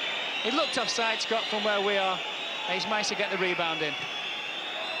 Look, he looked offside, Scott, from where we are, and he's managed to get the rebound in.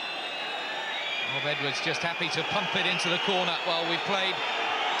 Rob Edwards just happy to pump it into the corner while we've played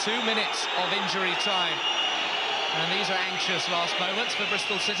 2 minutes of injury time. And these are anxious last moments for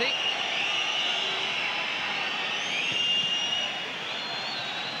Bristol City.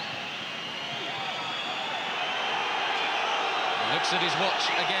 He looks at his watch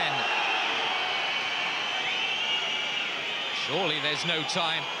again. Surely there's no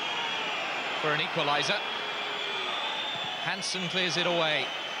time for an equaliser. Hansen clears it away.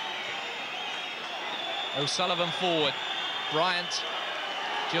 O'Sullivan forward. Bryant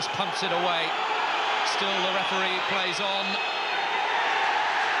just pumps it away. Still the referee plays on.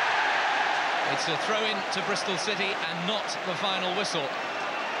 It's a throw-in to Bristol City and not the final whistle.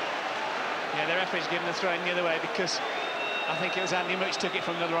 Yeah, the referee's given the throw-in the other way because I think it was Andy Much took it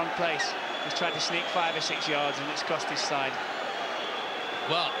from the wrong place. He's tried to sneak 5 or 6 yards and it's cost his side.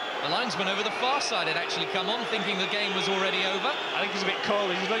 Well, the linesman over the far side had actually come on thinking the game was already over. I think he's a bit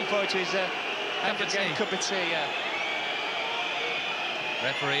cold. He's looking forward to his cup of tea, yeah.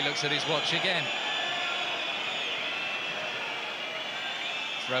 Referee looks at his watch again.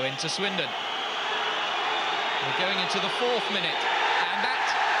 Throw into Swindon. We're going into the 4th minute, and that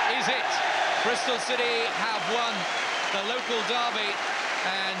is it. Bristol City have won the local derby,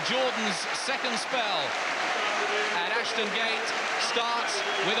 and Jordan's second spell at Ashton Gate starts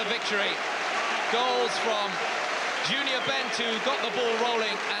with a victory. Goals from Junior Bent, who got the ball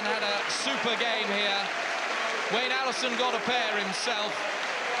rolling and had a super game here. Wayne Allison got a pair himself.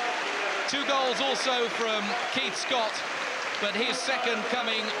 2 goals also from Keith Scott, but his second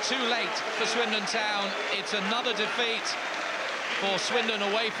coming too late for Swindon Town. It's another defeat for Swindon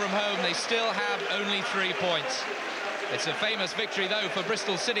away from home. They still have only 3 points. It's a famous victory, though, for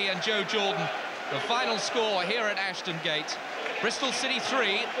Bristol City and Joe Jordan. The final score here at Ashton Gate, Bristol City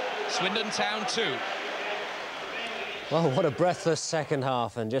 3, Swindon Town 2. Well, what a breathless second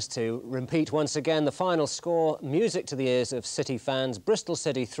half. And just to repeat once again, the final score, music to the ears of City fans, Bristol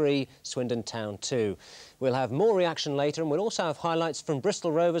City 3, Swindon Town 2. We'll have more reaction later, and we'll also have highlights from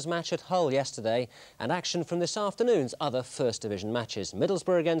Bristol Rovers' match at Hull yesterday and action from this afternoon's other First Division matches,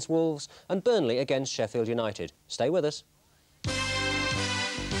 Middlesbrough against Wolves and Burnley against Sheffield United. Stay with us.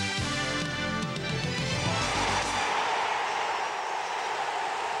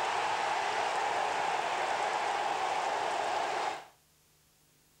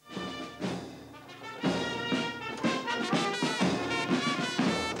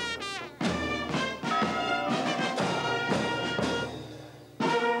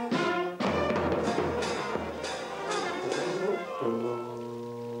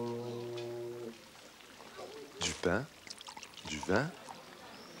 Du vin,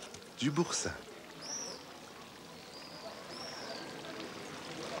 du boursin.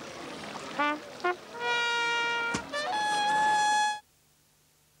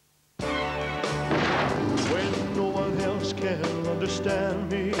 When no one else can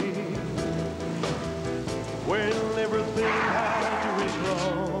understand me, when everything I do is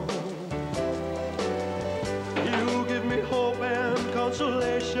wrong, you give me hope and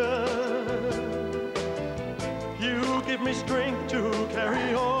consolation. You give me strength to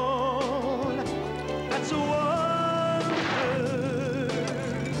carry on. That's a wonder,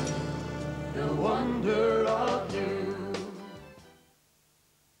 the wonder of you.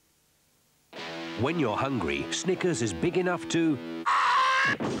 When you're hungry, Snickers is big enough to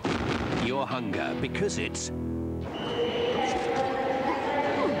your hunger, because it's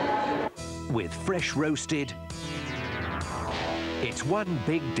with fresh roasted. It's one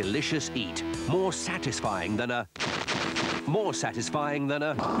big delicious eat, more satisfying than a,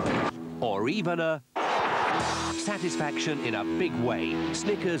 or even a satisfaction in a big way.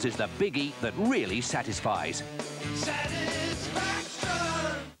 Snickers is the big eat that really satisfies.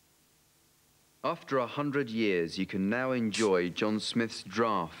 After 100 years, you can now enjoy John Smith's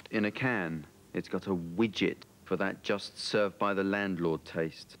draft in a can. It's got a widget for that just served by the landlord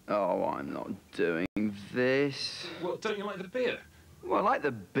taste. Oh, I'm not doing this. Well, don't you like the beer? Well, I like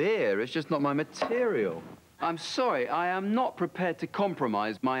the beer, it's just not my material. I'm sorry, I am not prepared to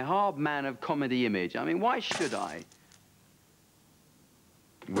compromise my hard man of comedy image. I mean, why should I?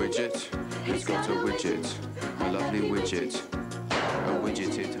 Widget, it's got a widget, a lovely widget. A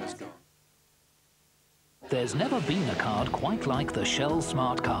There's never been a card quite like the Shell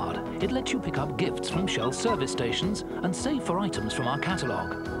Smart Card. It lets you pick up gifts from Shell service stations and save for items from our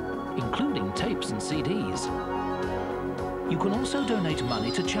catalogue, including tapes and CDs. You can also donate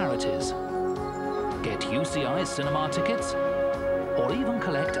money to charities, get UCI cinema tickets, or even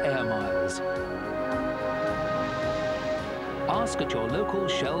collect air miles. Ask at your local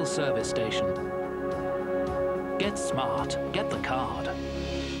Shell service station. Get smart, get the card.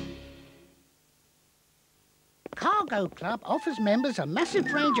 Cargo Club offers members a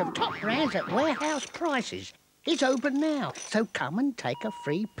massive range of top brands at warehouse prices. It's open now, so come and take a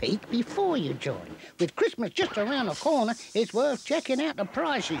free peek before you join. With Christmas just around the corner, it's worth checking out the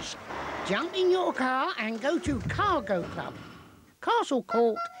prices. Jump in your car and go to Cargo Club, Castle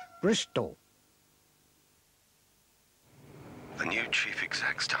Court, Bristol. The new chief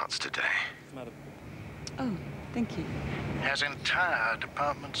exec starts today. Madam. Oh, thank you. He has entire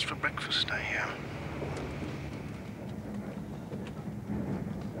departments for breakfast, I hear.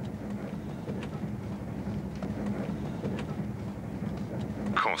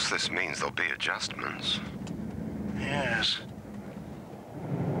 Of course, this means there'll be adjustments. Yes.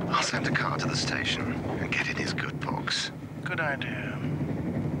 I'll send a car to the station and get in his good books. Good idea.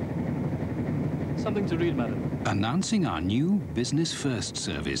 Something to read, madam. Announcing our new Business First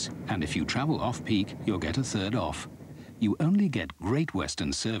service. And if you travel off-peak, you'll get a third off. You only get Great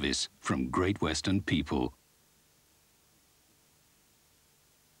Western service from Great Western people.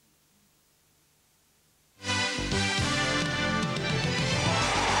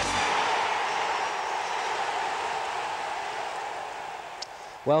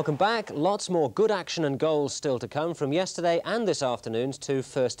 Welcome back. Lots more good action and goals still to come from yesterday and this afternoon's two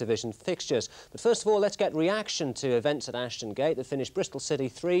First Division fixtures. But first of all, let's get reaction to events at Ashton Gate that finished Bristol City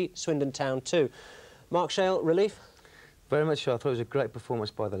 3, Swindon Town 2. Mark Shale, relief? Very much so. I thought it was a great performance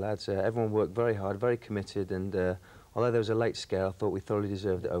by the lads. Everyone worked very hard, very committed, and although there was a late scare, I thought we thoroughly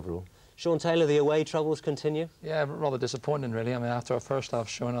deserved it overall. Sean Taylor, the away troubles continue? Yeah, rather disappointing, really. I mean, after our first half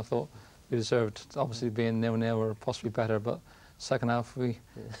showing, I thought we deserved, obviously, being 0-0 or possibly better, but second half we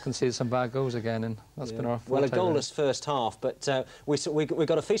conceded some bad goals again, and that's been our forte. Well, a goalless first half, but we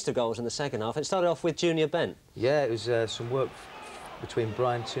got a feast of goals in the second half. It started off with Junior Bent. Yeah, it was some work between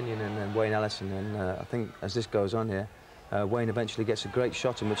Brian Tinian and Wayne Allison, and I think as this goes on here, Wayne eventually gets a great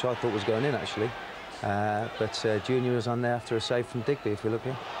shot in, which I thought was going in, actually. But Junior was on there after a save from Digby, if you look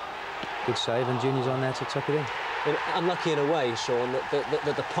here. Good save, and Junior's on there to tuck it in. Unlucky in a way, Sean, that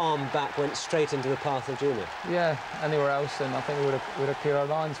the palm back went straight into the path of Junior. Yeah, anywhere else, and I think we would have cleared our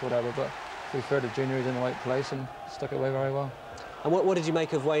lines, whatever, but to be fair to Junior, he's in the right place and stuck it away very well. And what did you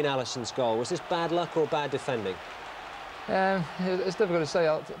make of Wayne Allison's goal? Was this bad luck or bad defending? It's difficult to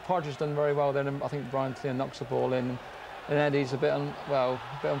say. Partridge done very well then. I think Brian Tinian knocks the ball in, and Eddie's a bit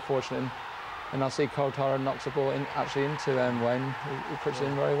unfortunate. And I see Cole Tyler knocks the ball actually into Wayne, who puts it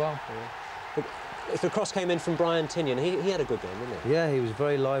in very well. Yeah. The cross came in from Brian Tinian. He had a good game, didn't he? Yeah, he was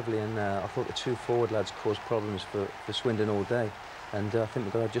very lively, and I thought the two forward lads caused problems for Swindon all day, and I think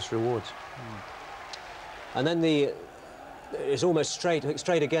we got just rewards. And then it's almost straight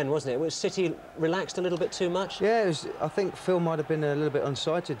again, wasn't it? Was City relaxed a little bit too much? Yeah, I think Phil might have been a little bit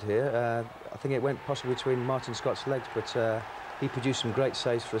unsighted here. I think it went possibly between Martin Scott's legs, but he produced some great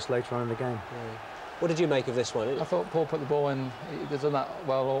saves for us later on in the game. Yeah. What did you make of this one? I thought Paul put the ball in. He's done that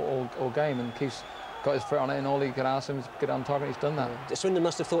well all game, and Keith's got his foot on it, and all he could ask him is get on target. He's done that. Yeah. Swindon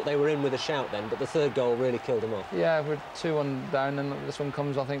must have thought they were in with a shout then, but the third goal really killed them off. Yeah, we're 2-1 down, and this one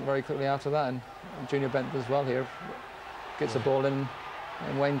comes, I think, very quickly after that, and Junior Bent as well here. Gets the ball in,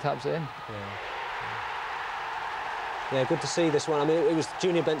 and Wayne taps it in. Yeah, good to see this one. I mean, it was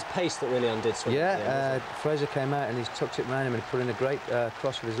Junior Bent's pace that really undid Swindon. Yeah, Fraser came out and he's tucked it round him and he put in a great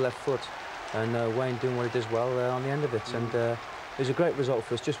cross with his left foot, and Wayne doing what he does well on the end of it, and it was a great result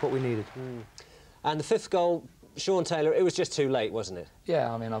for us, just what we needed. And the fifth goal, Sean Taylor, it was just too late, wasn't it?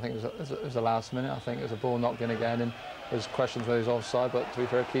 Yeah, I mean, I think it was the last minute. I think it was a ball knocked in again, and there's questions whether he was offside, but to be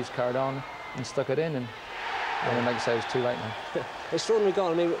fair, Keith carried on and stuck it in, and like I say, it was too late now. Extraordinary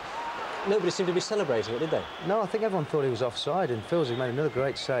goal. I mean, nobody seemed to be celebrating it, did they? No, I think everyone thought he was offside, and Phil's made another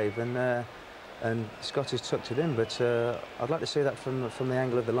great save, and Scotty's tucked it in, but I'd like to see that from the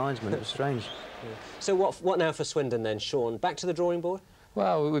angle of the linesman. It was strange. So what now for Swindon then, Sean? Back to the drawing board?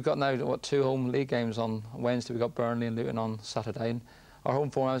 Well, we've got now, 2 home league games on Wednesday. We've got Burnley and Luton on Saturday, and our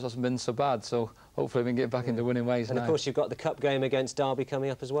home form hasn't been so bad, so hopefully we can get back into winning ways now. And of course you've got the cup game against Derby coming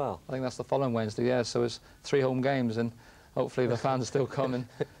up as well. I think that's the following Wednesday, yeah, so it's 3 home games, and hopefully the fans still come and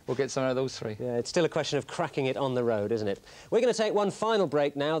we'll get some out of those 3. Yeah, it's still a question of cracking it on the road, isn't it? We're going to take one final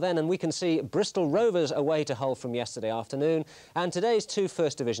break now then, and we can see Bristol Rovers away to Hull from yesterday afternoon and today's 2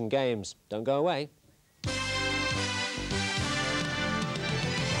 First Division games. Don't go away.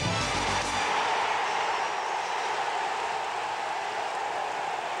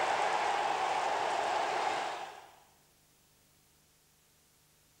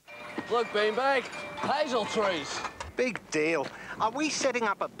 Look, Beanbag, hazel trees. Big deal. Are we setting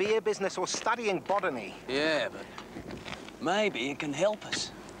up a beer business or studying botany? Yeah, but maybe it can help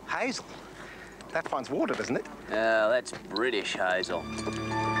us. Hazel? That finds water, doesn't it? Yeah, that's British hazel.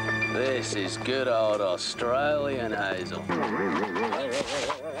 This is good old Australian hazel.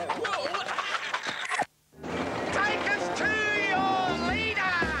 Take us to your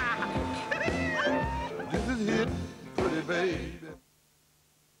leader! This is it, pretty baby.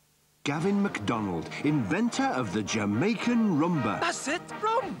 Gavin MacDonald, inventor of the Jamaican Rumba. That's it,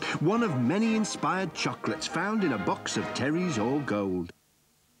 rum! One of many inspired chocolates found in a box of Terry's All Gold.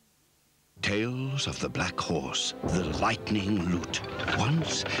 Tales of the Black Horse, the Lightning Lute.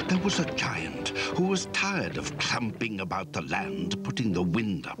 Once there was a giant who was tired of tramping about the land, putting the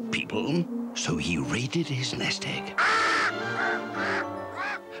wind up people. So he raided his nest egg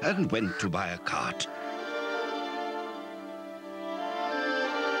and went to buy a cart.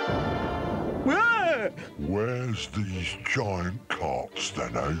 Where's these giant carts,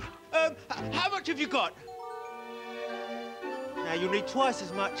 then, eh? How much have you got? Now, you'll need twice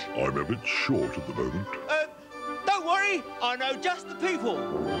as much. I'm a bit short at the moment. Don't worry, I know just the people.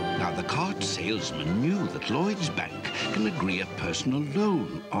 Now, the cart salesman knew that Lloyd's Bank can agree a personal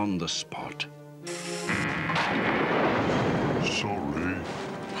loan on the spot. Sorry.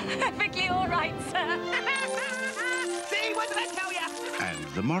 Perfectly all right, sir. See, what did I tell you? And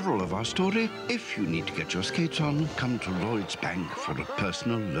the moral of our story, if you need to get your skates on, come to Lloyd's Bank for a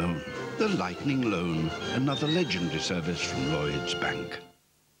personal loan. The Lightning Loan, another legendary service from Lloyd's Bank.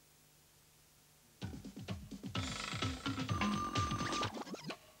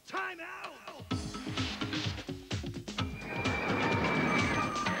 Time out!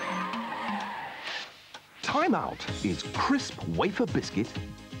 Time Out is crisp wafer biscuit,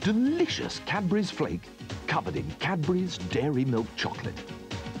 delicious Cadbury's flake, covered in Cadbury's Dairy Milk chocolate.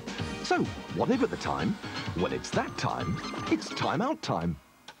 So, whatever the time, when it's that time, it's Time Out time.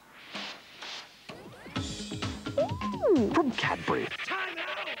 From Cadbury.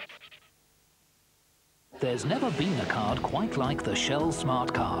 There's never been a card quite like the Shell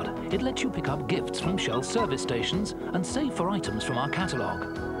Smart Card. It lets you pick up gifts from Shell service stations and save for items from our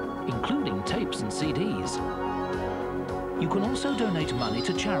catalogue, including tapes and CDs. You can also donate money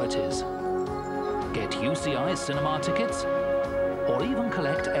to charities, get UCI cinema tickets, or even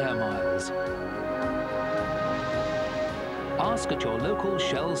collect air miles. Ask at your local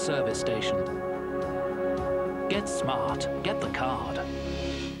Shell service station. Get smart, get the card.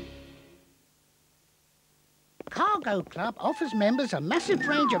 Cargo Club offers members a massive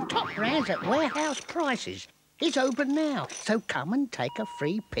range of top brands at warehouse prices. It's open now, so come and take a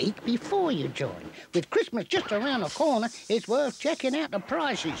free peek before you join. With Christmas just around the corner, it's worth checking out the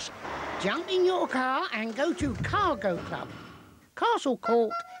prices. Jump in your car and go to Cargo Club, Castle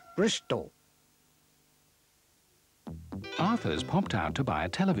Court, Bristol. Arthur's popped out to buy a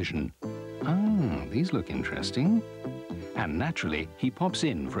television. Ah, these look interesting. And naturally, he pops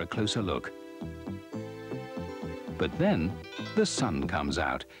in for a closer look. But then, the sun comes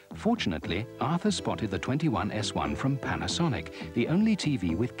out. Fortunately, Arthur spotted the 21S1 from Panasonic, the only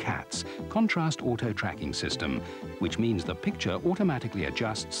TV with CATS, Contrast Auto Tracking System, which means the picture automatically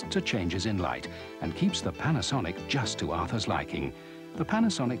adjusts to changes in light and keeps the Panasonic just to Arthur's liking. The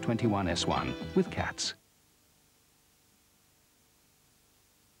Panasonic 21S1 with CATS.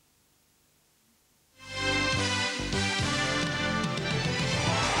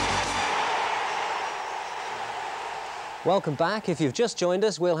 Welcome back. If you've just joined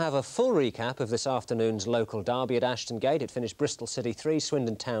us, we'll have a full recap of this afternoon's local derby at Ashton Gate. It finished Bristol City 3,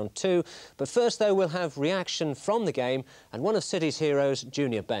 Swindon Town 2. But first, though, we'll have reaction from the game and one of City's heroes,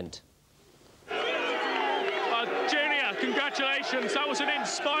 Junior Bent. Junior, congratulations. That was an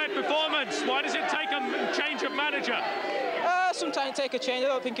inspired performance. Why does it take a change of manager? Sometimes take a change. I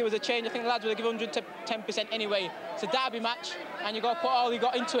don't think it was a change. I think the lads would have given 110% anyway. It's a derby match, and you've got to put all you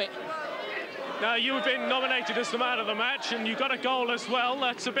got into it. Now, you've been nominated as the man of the match, and you got a goal as well.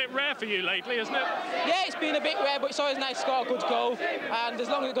 That's a bit rare for you lately, isn't it? Yeah, it's been a bit rare, but it's always nice to score a good goal. And as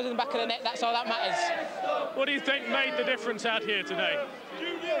long as it goes in the back of the net, that's all that matters. What do you think made the difference out here today?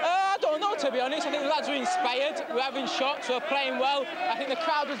 I don't know, to be honest. I think the lads were inspired. We're having shots, we're playing well. I think the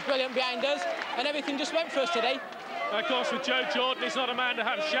crowd was brilliant behind us, and everything just went for us today. Of course, with Joe Jordan, he's not a man to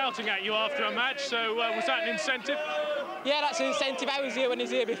have shouting at you after a match, so was that an incentive? Yeah, that's an incentive. I was here when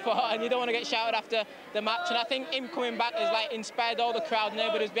he's here before, and you don't want to get shouted after the match. And I think him coming back has inspired all the crowd and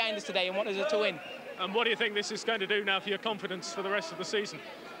everybody who's behind us today and wanted us to win. And what do you think this is going to do now for your confidence for the rest of the season?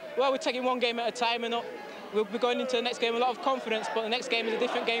 Well, we're taking one game at a time, and we'll be going into the next game with a lot of confidence, but the next game is a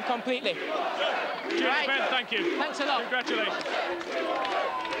different game completely. Junior Ben, thank you. Thanks a lot. Congratulations.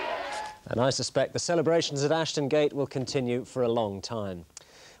 And I suspect the celebrations at Ashton Gate will continue for a long time.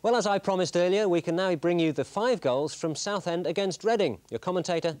 Well, as I promised earlier, we can now bring you the 5 goals from Southend against Reading. Your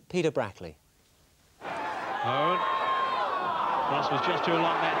commentator, Peter Brackley. Owen. Cross was just too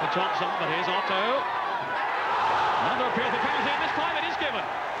long there for Thompson, but here's Otto. Another appeal for penalty, and this time it is given.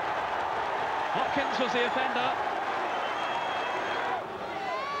 Hopkins was the offender.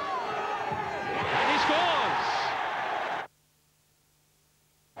 And he scores!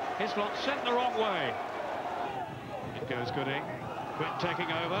 Hislop sent the wrong way. It goes Gooding. Quinn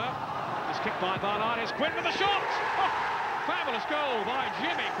taking over. It's kicked by Barnard. It's Quinn with the shot! Oh, fabulous goal by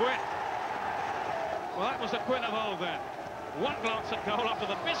Jimmy Quinn. Well, that was the Quinn of old then. One glance at goal after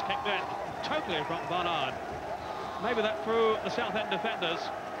the fist kick then. Totally from Barnard. Maybe that threw the Southend defenders.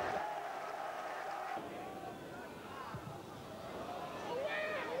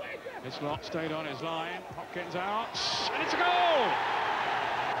 Hislop stayed on his line. Hopkins out. And it's a goal!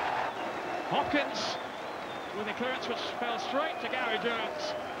 Hopkins with a clearance which fell straight to Gary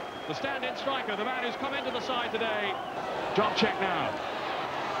Jones, the stand-in striker, the man who's come into the side today. Drop check now.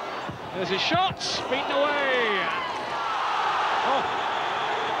 There's his shot, beaten away. Oh,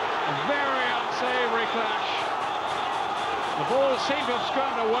 a very unsavoury clash. The ball seemed to have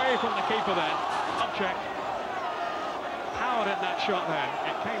skirted away from the keeper then. Drop check. Howard in that shot then.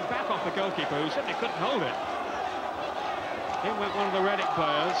 It came back off the goalkeeper, who simply couldn't hold it. In went one of the Reading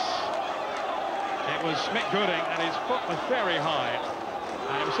players. It was Mick Gooding, and his foot was very high.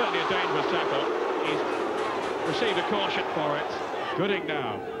 And it was certainly a dangerous tackle. He's received a caution for it. Gooding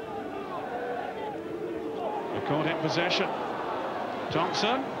now. They're caught in possession.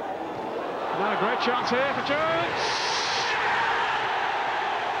 Thompson. Now a great chance here for Jones.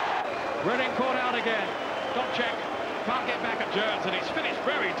 Reading caught out again. Top check. Can't get back at Jones, and he's finished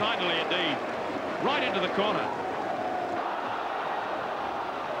very tidily indeed. Right into the corner.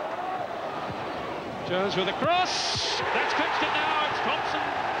 Jones with a cross. That's clinched it now. It's Thompson,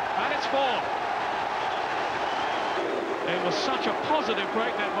 and it's 4. It was such a positive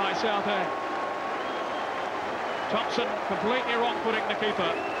break then by Southend. Thompson completely wrong-footing the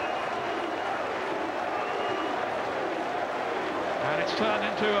keeper. And it's turned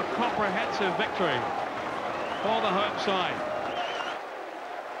into a comprehensive victory for the home side.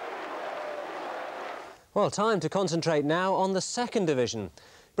 Well, time to concentrate now on the 2nd Division.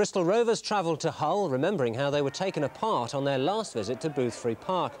 Bristol Rovers travelled to Hull, remembering how they were taken apart on their last visit to Boothbury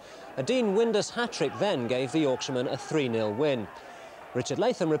Park. A Dean Windus hat-trick then gave the Yorkshiremen a 3-0 win. Richard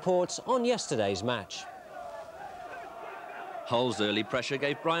Latham reports on yesterday's match. Hull's early pressure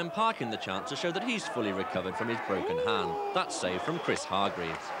gave Brian Parkin the chance to show that he's fully recovered from his broken hand. That save from Chris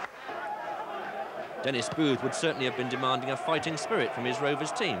Hargreaves. Dennis Booth would certainly have been demanding a fighting spirit from his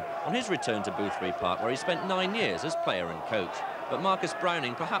Rovers team on his return to Boothbury Park, where he spent 9 years as player and coach. But Marcus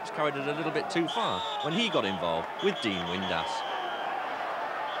Browning perhaps carried it a little bit too far when he got involved with Dean Windass.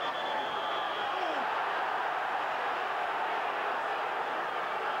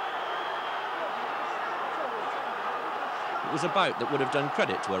 It was a bout that would have done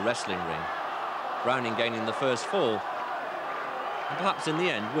credit to a wrestling ring. Browning gaining the first fall, and perhaps in the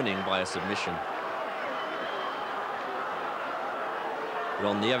end winning by a submission. But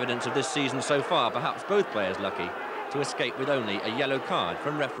on the evidence of this season so far, perhaps both players lucky to escape with only a yellow card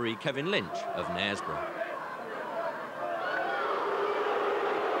from referee Kevin Lynch of Knaresborough.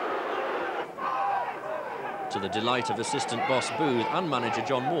 To the delight of assistant boss Booth and manager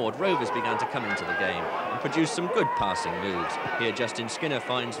John Ward, Rovers began to come into the game and produce some good passing moves. Here Justin Skinner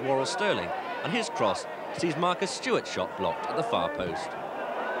finds Worrell Sterling, and his cross sees Marcus Stewart's shot blocked at the far post.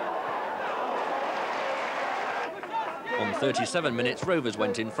 On 37 minutes, Rovers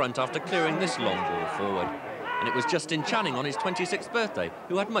went in front after clearing this long ball forward. And it was Justin Channing on his 26th birthday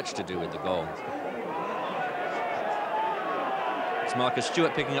who had much to do with the goal. It's Marcus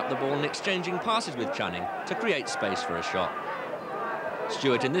Stewart picking up the ball and exchanging passes with Channing to create space for a shot.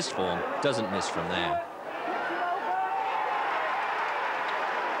 Stewart in this form doesn't miss from there.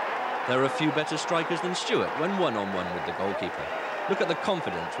 There are a few better strikers than Stewart when one-on-one with the goalkeeper. Look at the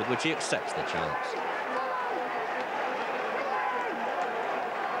confidence with which he accepts the chance.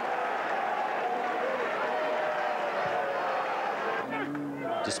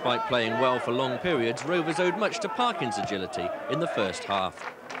 Despite playing well for long periods, Rovers owed much to Parkin's agility in the first half.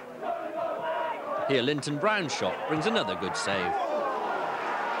 Here, Linton Brown's shot brings another good save.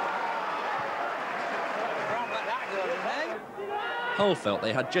 Hull felt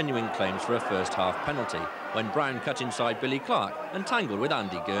they had genuine claims for a first-half penalty when Brown cut inside Billy Clark and tangled with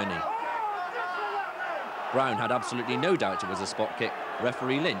Andy Gurney. Brown had absolutely no doubt it was a spot kick.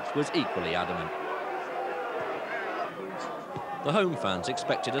 Referee Lynch was equally adamant. The home fans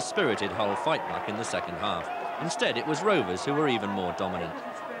expected a spirited Hull fight back in the second half. Instead, it was Rovers who were even more dominant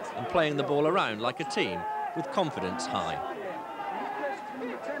and playing the ball around like a team with confidence high.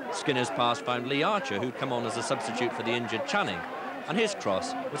 Skinner's pass found Lee Archer, who'd come on as a substitute for the injured Channing, and his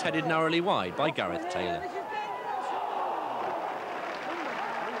cross was headed narrowly wide by Gareth Taylor.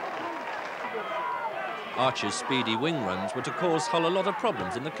 Archer's speedy wing runs were to cause Hull a lot of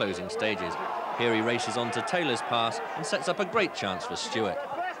problems in the closing stages. Here he races on to Taylor's pass and sets up a great chance for Stewart.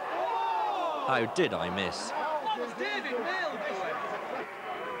 How did I miss?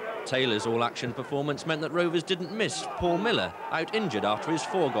 Taylor's all-action performance meant that Rovers didn't miss Paul Miller, out injured after his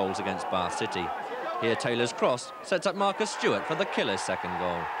 4 goals against Bath City. Here Taylor's cross sets up Marcus Stewart for the killer's second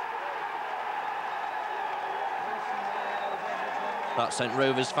goal. That sent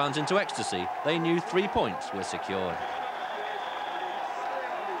Rovers fans into ecstasy. They knew 3 points were secured.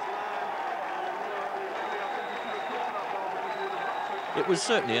 It was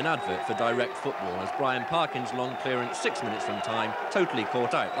certainly an advert for direct football, as Brian Parkin's long clearance 6 minutes from time totally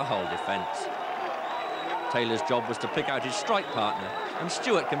caught out the Hull defence. Taylor's job was to pick out his strike partner, and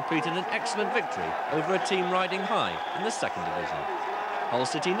Stewart completed an excellent victory over a team riding high in the 2nd Division. Hull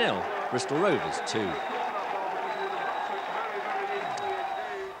City 0, Bristol Rovers 2.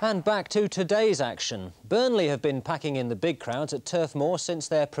 And back to today's action. Burnley have been packing in the big crowds at Turf Moor since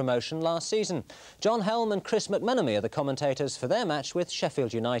their promotion last season. John Helm and Chris McMenemy are the commentators for their match with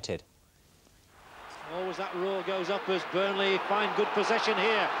Sheffield United. Always that roar goes up as Burnley find good possession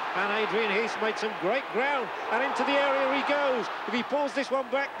here. And Adrian Heath made some great ground. And into the area he goes. If he pulls this one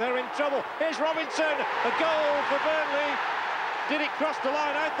back, they're in trouble. Here's Robinson. A goal for Burnley. Did it cross the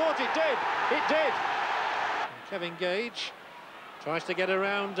line? I thought it did. It did. Kevin Gage tries to get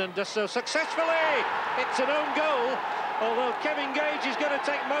around and does so successfully. It's an own goal, although Kevin Gage is going to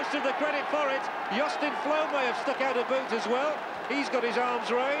take most of the credit for it. Justin Flo may have stuck out a boot as well. He's got his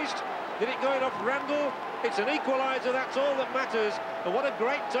arms raised. Did it go off Randall? It's an equaliser, that's all that matters. And what a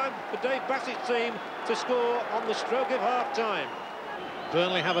great time for Dave Bassett's team to score on the stroke of half-time.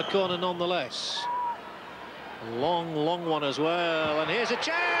 Burnley have a corner nonetheless. A long, long one as well. And here's a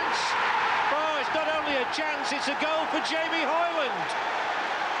chance! Oh, it's not only a chance, it's a goal for Jamie Hoyland.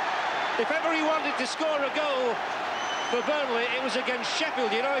 If ever he wanted to score a goal for Burnley, it was against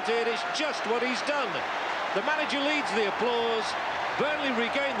Sheffield United. It's just what he's done. The manager leads the applause. Burnley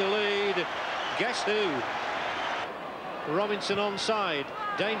regain the lead. Guess who? Robinson onside.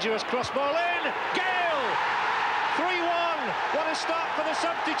 Dangerous cross ball in. Gale! 3-1. What a start for the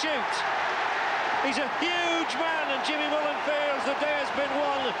substitute. He's a huge man, and Jimmy Mullen feels the day has been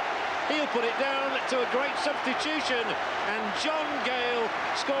won. He'll put it down to a great substitution, and John Gale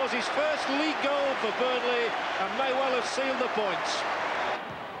scores his first league goal for Burnley and may well have sealed the points.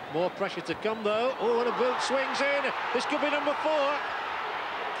 More pressure to come though. Oh, and a boot swings in. This could be number 4.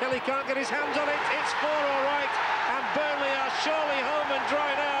 Kelly can't get his hands on it. It's 4 all right, and Burnley are surely home and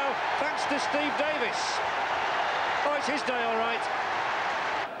dry now thanks to Steve Davis. Oh, it's his day all right.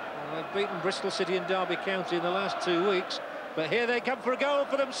 They've beaten Bristol City and Derby County in the last 2 weeks. But here they come for a goal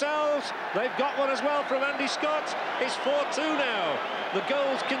for themselves. They've got one as well from Andy Scott. It's 4-2 now. The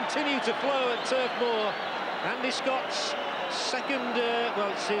goals continue to flow at Turf Moor. Andy Scott's second,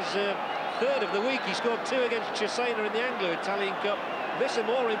 well, it's his 3rd of the week. He scored 2 against Cesena in the Anglo-Italian Cup. This a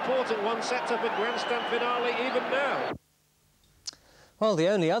more important one, set up a grandstand finale even now. Well, the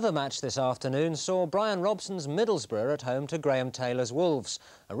only other match this afternoon saw Brian Robson's Middlesbrough at home to Graham Taylor's Wolves.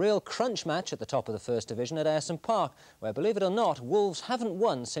 A real crunch match at the top of the First Division at Ayresome Park, where, believe it or not, Wolves haven't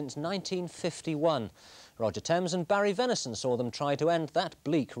won since 1951. Roger Thames and Barry Venison saw them try to end that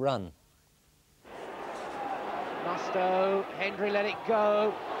bleak run. Musto, Hendry let it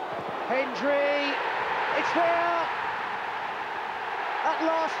go. Hendry, it's there! At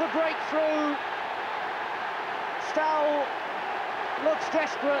last the breakthrough. Stow looks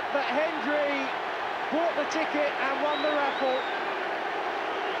desperate, but Hendry bought the ticket and won the raffle.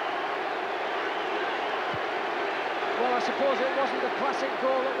 Well, I suppose it wasn't the classic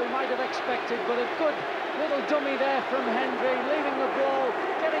goal that we might have expected, but a good little dummy there from Hendry, leaving the ball,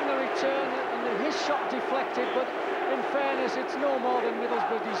 getting the return, and his shot deflected, but in fairness, it's no more than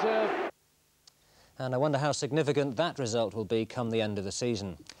Middlesbrough deserve. And I wonder how significant that result will be come the end of the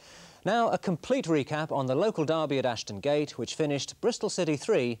season. Now, a complete recap on the local derby at Ashton Gate, which finished Bristol City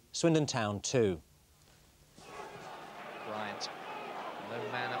 3, Swindon Town 2. Bryant,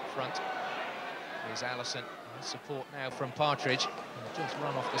 lone man up front. Here's Allison. Support now from Partridge. Just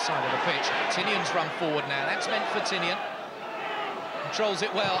run off the side of the pitch. Tinion's run forward now. That's meant for Tinion. Controls it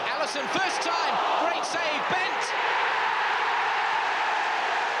well. Allison, first time. Great save. Bent.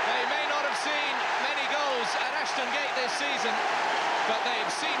 They may not have seen many goals at Ashton Gate this season, but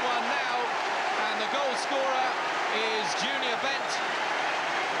they've seen one now, and the goal scorer is Junior Bent,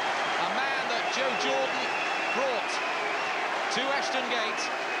 a man that Joe Jordan brought to Ashton Gate,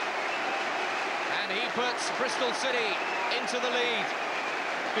 and he puts Bristol City into the lead.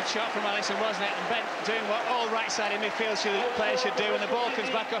 Good shot from Allison, wasn't it? And Bent doing what all right-sided midfield players should do. When the ball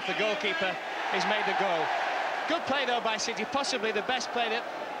comes back off the goalkeeper, he's made the goal. Good play, though, by City. Possibly the best play that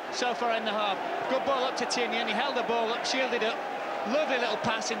so far in the half. Good ball up to Tinian. He held the ball up, shielded up. Lovely little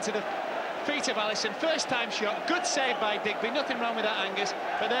pass into the feet of Allison. First-time shot. Good save by Digby. Nothing wrong with that, Angus.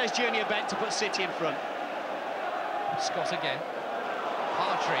 But there's Junior Bent to put City in front. Scott again.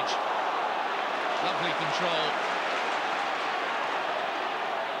 Partridge. Lovely control.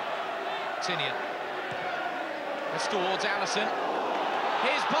 Tinian. That's towards Allison.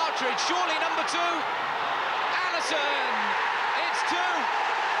 Here's Partridge, surely number 2. Allison! It's 2!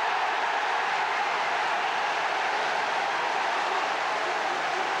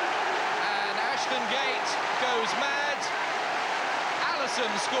 And Ashton Gate goes mad. Allison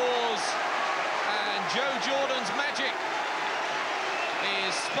scores. And Joe Jordan's magic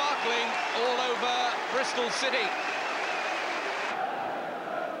is sparkling all over Bristol City.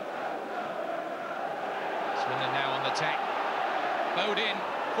 Swindon now on the attack. Bodin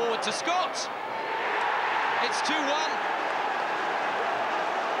forward to Scott. It's 2-1.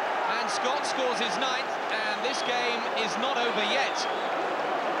 And Scott scores his 9th, and this game is not over yet.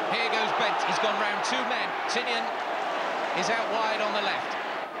 Here goes Bent. He's gone round 2 men. Tinian is out wide on the left.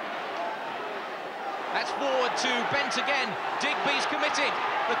 That's forward to Bent again. Digby's committed.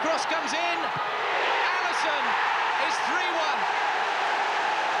 The cross comes in. Allison is 3-1.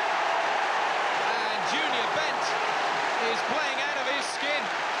 And Junior Bent is playing out of his skin.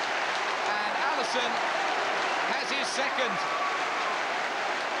 And Allison has his 2nd.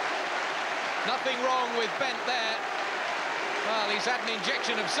 Nothing wrong with Bent there. Well, he's had an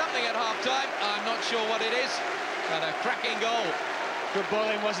injection of something at half-time. I'm not sure what it is, but a cracking goal. Good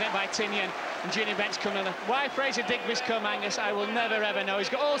bowling, wasn't it, by Tinian? And Junior Bent's coming. Why Fraser Digby's come, Angus, I will never, ever know. He's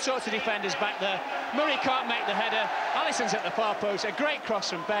got all sorts of defenders back there. Murray can't make the header. Allison's at the far post. A great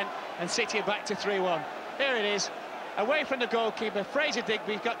cross from Bent, and City are back to 3-1. Here it is. Away from the goalkeeper, Fraser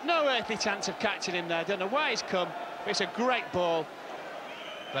Digby's got no earthly chance of catching him there. Don't know why he's come, but it's a great ball.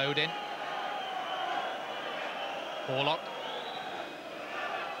 Bodin. Horlock.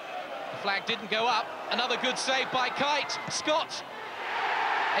 The flag didn't go up. Another good save by Kite. Scott.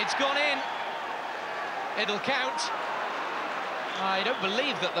 It's gone in. It'll count. I don't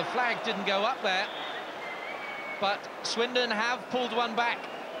believe that the flag didn't go up there. But Swindon have pulled one back.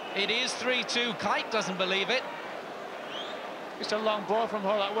 It is 3-2. Kite doesn't believe it. Just a long ball from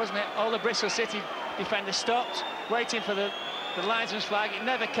Horlock, wasn't it? All the Bristol City defenders stopped, waiting for the linesman's flag. It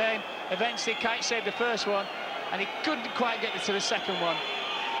never came. Eventually, Kite saved the first one, and he couldn't quite get to the second one.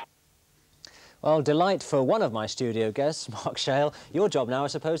 Well, delight for one of my studio guests, Mark Shale. Your job now, I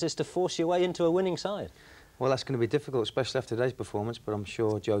suppose, is to force your way into a winning side. Well, that's going to be difficult, especially after today's performance, but I'm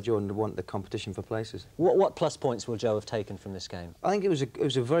sure Joe Jordan would want the competition for places. What plus points will Joe have taken from this game? I think it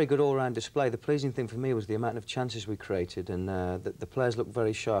was a very good all-round display. The pleasing thing for me was the amount of chances we created, and the players looked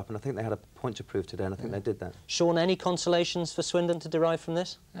very sharp, and I think they had a point to prove today, and I think they did that. Sean, any consolations for Swindon to derive from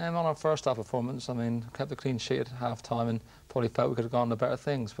this? On our first half performance, I mean, kept the clean sheet at half-time and probably felt we could have gone to better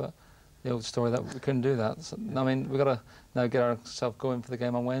things, but the old story that we couldn't do that. So, I mean, we've got to now get ourselves going for the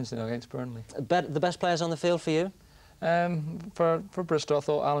game on Wednesday against Burnley. The best players on the field for you? For Bristol, I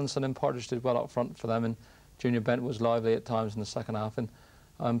thought Allinson and Partridge did well up front for them, and Junior Bent was lively at times in the second half,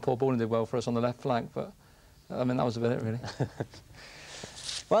 and Paul Bowden did well for us on the left flank, but I mean, that was about it, really.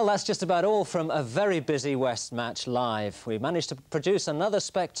 Well, that's just about all from a very busy West match live. We managed to produce another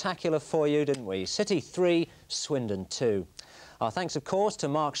spectacular for you, didn't we? City 3, Swindon 2. Our thanks, of course, to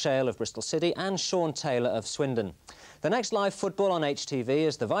Mark Shale of Bristol City and Sean Taylor of Swindon. The next live football on HTV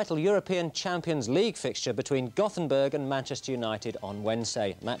is the vital European Champions League fixture between Gothenburg and Manchester United on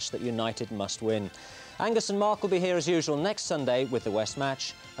Wednesday, a match that United must win. Angus and Mark will be here as usual next Sunday with the West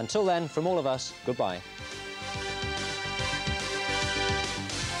match. Until then, from all of us, goodbye.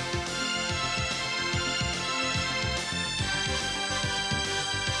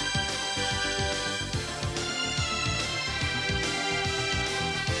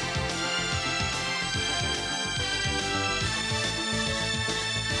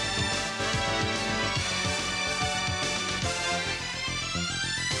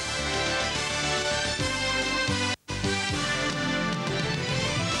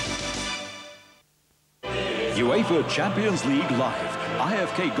 UEFA Champions League Live.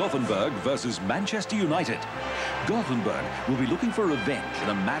 IFK Gothenburg versus Manchester United. Gothenburg will be looking for revenge in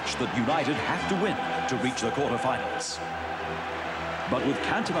a match that United have to win to reach the quarter-finals. But with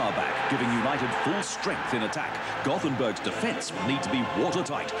Cantona back, giving United full strength in attack, Gothenburg's defence will need to be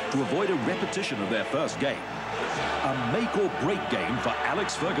watertight to avoid a repetition of their first game. A make-or-break game for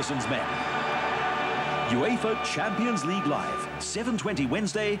Alex Ferguson's men. UEFA Champions League Live, 7:20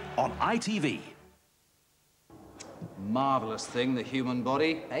 Wednesday on ITV. Marvellous thing, the human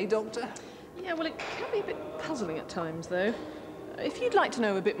body. Eh, Doctor? Yeah, well, it can be a bit puzzling at times, though. If you'd like to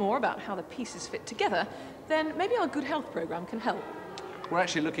know a bit more about how the pieces fit together, then maybe our Good Health programme can help. We're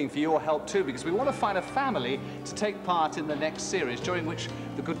actually looking for your help too, because we want to find a family to take part in the next series, during which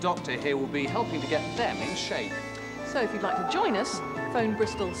the good doctor here will be helping to get them in shape. So if you'd like to join us, phone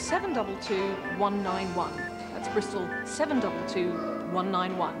Bristol 722 191. That's Bristol 722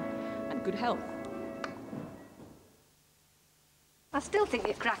 191. And good health. I still think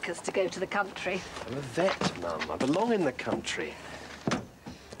you're crackers to go to the country. I'm a vet, Mum. I belong in the country.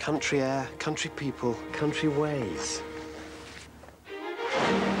 Country air, country people, country ways.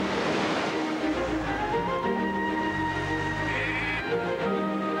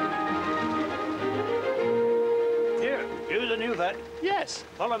 Here, you the new vet? Yes,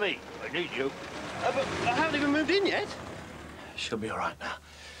 follow me. I need you. But I haven't even moved in yet. She'll be all right now.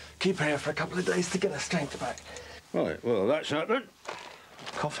 Keep her here for a couple of days to get her strength back. Right, well, that's happening.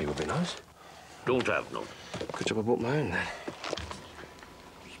 Coffee would be nice. Don't have none. Good job I bought my own, then.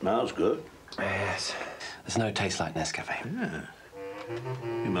 Smells good. Yes. There's no taste like Nescafe. Yeah.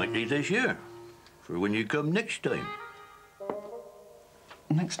 You might need this here for when you come next time.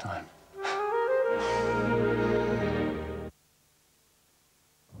 Next time?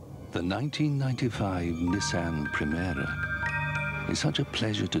 The 1995 Nissan Primera is such a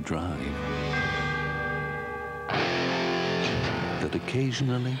pleasure to drive that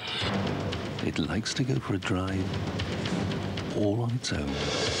occasionally it likes to go for a drive all on its own.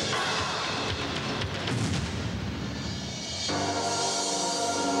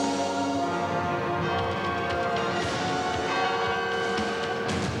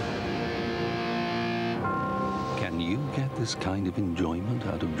 Can you get this kind of enjoyment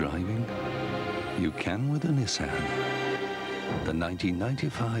out of driving? You can with a Nissan, the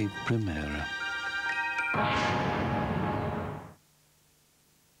 1995 Primera.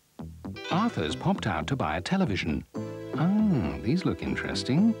 Arthur's popped out to buy a television. Ah, these look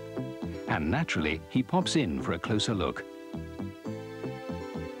interesting. And naturally, he pops in for a closer look.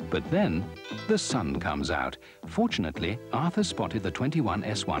 But then, the sun comes out. Fortunately, Arthur spotted the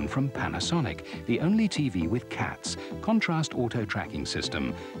 21S1 from Panasonic, the only TV with CATS, contrast auto tracking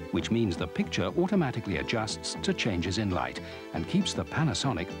system, which means the picture automatically adjusts to changes in light and keeps the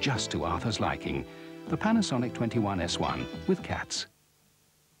Panasonic just to Arthur's liking. The Panasonic 21S1 with CATS.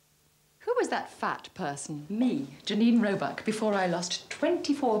 Who was that fat person? Me, Janine Roebuck, before I lost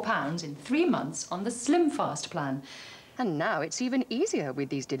 24 pounds in 3 months on the Slim Fast plan. And now it's even easier with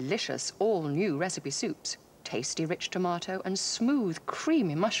these delicious, all-new recipe soups. Tasty rich tomato and smooth,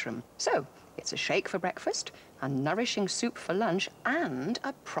 creamy mushroom. So, it's a shake for breakfast, a nourishing soup for lunch, and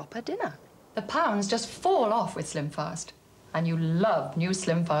a proper dinner. The pounds just fall off with Slim Fast. And you love new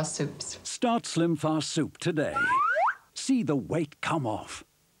Slim Fast soups. Start Slim Fast soup today. See the weight come off.